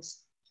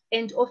tricycles.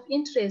 And of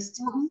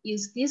interest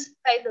is this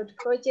pilot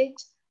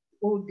project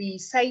will be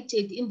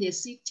cited in the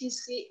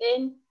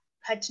CTCN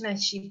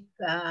partnership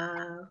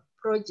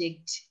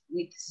project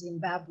with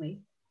Zimbabwe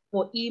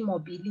for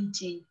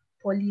e-mobility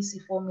policy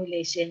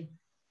formulation.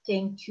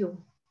 Thank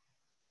you.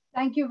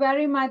 Thank you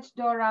very much,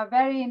 Dora.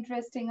 Very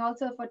interesting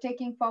also for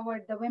taking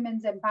forward the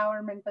women's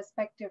empowerment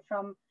perspective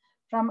from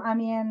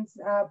Amiene's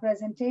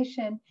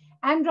presentation,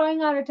 and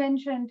drawing our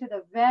attention to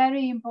the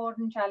very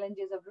important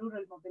challenges of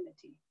rural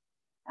mobility.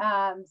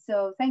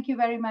 So thank you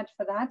very much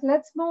for that.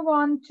 Let's move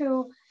on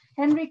to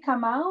Henry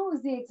Kamau,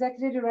 who's the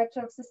Executive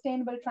Director of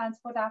Sustainable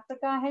Transport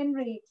Africa.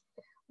 Henry,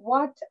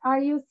 what are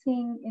you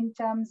seeing in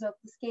terms of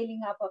the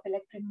scaling up of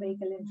electric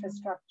vehicle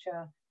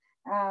infrastructure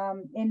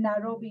in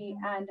Nairobi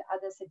and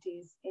other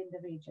cities in the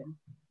region?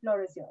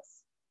 Floor is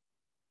yours.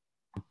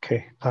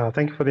 Okay,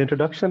 thank you for the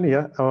introduction.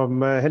 Yeah,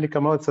 Henry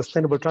Kamau,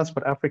 Sustainable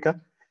Transport Africa.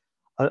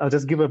 I'll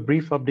just give a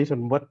brief update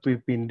on what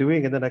we've been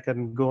doing, and then I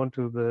can go on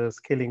to the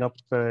scaling up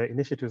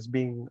initiatives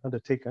being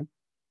undertaken.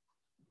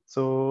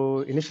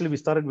 So initially we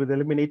started with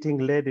eliminating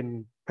lead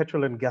in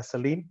petrol and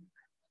gasoline,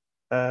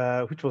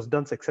 which was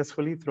done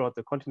successfully throughout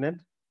the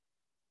continent,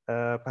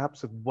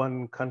 perhaps with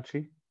one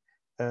country.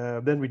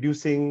 Then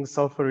reducing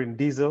sulfur in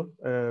diesel.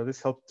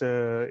 This helped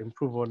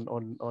improve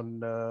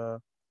on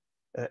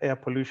air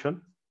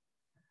pollution.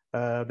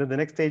 Then the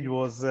next stage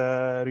was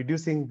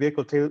reducing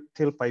vehicle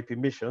tailpipe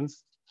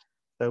emissions,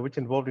 which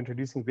involved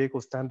introducing vehicle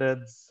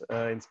standards,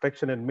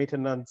 inspection and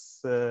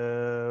maintenance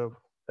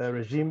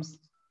regimes.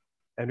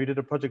 And we did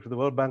a project with the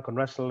World Bank on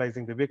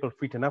rationalizing the vehicle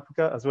fleet in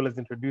Africa, as well as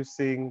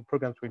introducing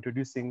programs for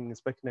introducing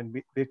inspection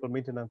and vehicle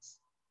maintenance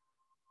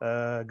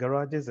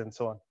garages and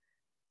so on.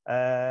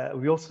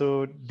 We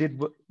also did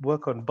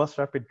work on bus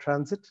rapid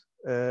transit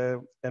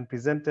and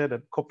presented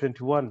at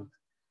COP21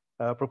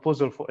 a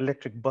proposal for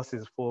electric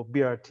buses for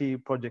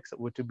BRT projects that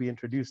were to be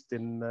introduced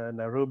in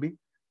Nairobi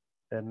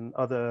and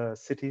other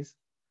cities.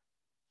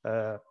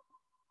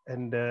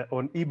 And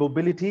on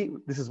e-mobility,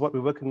 this is what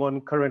we're working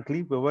on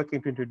currently. We're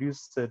working to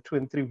introduce 2-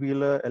 and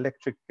 3-wheeler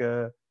electric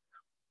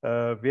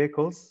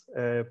vehicles,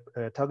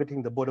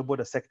 targeting the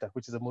border sector,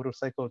 which is a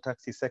motorcycle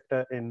taxi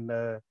sector in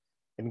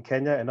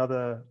Kenya and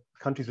other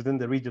countries within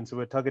the region. So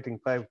we're targeting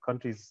 5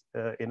 countries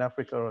in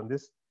Africa on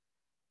this.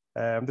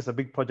 This is a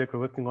big project we're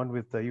working on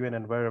with the UN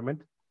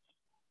Environment.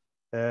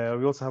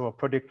 We also have a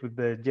project with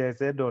the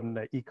GIZ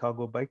on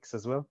e-cargo bikes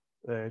as well,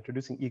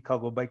 introducing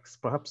e-cargo bikes.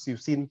 Perhaps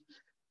you've seen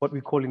what we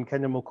call in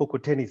Kenya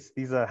mokokoteni.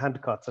 These are hand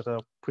carts that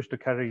are pushed to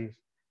carry,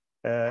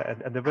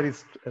 and they're very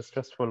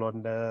stressful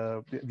on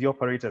the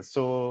operators.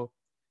 So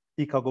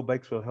e-cargo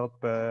bikes will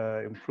help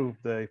improve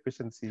the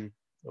efficiency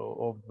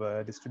of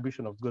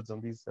distribution of goods on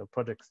these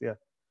projects. Yeah.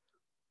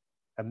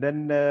 And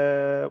then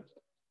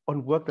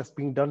on work that's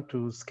being done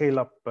to scale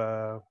up,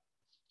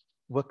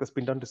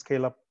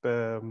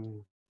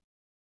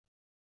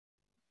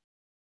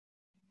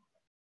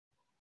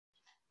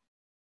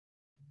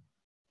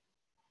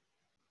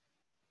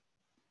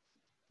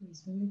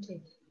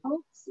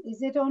 Oops,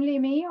 is it only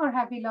me, or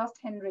have we lost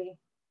Henry?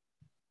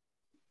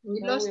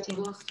 We lost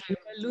him.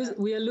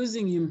 We are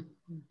losing him.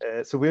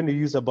 So we're going to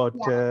use about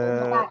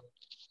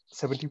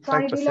Sorry,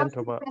 we lost 75%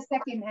 of you our... for a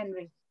second,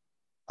 Henry.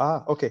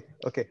 Ah, okay,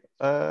 okay.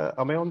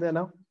 Am I on there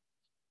now?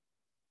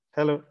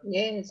 Hello?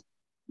 Yes.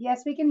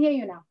 Yes, we can hear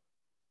you now.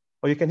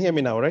 Oh, you can hear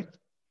me now, right?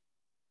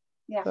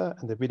 Yeah.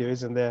 And the video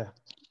isn't there.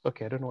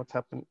 Okay, I don't know what's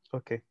happened.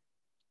 Okay.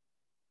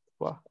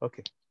 Wow,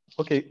 okay.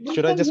 Okay,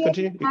 should I just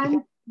continue?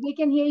 And we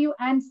can hear you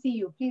and see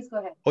you. Please go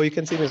ahead. Oh, you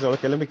can see me as well.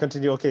 Okay, let me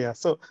continue. Okay, yeah.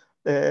 So,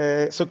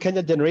 so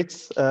Kenya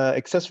generates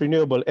excess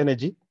renewable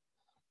energy.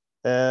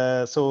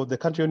 So the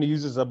country only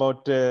uses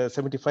about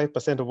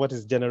 75% of what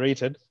is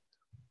generated.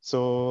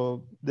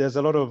 So there's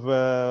a lot of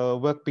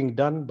work being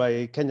done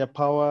by Kenya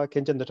Power.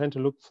 KenGen, they're trying to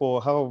look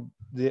for how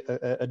the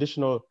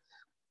additional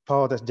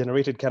power that's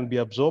generated can be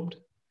absorbed.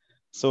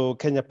 So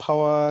Kenya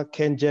Power,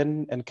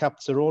 KenGen, and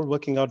CAPS are all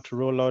working out to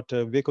roll out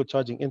vehicle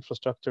charging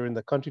infrastructure in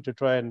the country to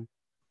try and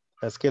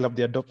scale up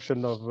the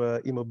adoption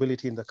of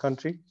e-mobility in the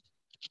country.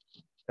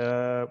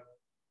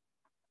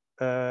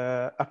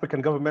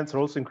 African governments are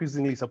also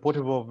increasingly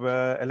supportive of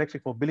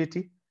electric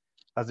mobility,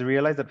 as they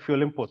realize that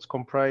fuel imports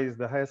comprise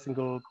the highest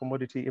single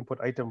commodity import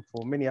item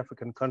for many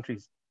African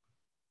countries.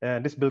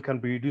 And this bill can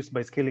be reduced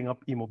by scaling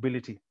up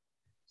e-mobility.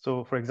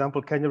 So for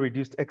example, Kenya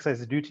reduced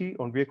excise duty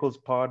on vehicles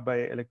powered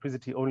by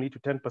electricity only to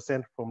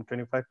 10% from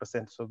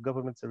 25%. So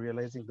governments are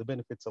realizing the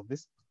benefits of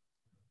this.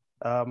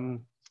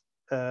 On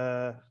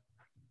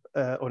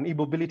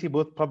e-mobility,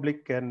 both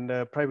public and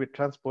private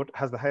transport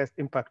has the highest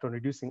impact on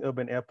reducing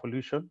urban air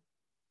pollution.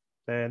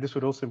 And this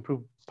would also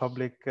improve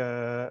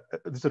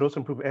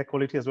air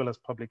quality as well as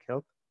public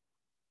health.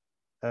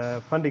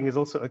 Funding is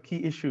also a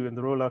key issue in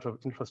the rollout of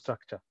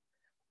infrastructure.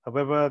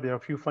 However, there are a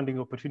few funding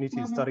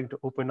opportunities starting to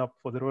open up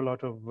for the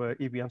rollout of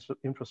EV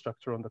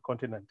infrastructure on the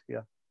continent.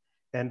 Yeah,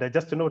 and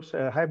just to note,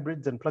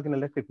 hybrids and plug-in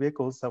electric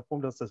vehicles have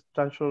formed a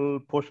substantial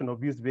portion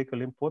of used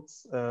vehicle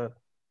imports.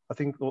 I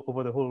think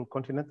over the whole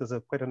continent, there's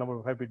quite a number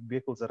of hybrid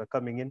vehicles that are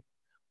coming in.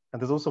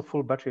 And there's also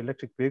full battery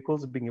electric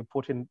vehicles being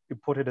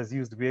imported as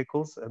used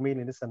vehicles,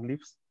 mainly Nissan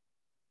Leafs.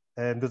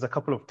 And there's a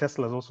couple of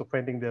Teslas also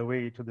finding their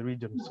way to the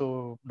region.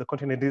 So the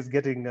continent is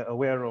getting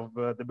aware of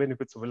the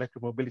benefits of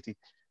electric mobility.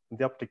 And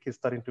the uptake is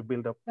starting to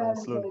build up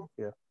slowly.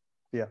 Good.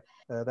 Yeah,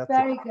 that's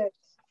very good.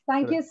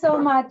 Thank you so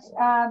much.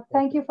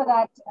 Thank you for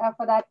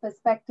that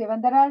perspective.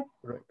 And there are,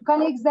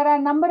 colleagues, there are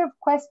a number of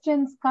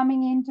questions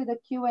coming into the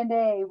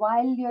Q&A.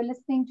 While you're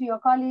listening to your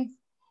colleagues,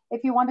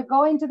 if you want to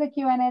go into the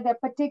Q&A, there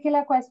are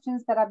particular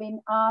questions that are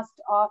being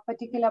asked of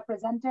particular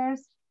presenters,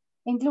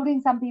 including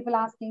some people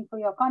asking for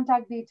your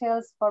contact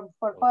details for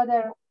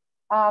further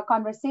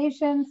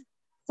conversations.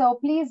 So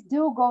please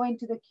do go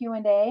into the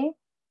Q&A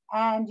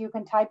and you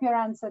can type your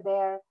answer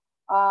there.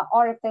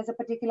 Or if there's a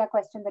particular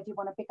question that you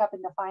want to pick up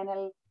in the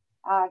final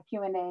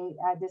Q&A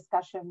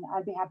discussion,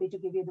 I'll be happy to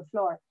give you the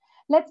floor.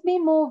 Let me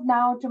move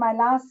now to my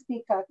last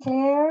speaker,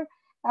 Claire,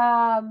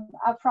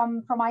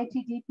 from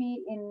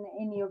ITDP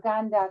in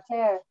Uganda.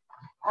 Claire,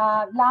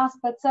 last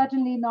but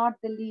certainly not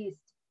the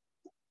least,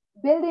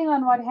 building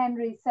on what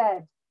Henry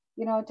said,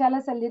 tell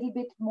us a little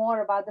bit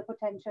more about the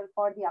potential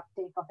for the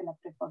uptake of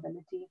electric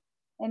mobility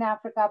in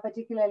Africa,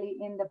 particularly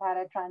in the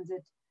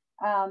paratransit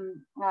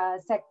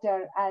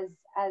sector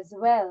as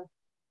well.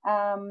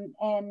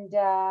 And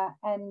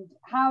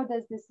how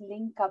does this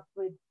link up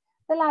with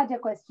the larger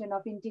question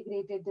of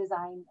integrated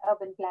design,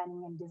 urban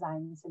planning and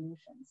design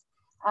solutions?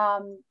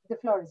 The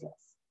floor is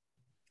yours.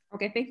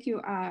 Okay, thank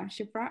you,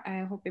 Shipra.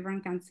 I hope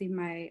everyone can see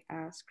my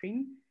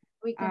screen.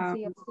 We can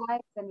see your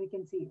slides and we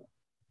can see you.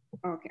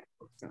 Okay,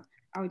 so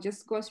I'll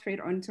just go straight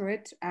onto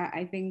it.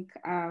 I think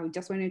I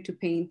just wanted to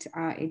paint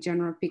a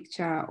general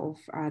picture of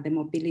the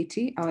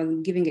mobility. I was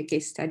giving a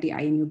case study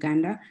in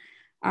Uganda.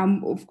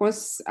 Of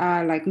course,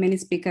 like many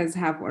speakers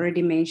have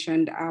already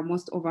mentioned,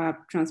 most of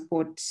our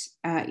transport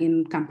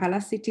in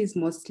Kampala city is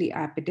mostly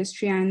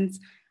pedestrians,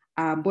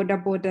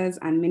 border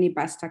and mini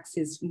bus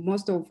taxis,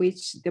 most of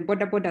which the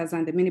border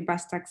and the mini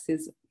bus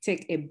taxis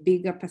take a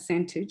bigger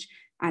percentage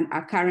and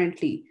are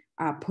currently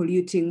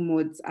polluting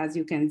modes. As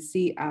you can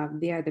see,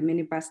 there are the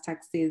mini bus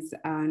taxis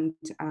and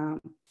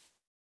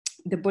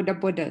the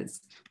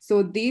borders.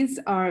 So these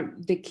are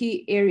the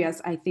key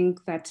areas I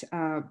think that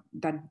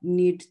that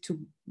need to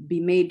be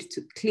made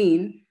to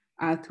clean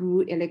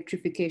through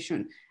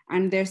electrification.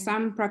 And there's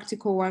some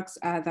practical works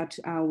that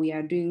we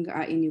are doing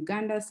in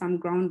Uganda, some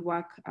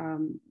groundwork.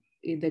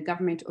 The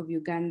government of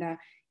Uganda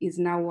is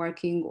now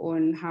working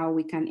on how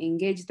we can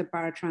engage the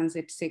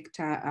paratransit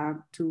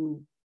sector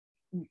to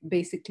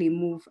basically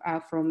move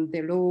from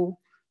the low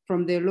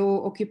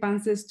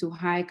occupancies to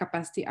high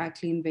capacity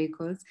clean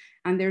vehicles.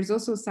 And there's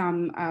also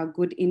some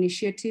good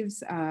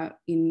initiatives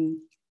in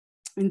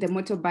the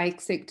motorbike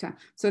sector.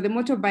 So the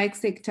motorbike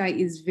sector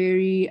is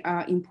very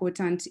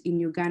important in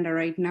Uganda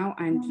right now.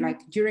 And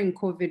like during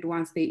COVID,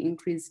 once they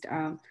increased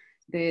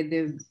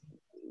the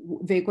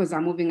vehicles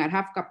are moving at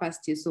half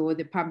capacity, so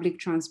the public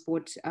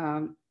transport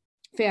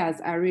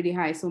fares are really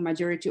high. So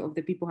majority of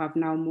the people have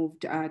now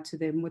moved to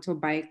the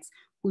motorbikes,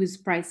 whose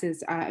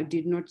prices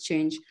did not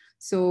change.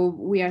 So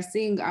we are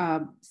seeing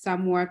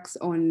some works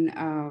on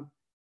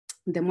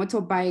the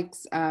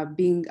motorbikes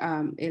being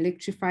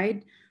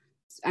electrified.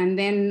 And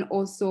then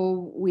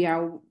also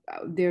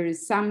there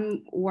is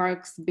some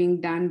works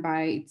being done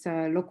by, it's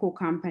a local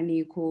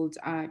company called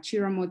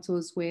Chira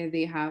Motors, where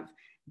they have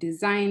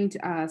designed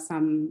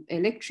some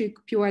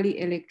purely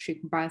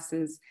electric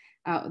buses.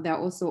 They're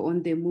also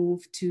on the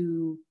move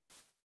to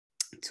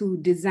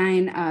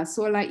design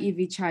solar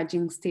EV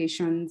charging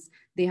stations.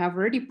 They have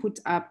already put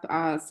up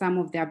some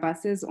of their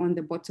buses. On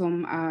the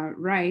bottom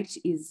right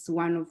is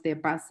one of their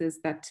buses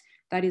that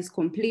is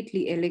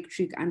completely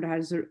electric and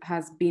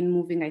has been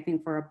moving, I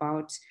think, for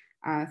about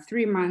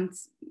 3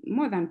 months,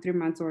 more than 3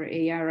 months or a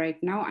year right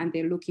now, and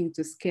they're looking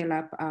to scale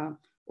up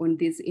on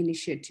these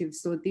initiatives.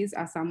 So these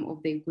are some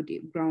of the good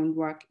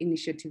groundwork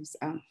initiatives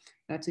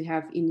that we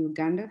have in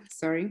Uganda,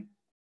 sorry.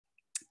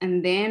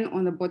 And then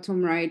on the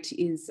bottom right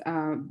is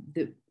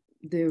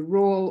the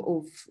role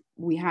of,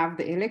 we have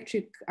the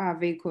electric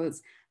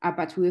vehicles,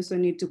 but we also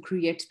need to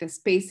create the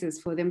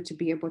spaces for them to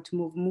be able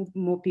to move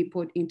more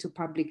people into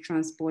public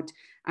transport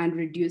and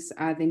reduce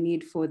the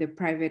need for the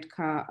private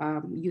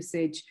car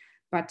usage.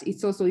 But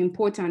it's also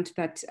important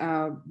that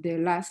the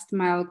last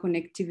mile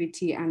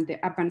connectivity and the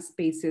urban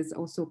spaces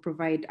also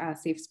provide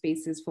safe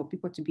spaces for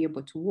people to be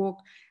able to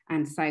walk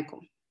and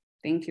cycle.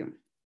 Thank you.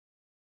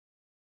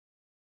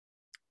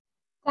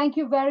 Thank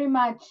you very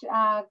much,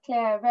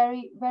 Claire.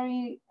 Very,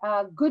 very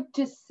good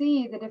to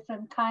see the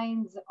different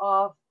kinds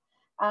of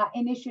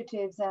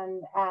initiatives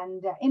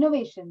and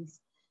innovations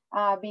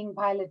being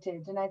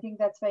piloted. And I think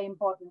that's very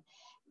important.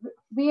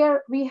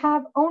 We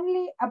have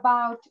only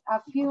about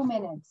a few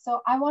minutes.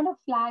 So I want to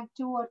flag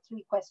 2 or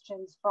 3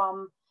 questions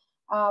from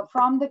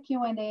the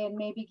Q&A and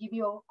maybe give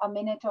you a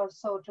minute or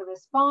so to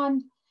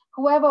respond.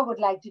 Whoever would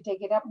like to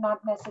take it up, not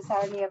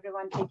necessarily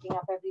everyone taking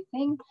up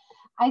everything.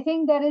 I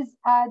think there is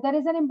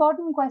an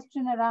important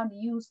question around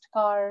used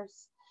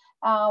cars,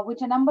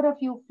 which a number of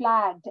you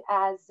flagged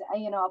as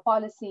a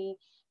policy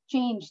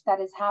change that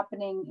is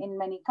happening in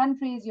many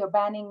countries. You're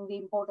banning the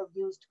import of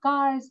used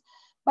cars,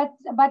 but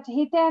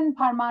Hiten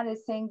Parmar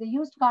is saying the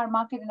used car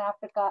market in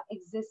Africa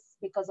exists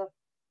because of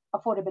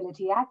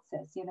affordability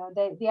access.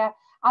 The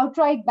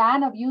outright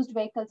ban of used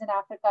vehicles in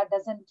Africa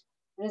doesn't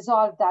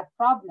resolve that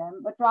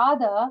problem, but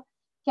rather,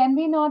 can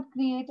we not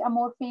create a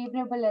more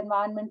favorable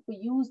environment for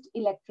used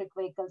electric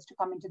vehicles to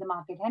come into the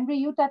market? Henry,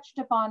 you touched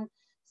upon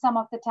some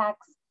of the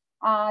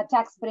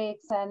tax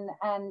breaks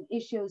and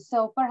issues.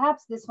 So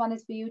perhaps this one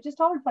is for you. Just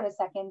hold for a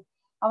second.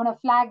 I want to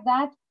flag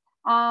that.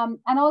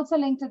 And also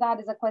linked to that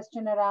is a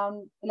question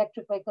around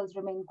electric vehicles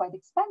remain quite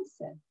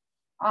expensive,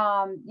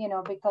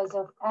 because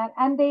of,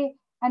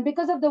 and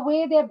because of the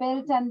way they're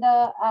built and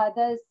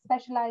the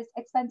specialized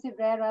expensive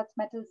rare earth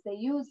metals they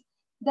use,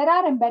 there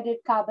are embedded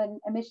carbon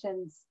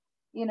emissions.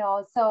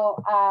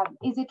 So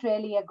is it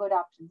really a good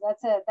option?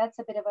 That's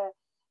a bit of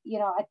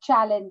a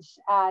challenge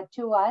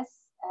to us.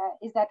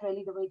 Is that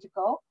really the way to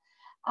go?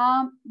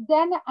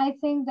 Then I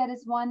think there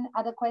is one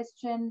other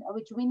question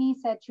which Winnie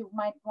said you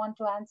might want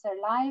to answer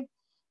live,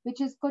 which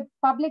is, could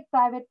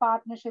public-private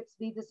partnerships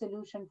be the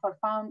solution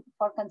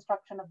for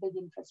construction of big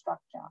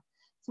infrastructure?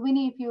 So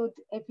Winnie,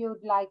 if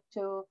you'd like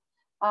to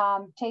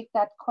take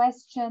that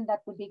question, that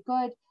would be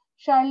good.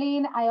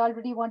 Charlene, I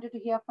already wanted to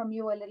hear from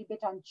you a little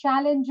bit on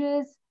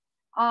challenges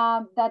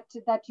that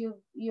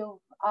you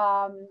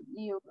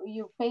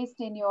faced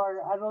in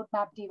your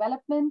roadmap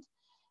development.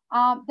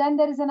 Then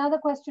there is another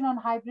question on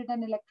hybrid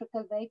and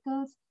electrical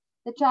vehicles,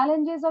 the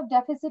challenges of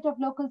deficit of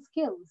local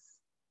skills,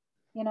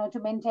 to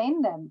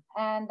maintain them,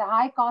 and the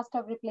high cost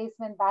of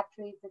replacement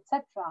batteries,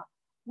 etc.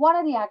 What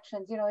are the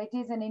actions? It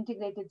is an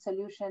integrated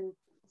solution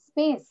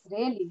space,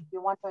 really, if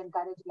you want to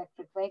encourage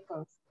electric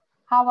vehicles.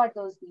 How are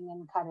those being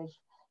encouraged?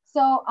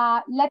 So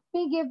let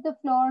me give the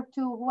floor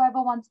to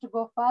whoever wants to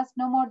go first.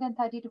 No more than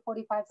 30 to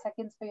 45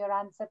 seconds for your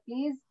answer,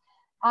 please.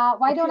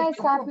 Why don't I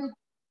start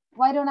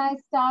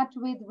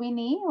with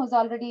Winnie, who's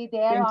already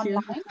there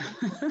online?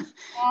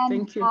 And,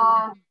 Thank you.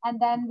 And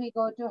then we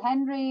go to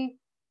Henry,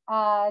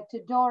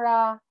 to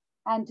Dora,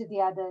 and to the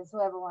others,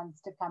 whoever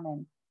wants to come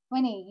in.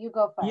 Winnie, you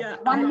go first. Yeah,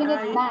 1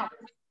 minute max.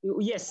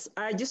 Yes,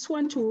 I just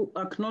want to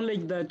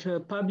acknowledge that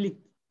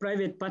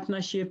public-private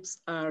partnerships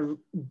are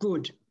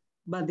good,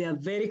 but they are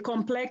very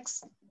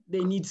complex.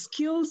 They need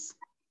skills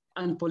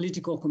and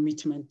political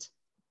commitment.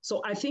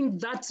 So I think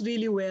that's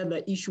really where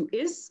the issue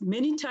is.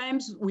 Many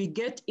times we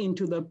get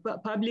into the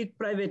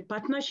public-private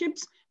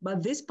partnerships,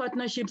 but these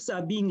partnerships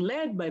are being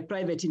led by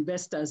private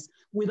investors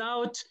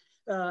without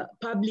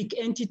public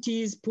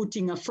entities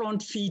putting a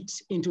front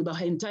feet into the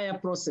entire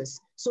process.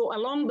 So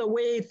along the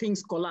way,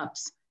 things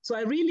collapse. So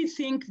I really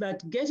think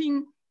that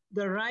getting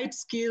the right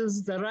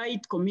skills, the right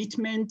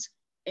commitment,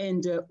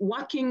 and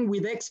working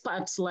with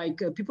experts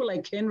like people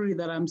like Henry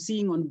that I'm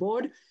seeing on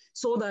board,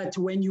 so that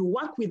when you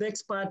work with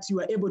experts, you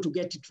are able to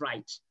get it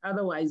right.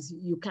 Otherwise,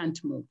 you can't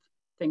move.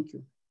 Thank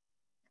you.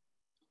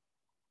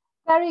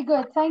 Very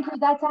good, thank you.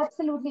 That's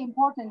absolutely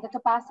important. The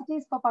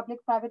capacities for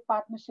public-private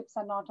partnerships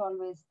are not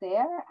always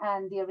there,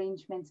 and the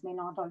arrangements may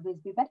not always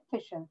be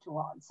beneficial to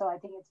all. So I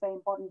think it's very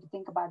important to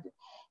think about it.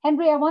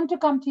 Henry, I want to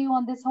come to you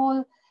on this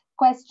whole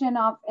question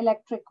of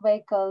electric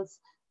vehicles,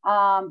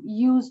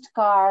 used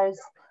cars,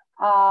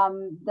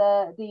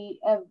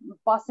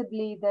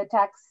 possibly the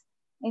tax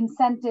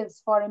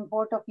incentives for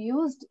import of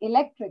used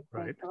electric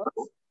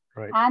vehicles,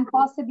 and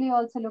possibly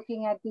also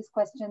looking at these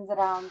questions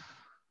around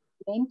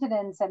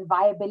maintenance and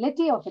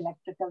viability of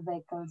electrical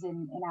vehicles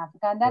in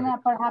Africa. And then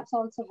perhaps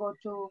also go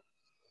to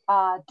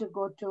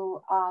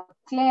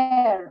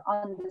Claire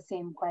on the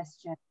same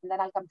question. And then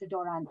I'll come to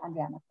Dora and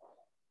Adriana.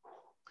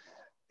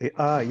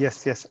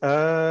 Yes.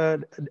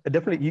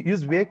 Definitely,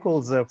 used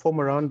vehicles form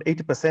around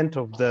 80%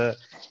 of the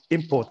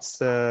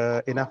imports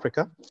in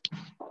Africa.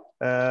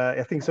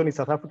 I think it's only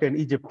South Africa and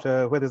Egypt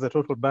where there's a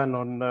total ban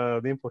on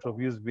the import of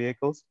used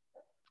vehicles.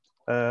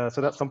 So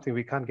that's something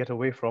we can't get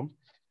away from.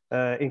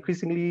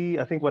 Increasingly,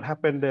 I think what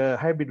happened,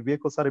 hybrid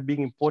vehicles started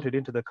being imported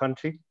into the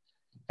country.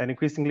 And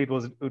increasingly,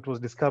 it was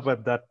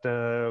discovered that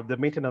the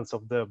maintenance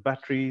of the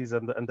batteries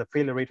and the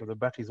failure rate of the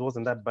batteries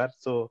wasn't that bad.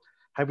 So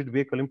hybrid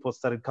vehicle imports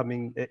started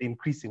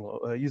increasing.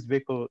 Used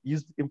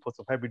imports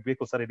of hybrid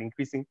vehicles started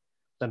increasing.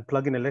 Then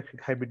plug-in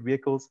electric hybrid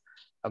vehicles,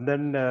 and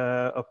then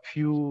a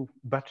few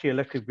battery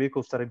electric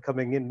vehicles started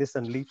coming in.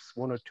 Nissan Leafs,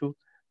 1 or 2,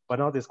 but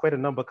now there's quite a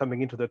number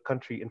coming into the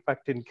country. In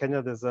fact, in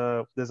Kenya, there's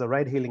a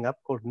ride-hailing app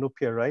called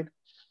Nopia Ride,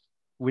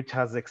 which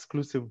has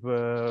exclusive.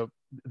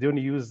 They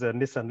only use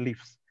Nissan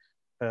Leafs.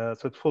 So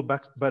it's full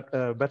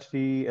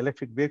battery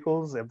electric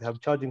vehicles, and they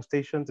have charging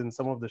stations in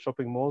some of the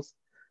shopping malls.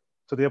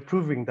 So they are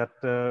proving that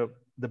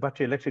the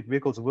battery electric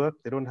vehicles work.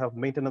 They don't have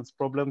maintenance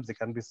problems. They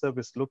can be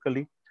serviced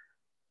locally.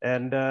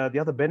 And the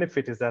other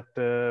benefit is that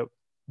the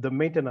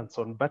maintenance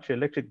on battery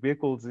electric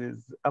vehicles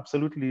is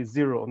absolutely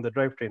zero on the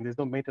drivetrain. There's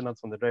no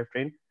maintenance on the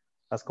drivetrain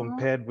as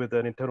compared with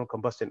an internal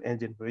combustion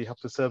engine where you have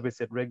to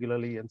service it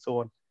regularly and so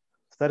on.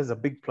 So that is a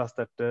big plus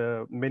that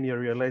many are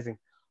realizing.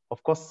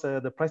 Of course,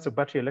 the price of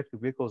battery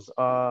electric vehicles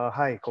are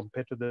high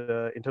compared to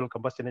the internal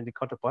combustion engine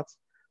counterparts.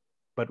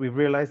 But we've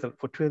realized that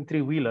for 2 and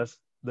 3 wheelers,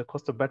 the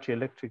cost of battery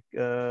electric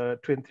 2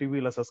 and 3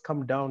 wheelers has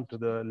come down to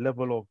the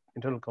level of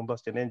internal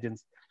combustion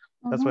engines.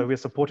 That's why we're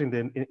supporting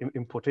the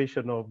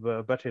importation of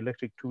battery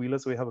electric 2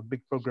 wheelers. We have a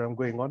big program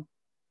going on.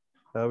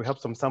 We have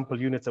some sample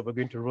units that we're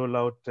going to roll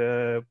out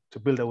to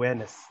build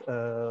awareness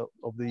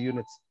of the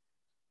units.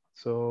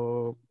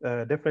 So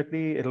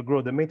definitely it'll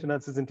grow. The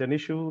maintenance isn't an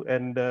issue,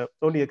 and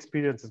only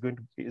experience is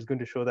going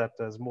to show that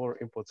as more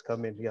imports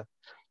come in. Yeah,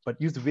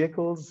 but used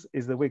vehicles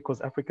is the way, because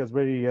Africa is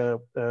very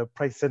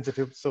price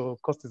sensitive, so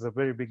cost is a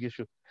very big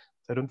issue.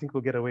 So I don't think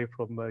we'll get away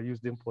from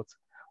used imports.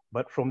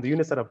 But from the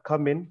units that have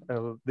come in,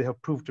 they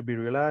have proved to be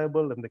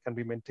reliable and they can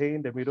be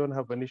maintained, and we don't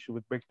have an issue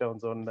with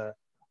breakdowns on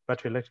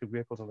battery electric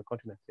vehicles on the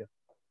continent. Yeah.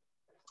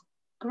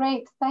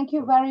 Great, thank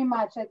you very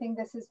much. I think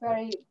this is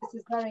very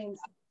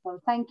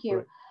insightful. Thank you.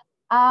 Right.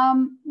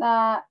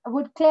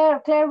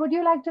 Claire, would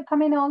you like to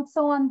come in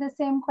also on the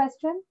same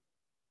question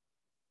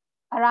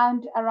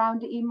around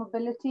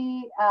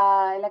e-mobility,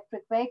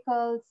 electric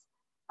vehicles?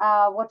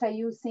 What are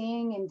you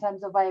seeing in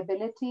terms of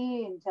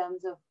viability, in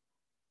terms of,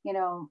 you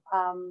know,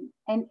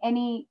 and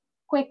any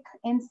quick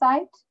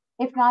insight?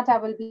 If not, I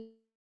will be.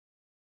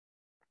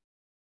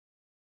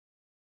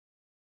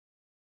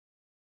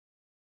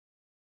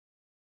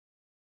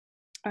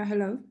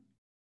 Hello.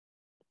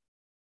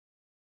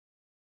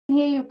 I can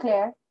hear you,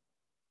 Claire.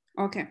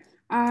 Okay.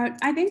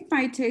 I think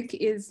my take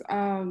is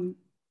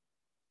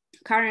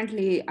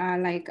currently,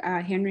 like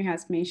Henry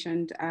has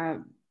mentioned,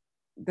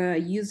 the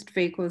used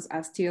vehicles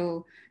are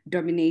still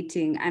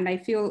dominating. And I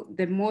feel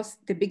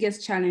the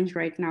biggest challenge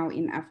right now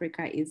in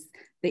Africa is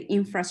the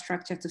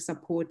infrastructure to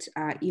support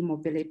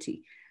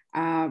e-mobility.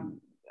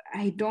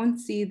 I don't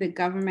see the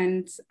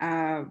government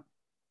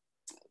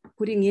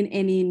putting in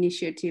any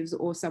initiatives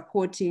or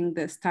supporting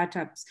the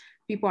startups.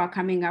 People are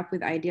coming up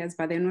with ideas,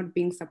 but they're not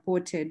being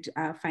supported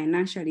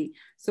financially.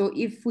 So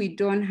if we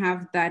don't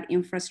have that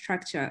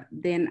infrastructure,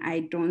 then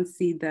I don't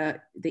see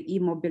the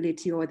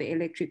e-mobility or the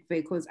electric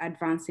vehicles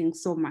advancing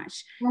so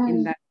much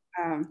in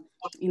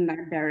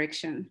that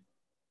direction.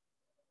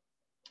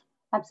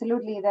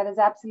 Absolutely, that is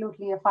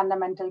absolutely a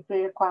fundamental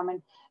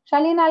pre-requirement.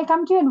 Charlene, I'll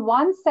come to you in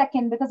 1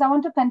 second because I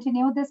want to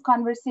continue this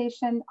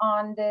conversation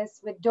on this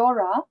with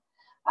Dora.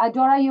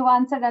 Dora, you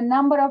answered a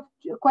number of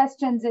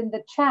questions in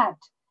the chat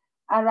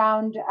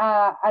around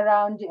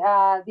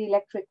the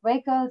electric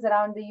vehicles,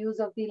 around the use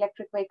of the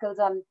electric vehicles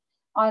on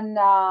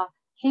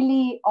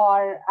hilly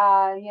or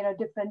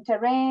different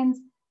terrains.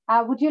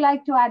 Would you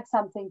like to add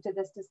something to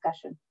this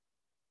discussion?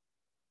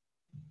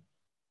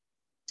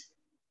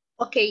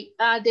 Okay,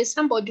 there's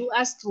somebody who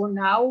asked, well,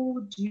 how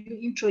do you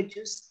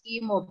introduce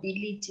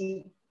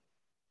e-mobility?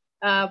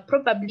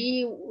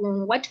 Probably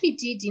what we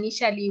did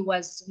initially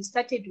was we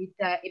started with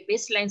a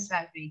baseline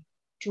survey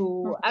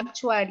to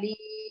actually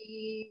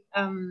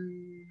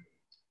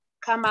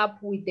come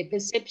up with the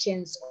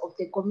perceptions of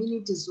the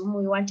communities whom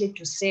we wanted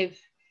to serve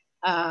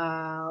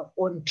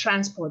on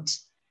transport.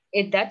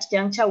 At that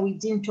juncture, we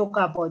didn't talk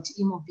about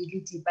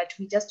e-mobility, but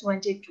we just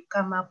wanted to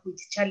come up with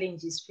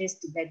challenges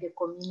faced by the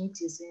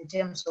communities in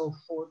terms of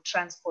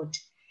transport.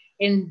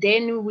 And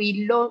then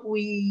we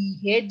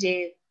had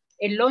a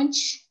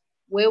launch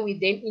where we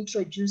then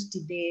introduced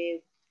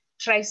the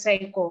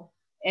tricycle.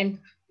 And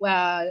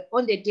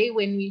on the day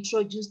when we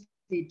introduced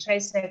the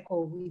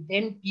tricycle, we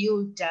then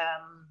built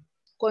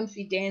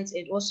confidence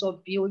and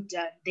also built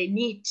the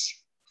need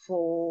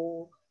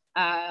for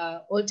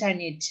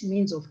alternate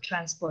means of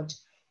transport.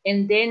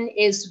 And then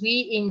as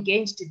we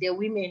engaged the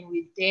women,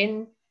 we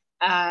then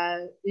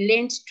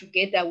learned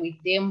together with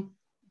them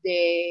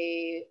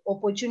the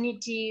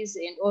opportunities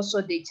and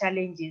also the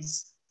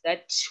challenges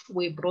that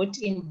were brought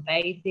in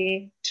by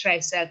the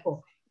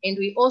tricycle. And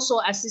we also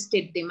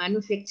assisted the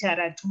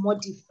manufacturer to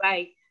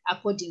modify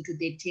according to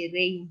the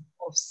terrain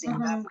of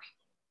Zimbabwe.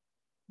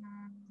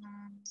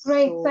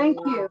 Great, thank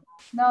you.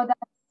 No,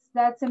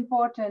 that's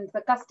important.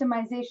 The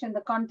customization,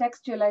 the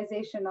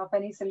contextualization of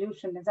any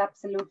solution is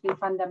absolutely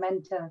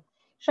fundamental.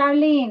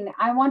 Charlene,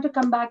 I want to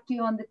come back to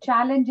you on the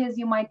challenges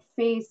you might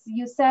face.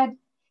 You said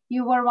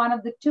you were one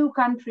of the 2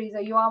 countries,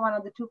 or you are one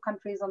of the 2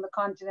 countries on the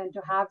continent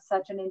to have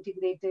such an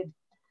integrated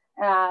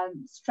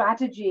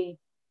strategy.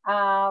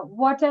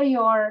 What are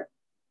your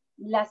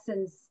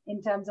lessons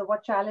in terms of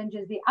what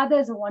challenges the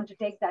others who want to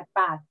take that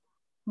path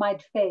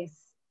might face?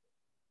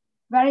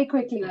 Very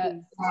quickly,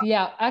 please.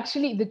 Yeah,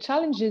 actually, the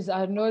challenges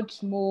are not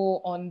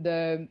more on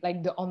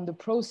the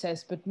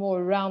process, but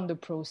more around the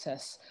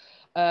process.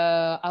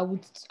 I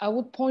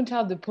would point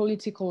out the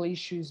political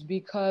issues,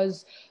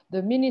 because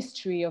the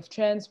Ministry of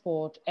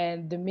Transport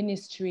and the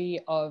Ministry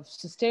of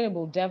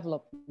Sustainable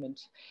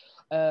Development,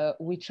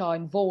 which are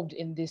involved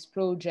in this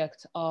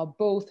project, are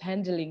both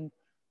handling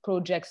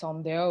projects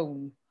on their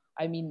own.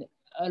 I mean,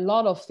 a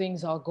lot of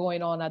things are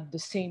going on at the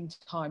same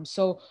time.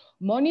 So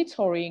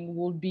monitoring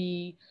will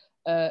be,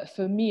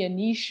 for me, an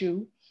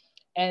issue.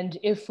 And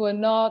if we're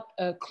not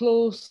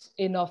close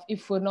enough,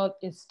 if we're not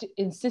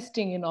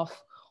insisting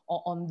enough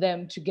on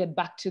them to get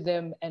back to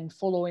them and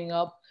following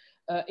up,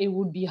 it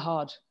would be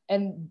hard.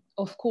 And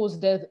of course,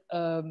 there's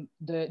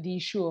the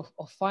issue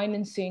of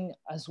financing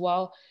as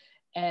well.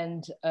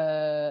 And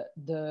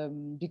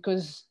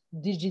because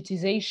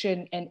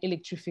digitization and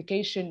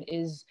electrification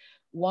is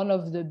one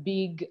of the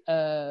big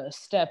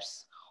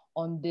steps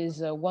on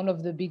this, one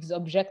of the big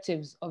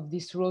objectives of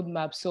this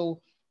roadmap.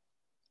 So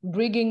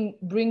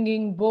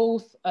bringing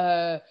both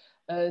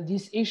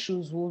these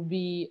issues would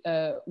be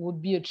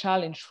a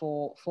challenge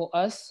for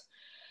us.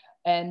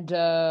 And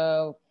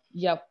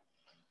yeah,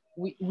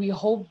 we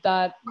hope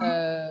that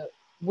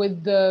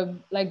with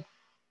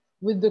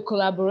the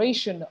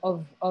collaboration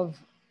of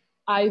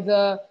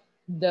either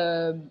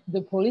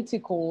the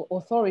political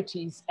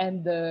authorities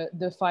and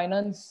the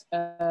finance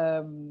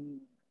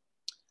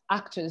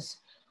actors,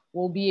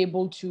 will be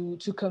able to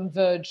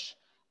converge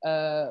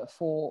to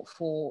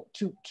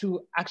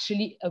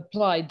actually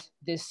apply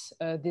this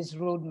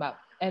roadmap,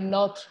 and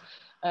not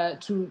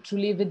to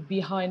leave it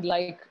behind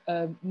like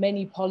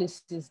many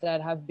policies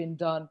that have been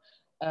done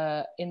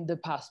in the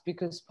past,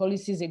 because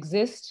policies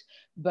exist,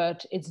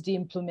 but it's the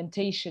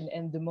implementation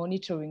and the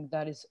monitoring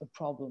that is a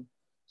problem.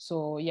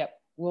 So yeah,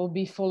 we'll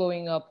be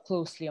following up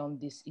closely on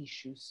these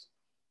issues.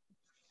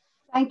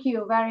 Thank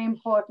you, very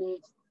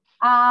important.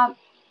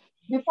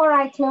 Before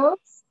I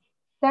close,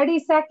 30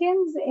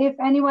 seconds, if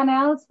anyone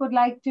else would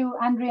like to,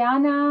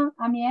 Andriana,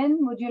 Amiene,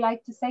 would you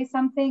like to say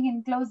something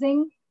in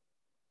closing?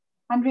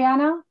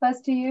 Andriana,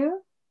 first to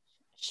you.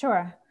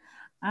 Sure.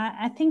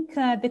 I think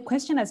the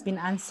question has been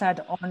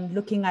answered on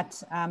looking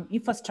at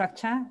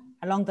infrastructure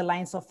along the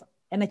lines of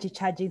energy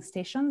charging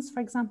stations, for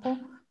example,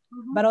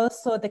 but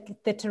also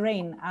the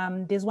terrain.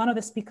 There's one of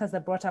the speakers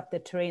that brought up the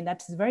terrain.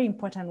 That is very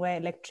important where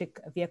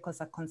electric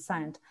vehicles are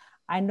concerned.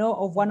 I know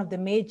of one of the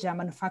major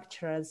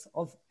manufacturers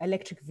of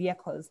electric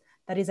vehicles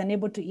that is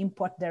unable to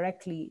import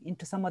directly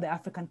into some of the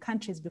African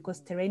countries because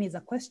terrain is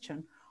a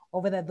question,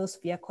 or whether those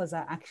vehicles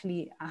are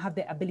actually have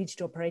the ability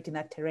to operate in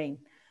that terrain.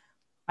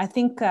 I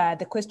think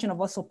the question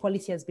of also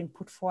policy has been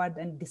put forward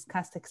and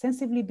discussed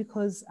extensively,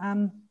 because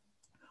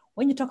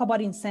when you talk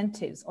about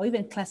incentives or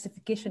even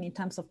classification in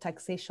terms of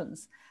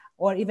taxations,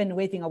 or even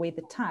waiving away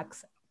the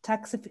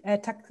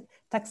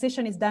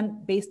taxation is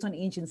done based on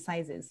engine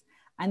sizes.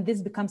 And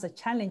this becomes a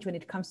challenge when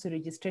it comes to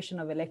registration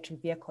of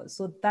electric vehicles.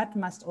 So that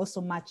must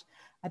also match,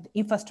 the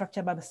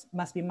infrastructure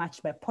must be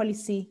matched by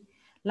policy.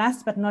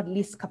 Last but not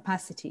least,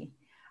 capacity.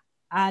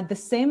 The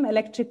same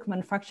electric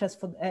manufacturers,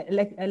 for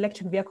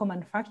electric vehicle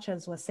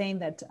manufacturers, were saying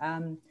that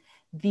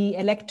the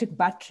electric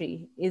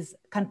battery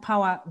can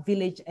power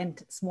village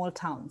and small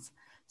towns.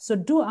 So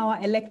do our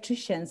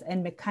electricians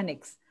and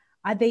mechanics,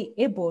 are they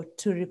able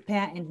to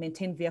repair and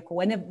maintain vehicle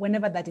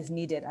whenever that is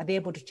needed? Are they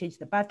able to change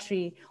the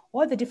battery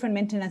or the different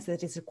maintenance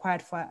that is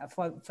required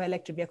for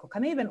electric vehicle?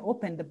 Can they even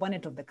open the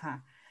bonnet of the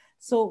car?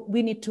 So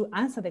we need to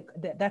answer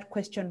that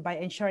question by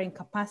ensuring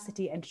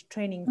capacity and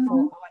training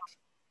for our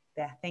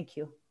there. Thank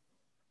you.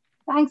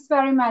 Thanks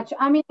very much.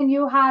 I mean,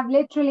 you have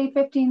literally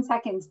 15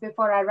 seconds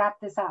before I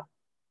wrap this up.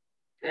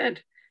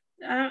 Good.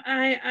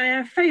 I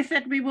have faith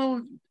that we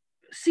will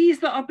seize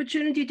the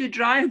opportunity to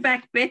drive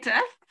back better,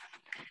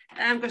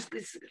 because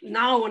it's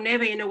now or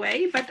never in a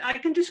way. But I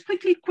can just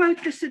quickly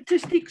quote the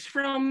statistics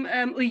from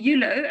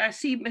Uyulo. I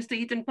see Mr.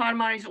 Hiten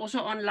Parmar is also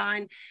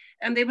online.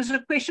 And there was a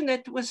question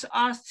that was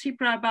asked,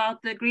 Sipra,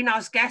 about the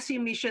greenhouse gas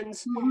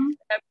emissions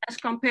as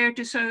compared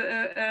to, so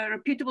a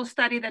reputable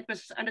study that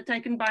was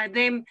undertaken by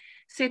them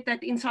said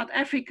that in South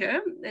Africa,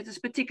 it is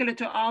particular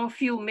to our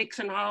fuel mix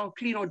and how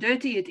clean or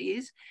dirty it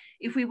is,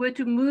 if we were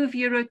to move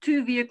Euro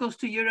 2 vehicles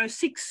to Euro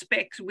 6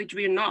 specs, which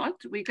we're not,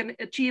 we can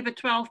achieve a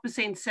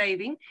 12%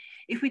 saving.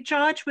 If we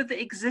charge with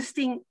the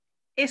existing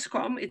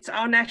Eskom, it's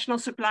our national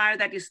supplier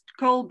that is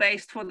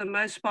coal-based for the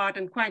most part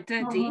and quite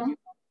dirty,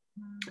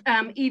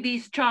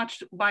 EVs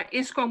charged by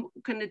Eskom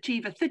can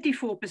achieve a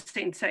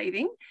 34%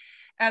 saving,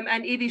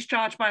 and EVs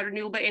charged by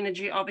renewable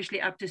energy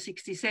obviously up to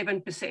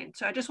 67%.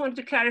 So I just wanted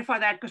to clarify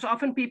that, because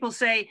often people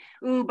say,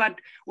 oh, but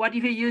what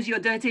if you use your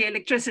dirty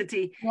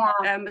electricity?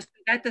 So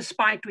that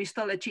despite we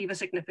still achieve a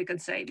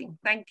significant saving.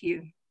 Thank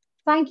you.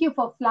 Thank you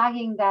for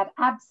flagging that.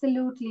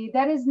 Absolutely.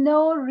 There is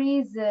no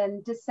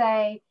reason to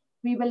say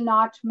we will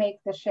not make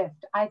the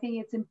shift. I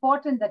think it's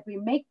important that we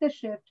make the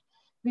shift.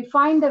 We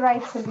find the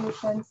right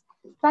solutions.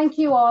 Thank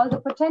you all. The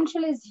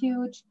potential is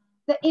huge.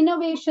 The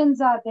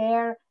innovations are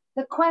there.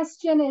 The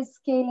question is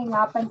scaling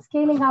up, and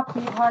scaling up,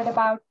 we've heard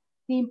about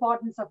the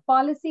importance of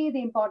policy,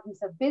 the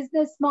importance of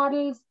business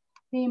models,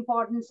 the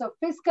importance of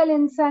fiscal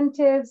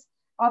incentives,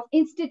 of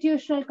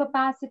institutional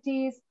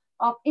capacities,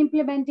 of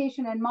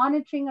implementation and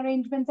monitoring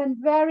arrangements, and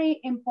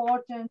very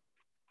important,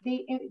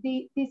 the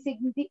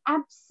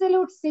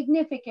absolute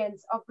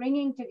significance of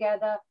bringing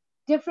together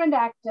different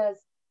actors,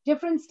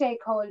 different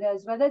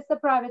stakeholders, whether it's the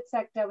private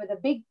sector with a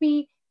big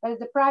P, whether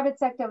it's the private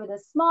sector with a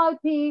small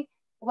p,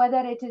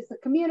 whether it is the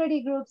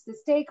community groups, the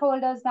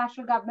stakeholders,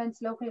 national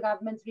governments, local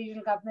governments,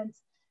 regional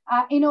governments,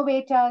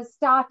 innovators,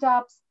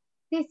 startups.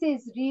 This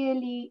is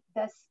really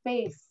the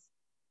space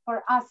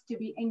for us to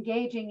be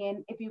engaging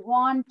in if we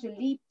want to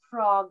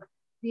leapfrog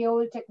the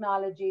old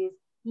technologies,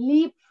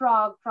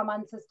 leapfrog from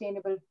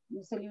unsustainable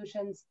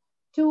solutions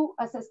to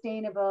a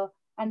sustainable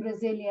and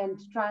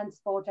resilient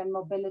transport and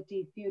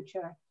mobility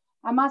future.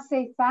 I must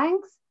say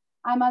thanks.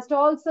 I must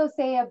also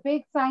say a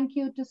big thank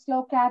you to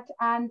SLOCAT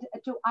and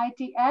to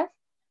ITF.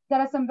 There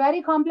are some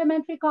very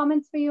complimentary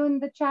comments for you in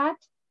the chat,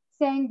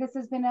 saying this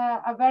has been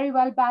a very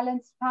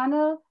well-balanced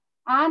panel,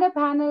 and a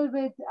panel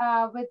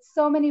with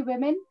so many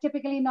women,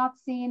 typically not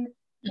seen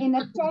in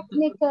a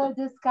technical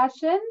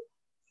discussion.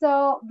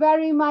 So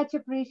very much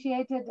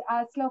appreciated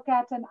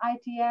SLOCAT and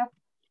ITF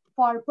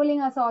for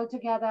pulling us all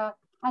together.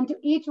 And to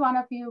each one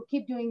of you,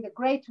 keep doing the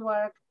great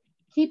work,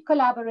 keep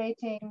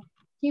collaborating,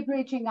 keep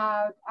reaching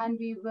out, and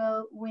we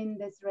will win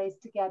this race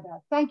together.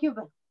 Thank you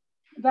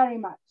very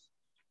much.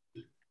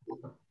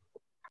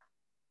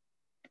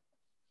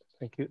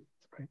 Thank you.